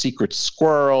Ben his secret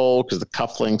squirrel because the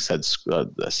cufflinks had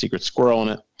a secret squirrel in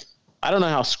it. I don't know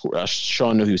how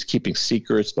Sean knew he was keeping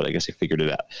secrets, but I guess he figured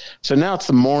it out. So now it's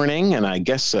the morning, and I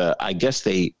guess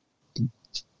they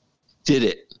did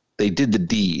it. They did the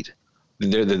deed.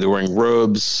 They're wearing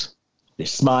robes. They're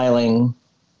smiling.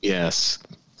 Yes,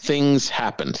 things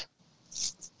happened.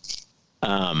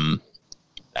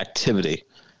 Activity.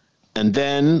 And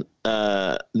then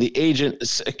the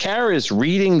agent, Cara is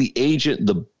reading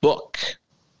the book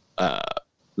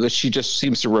that she just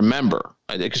seems to remember.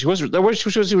 Because she wasn't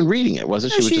even reading it,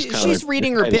 wasn't she? She's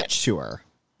reading her pitch to her.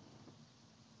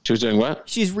 She was doing what?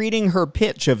 She's reading her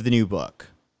pitch of the new book.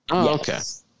 Oh, Yes. okay.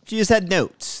 She just had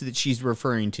notes that she's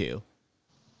referring to.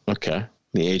 Okay.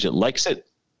 The agent likes it.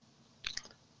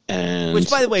 And Which,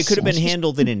 by the way, could have been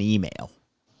handled in an email.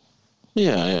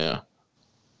 Yeah.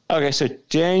 Okay, so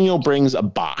Daniel brings a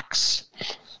box,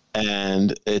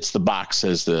 and it's the box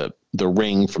as the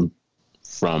ring from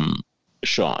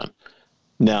Sean.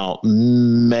 Now,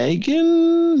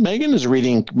 Megan is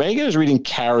reading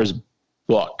Kara's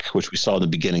book, which we saw in the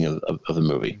beginning of the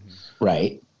movie.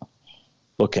 Right.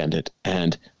 Bookended.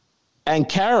 And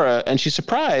Kara, and she's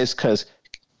surprised because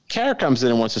Kara comes in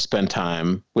and wants to spend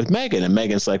time with Megan, and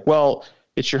Megan's like, well,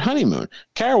 it's your honeymoon.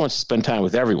 Kara wants to spend time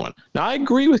with everyone. Now, I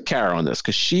agree with Kara on this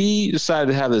because she decided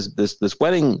to have this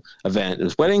wedding event,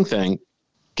 this wedding thing,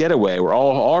 getaway where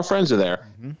all our friends are there.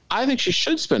 Mm-hmm. I think she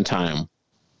should spend time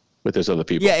with those other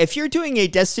people. Yeah, if you're doing a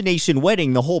destination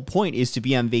wedding, the whole point is to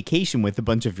be on vacation with a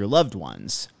bunch of your loved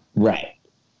ones. Right.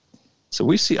 So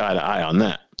we see eye to eye on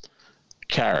that.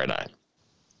 Kara and I.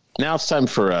 Now it's time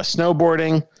for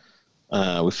snowboarding.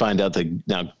 We find out that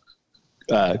now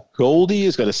Goldie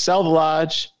is going to sell the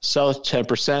lodge, sell it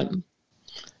 10%,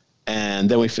 and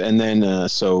then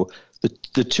so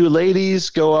the two ladies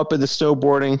go up at the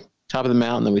snowboarding top of the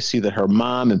mountain. Then we see that her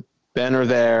mom and Ben are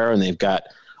there, and they've got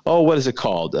what is it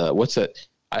called? What's that?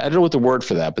 I don't know what the word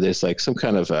for that, but there's like some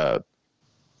kind of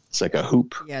it's like a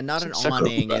hoop. Yeah, not an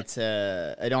awning. It's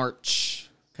an arch,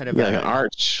 kind of. Yeah, like an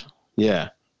arch. Yeah.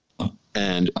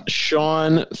 And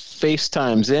Sean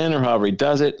FaceTimes in, or however he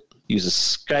does it, uses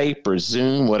Skype or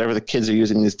Zoom, whatever the kids are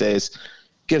using these days,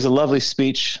 gives a lovely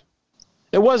speech.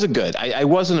 It wasn't good. I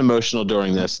wasn't emotional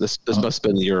during this. This must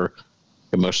have been your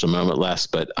emotional moment, Les,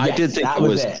 but yes, I did think it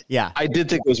was. Yeah, I did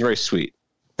think it was very sweet.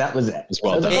 That was it.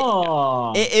 Well done.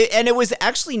 Aw. And it was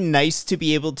actually nice to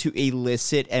be able to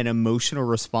elicit an emotional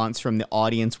response from the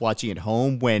audience watching at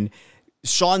home when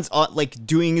Sean's like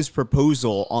doing his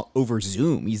proposal over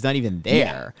Zoom. He's not even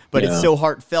there, but it's so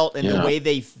heartfelt, and the way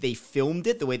they filmed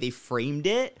it, the way they framed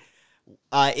it,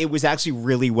 it was actually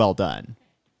really well done.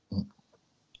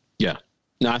 Yeah.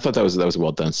 No, I thought that was a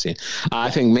well done scene. I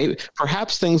think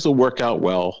perhaps things will work out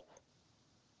well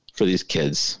for these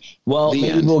kids. Well,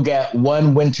 maybe we'll get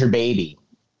one winter baby.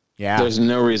 Yeah. There's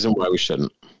no reason why we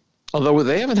shouldn't. Although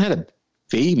they haven't had a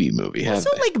baby movie, have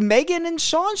So they? like Megan and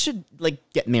Sean should like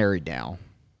get married now.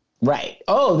 Right.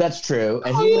 Oh, that's true.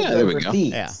 And he was there we go.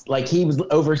 overseas. Yeah. Like he was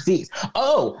overseas.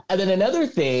 Oh, and then another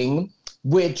thing,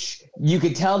 which you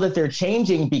could tell that they're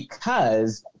changing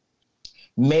because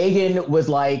Megan was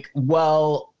like,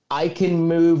 well, I can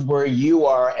move where you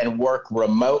are and work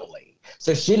remotely.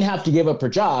 So she didn't have to give up her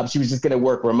job. She was just going to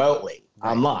work remotely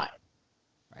online.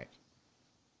 Right.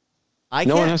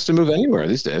 No one has to move anywhere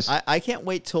these days. I can't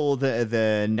wait till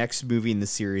the next movie in the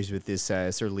series with this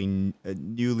certainly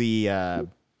newly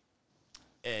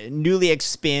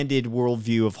expanded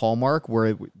worldview of Hallmark,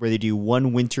 where they do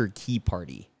one winter key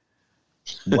party.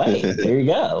 Wait, there you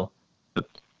go.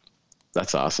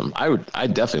 That's awesome. I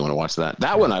definitely want to watch that.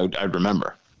 That one I'd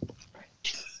remember.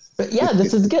 But yeah,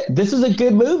 this is good. This was a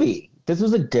good movie. This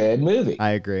was a good movie. I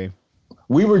agree.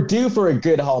 We were due for a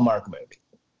good Hallmark movie.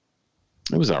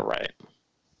 It was all right.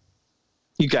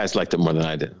 You guys liked it more than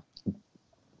I did.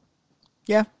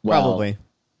 Yeah, Well, probably.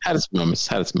 Had its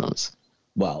moments.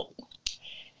 Well,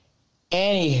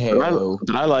 anywho.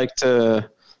 But I like to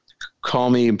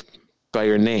call me by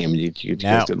your name. You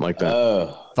guys didn't like that.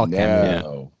 Oh, Fuck no.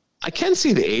 him, I can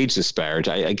see the age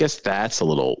disparity. I guess that's a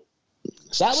little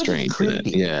That was strange. creepy.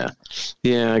 Yeah,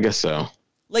 I guess so.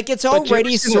 Like it's But you ever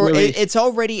already seen the movie? it's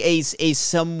already a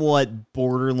somewhat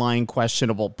borderline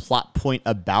questionable plot point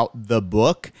about the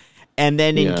book, and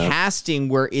then in casting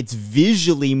where it's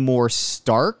visually more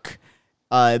stark,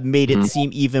 made it seem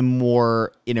even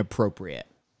more inappropriate.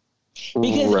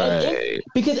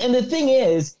 Because and the thing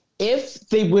is, if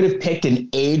they would have picked an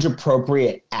age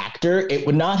appropriate actor, it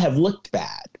would not have looked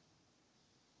bad.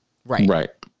 Right.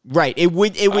 It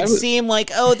would seem like,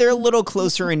 oh, they're a little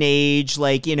closer in age,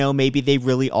 like, maybe they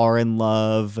really are in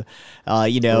love,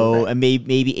 and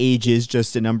maybe age is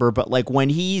just a number. But like when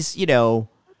he's,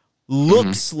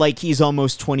 looks like he's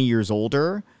almost 20 years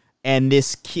older and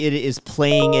this kid is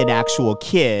playing an actual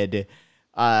kid,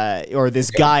 or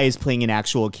this guy is playing an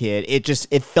actual kid,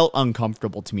 it felt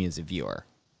uncomfortable to me as a viewer.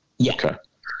 Yeah. Okay.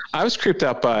 I was creeped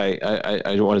out by,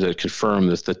 I wanted to confirm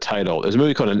the title. There's a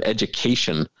movie called An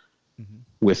Education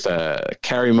with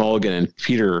Carey Mulligan and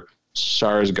Peter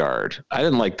Sarsgaard. I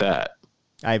didn't like that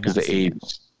because the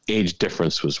age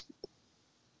difference was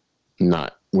weird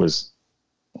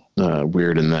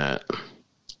in that.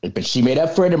 But she made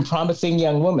up for it in Promising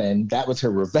Young Woman. That was her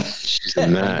revenge.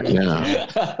 In that, yeah.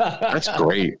 That's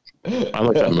great. I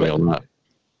like that movie a lot.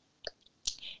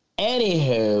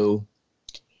 Anywho,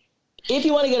 if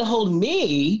you want to get a hold of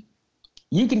me,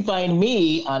 you can find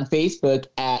me on Facebook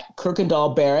at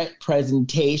Kirkendall Barrett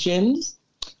Presentations,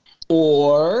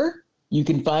 or you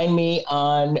can find me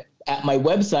at my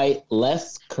website,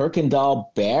 Les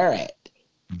Kirkendall Barrett.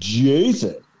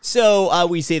 Jason. So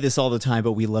we say this all the time,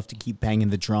 but we love to keep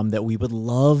banging the drum that we would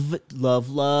love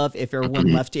if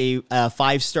everyone left a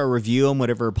 5-star review on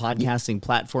whatever podcasting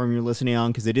platform you're listening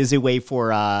on, because it is a way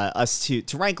for us to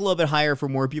rank a little bit higher for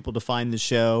more people to find the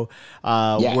show.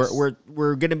 Yes.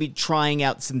 We're going to be trying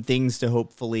out some things to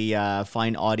hopefully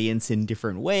find audience in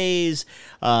different ways,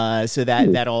 so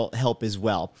that'll help as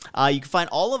well. You can find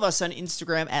all of us on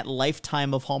Instagram at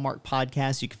Lifetime of Hallmark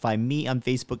Podcast. You can find me on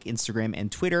Facebook, Instagram,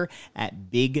 and Twitter at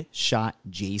Big Shot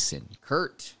Jason.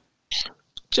 Kurt.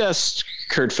 Just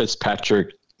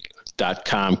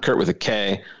kurtfitzpatrick.com, Kurt with a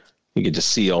K. You can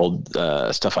just see old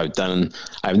stuff I've done.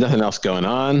 I have nothing else going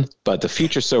on, but the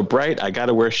future's so bright, I got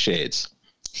to wear shades.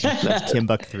 That's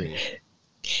Timbuk 3.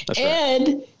 That's And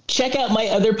right. check out my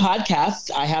other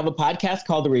podcasts. I have a podcast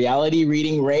called The Reality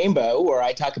Reading Rainbow, where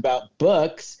I talk about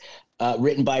books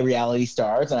written by reality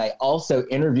stars, and I also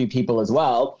interview people as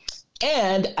well.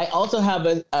 And I also have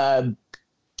a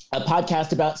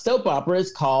podcast about soap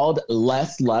operas called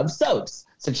Less Love Soaps.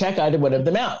 So check either one of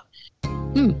them out.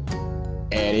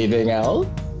 Anything else?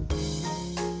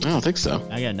 I don't think so.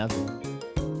 I got nothing.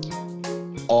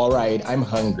 All right, I'm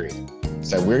hungry.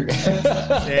 So we're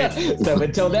so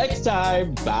until next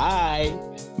time, bye.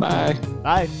 Bye.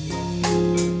 Bye.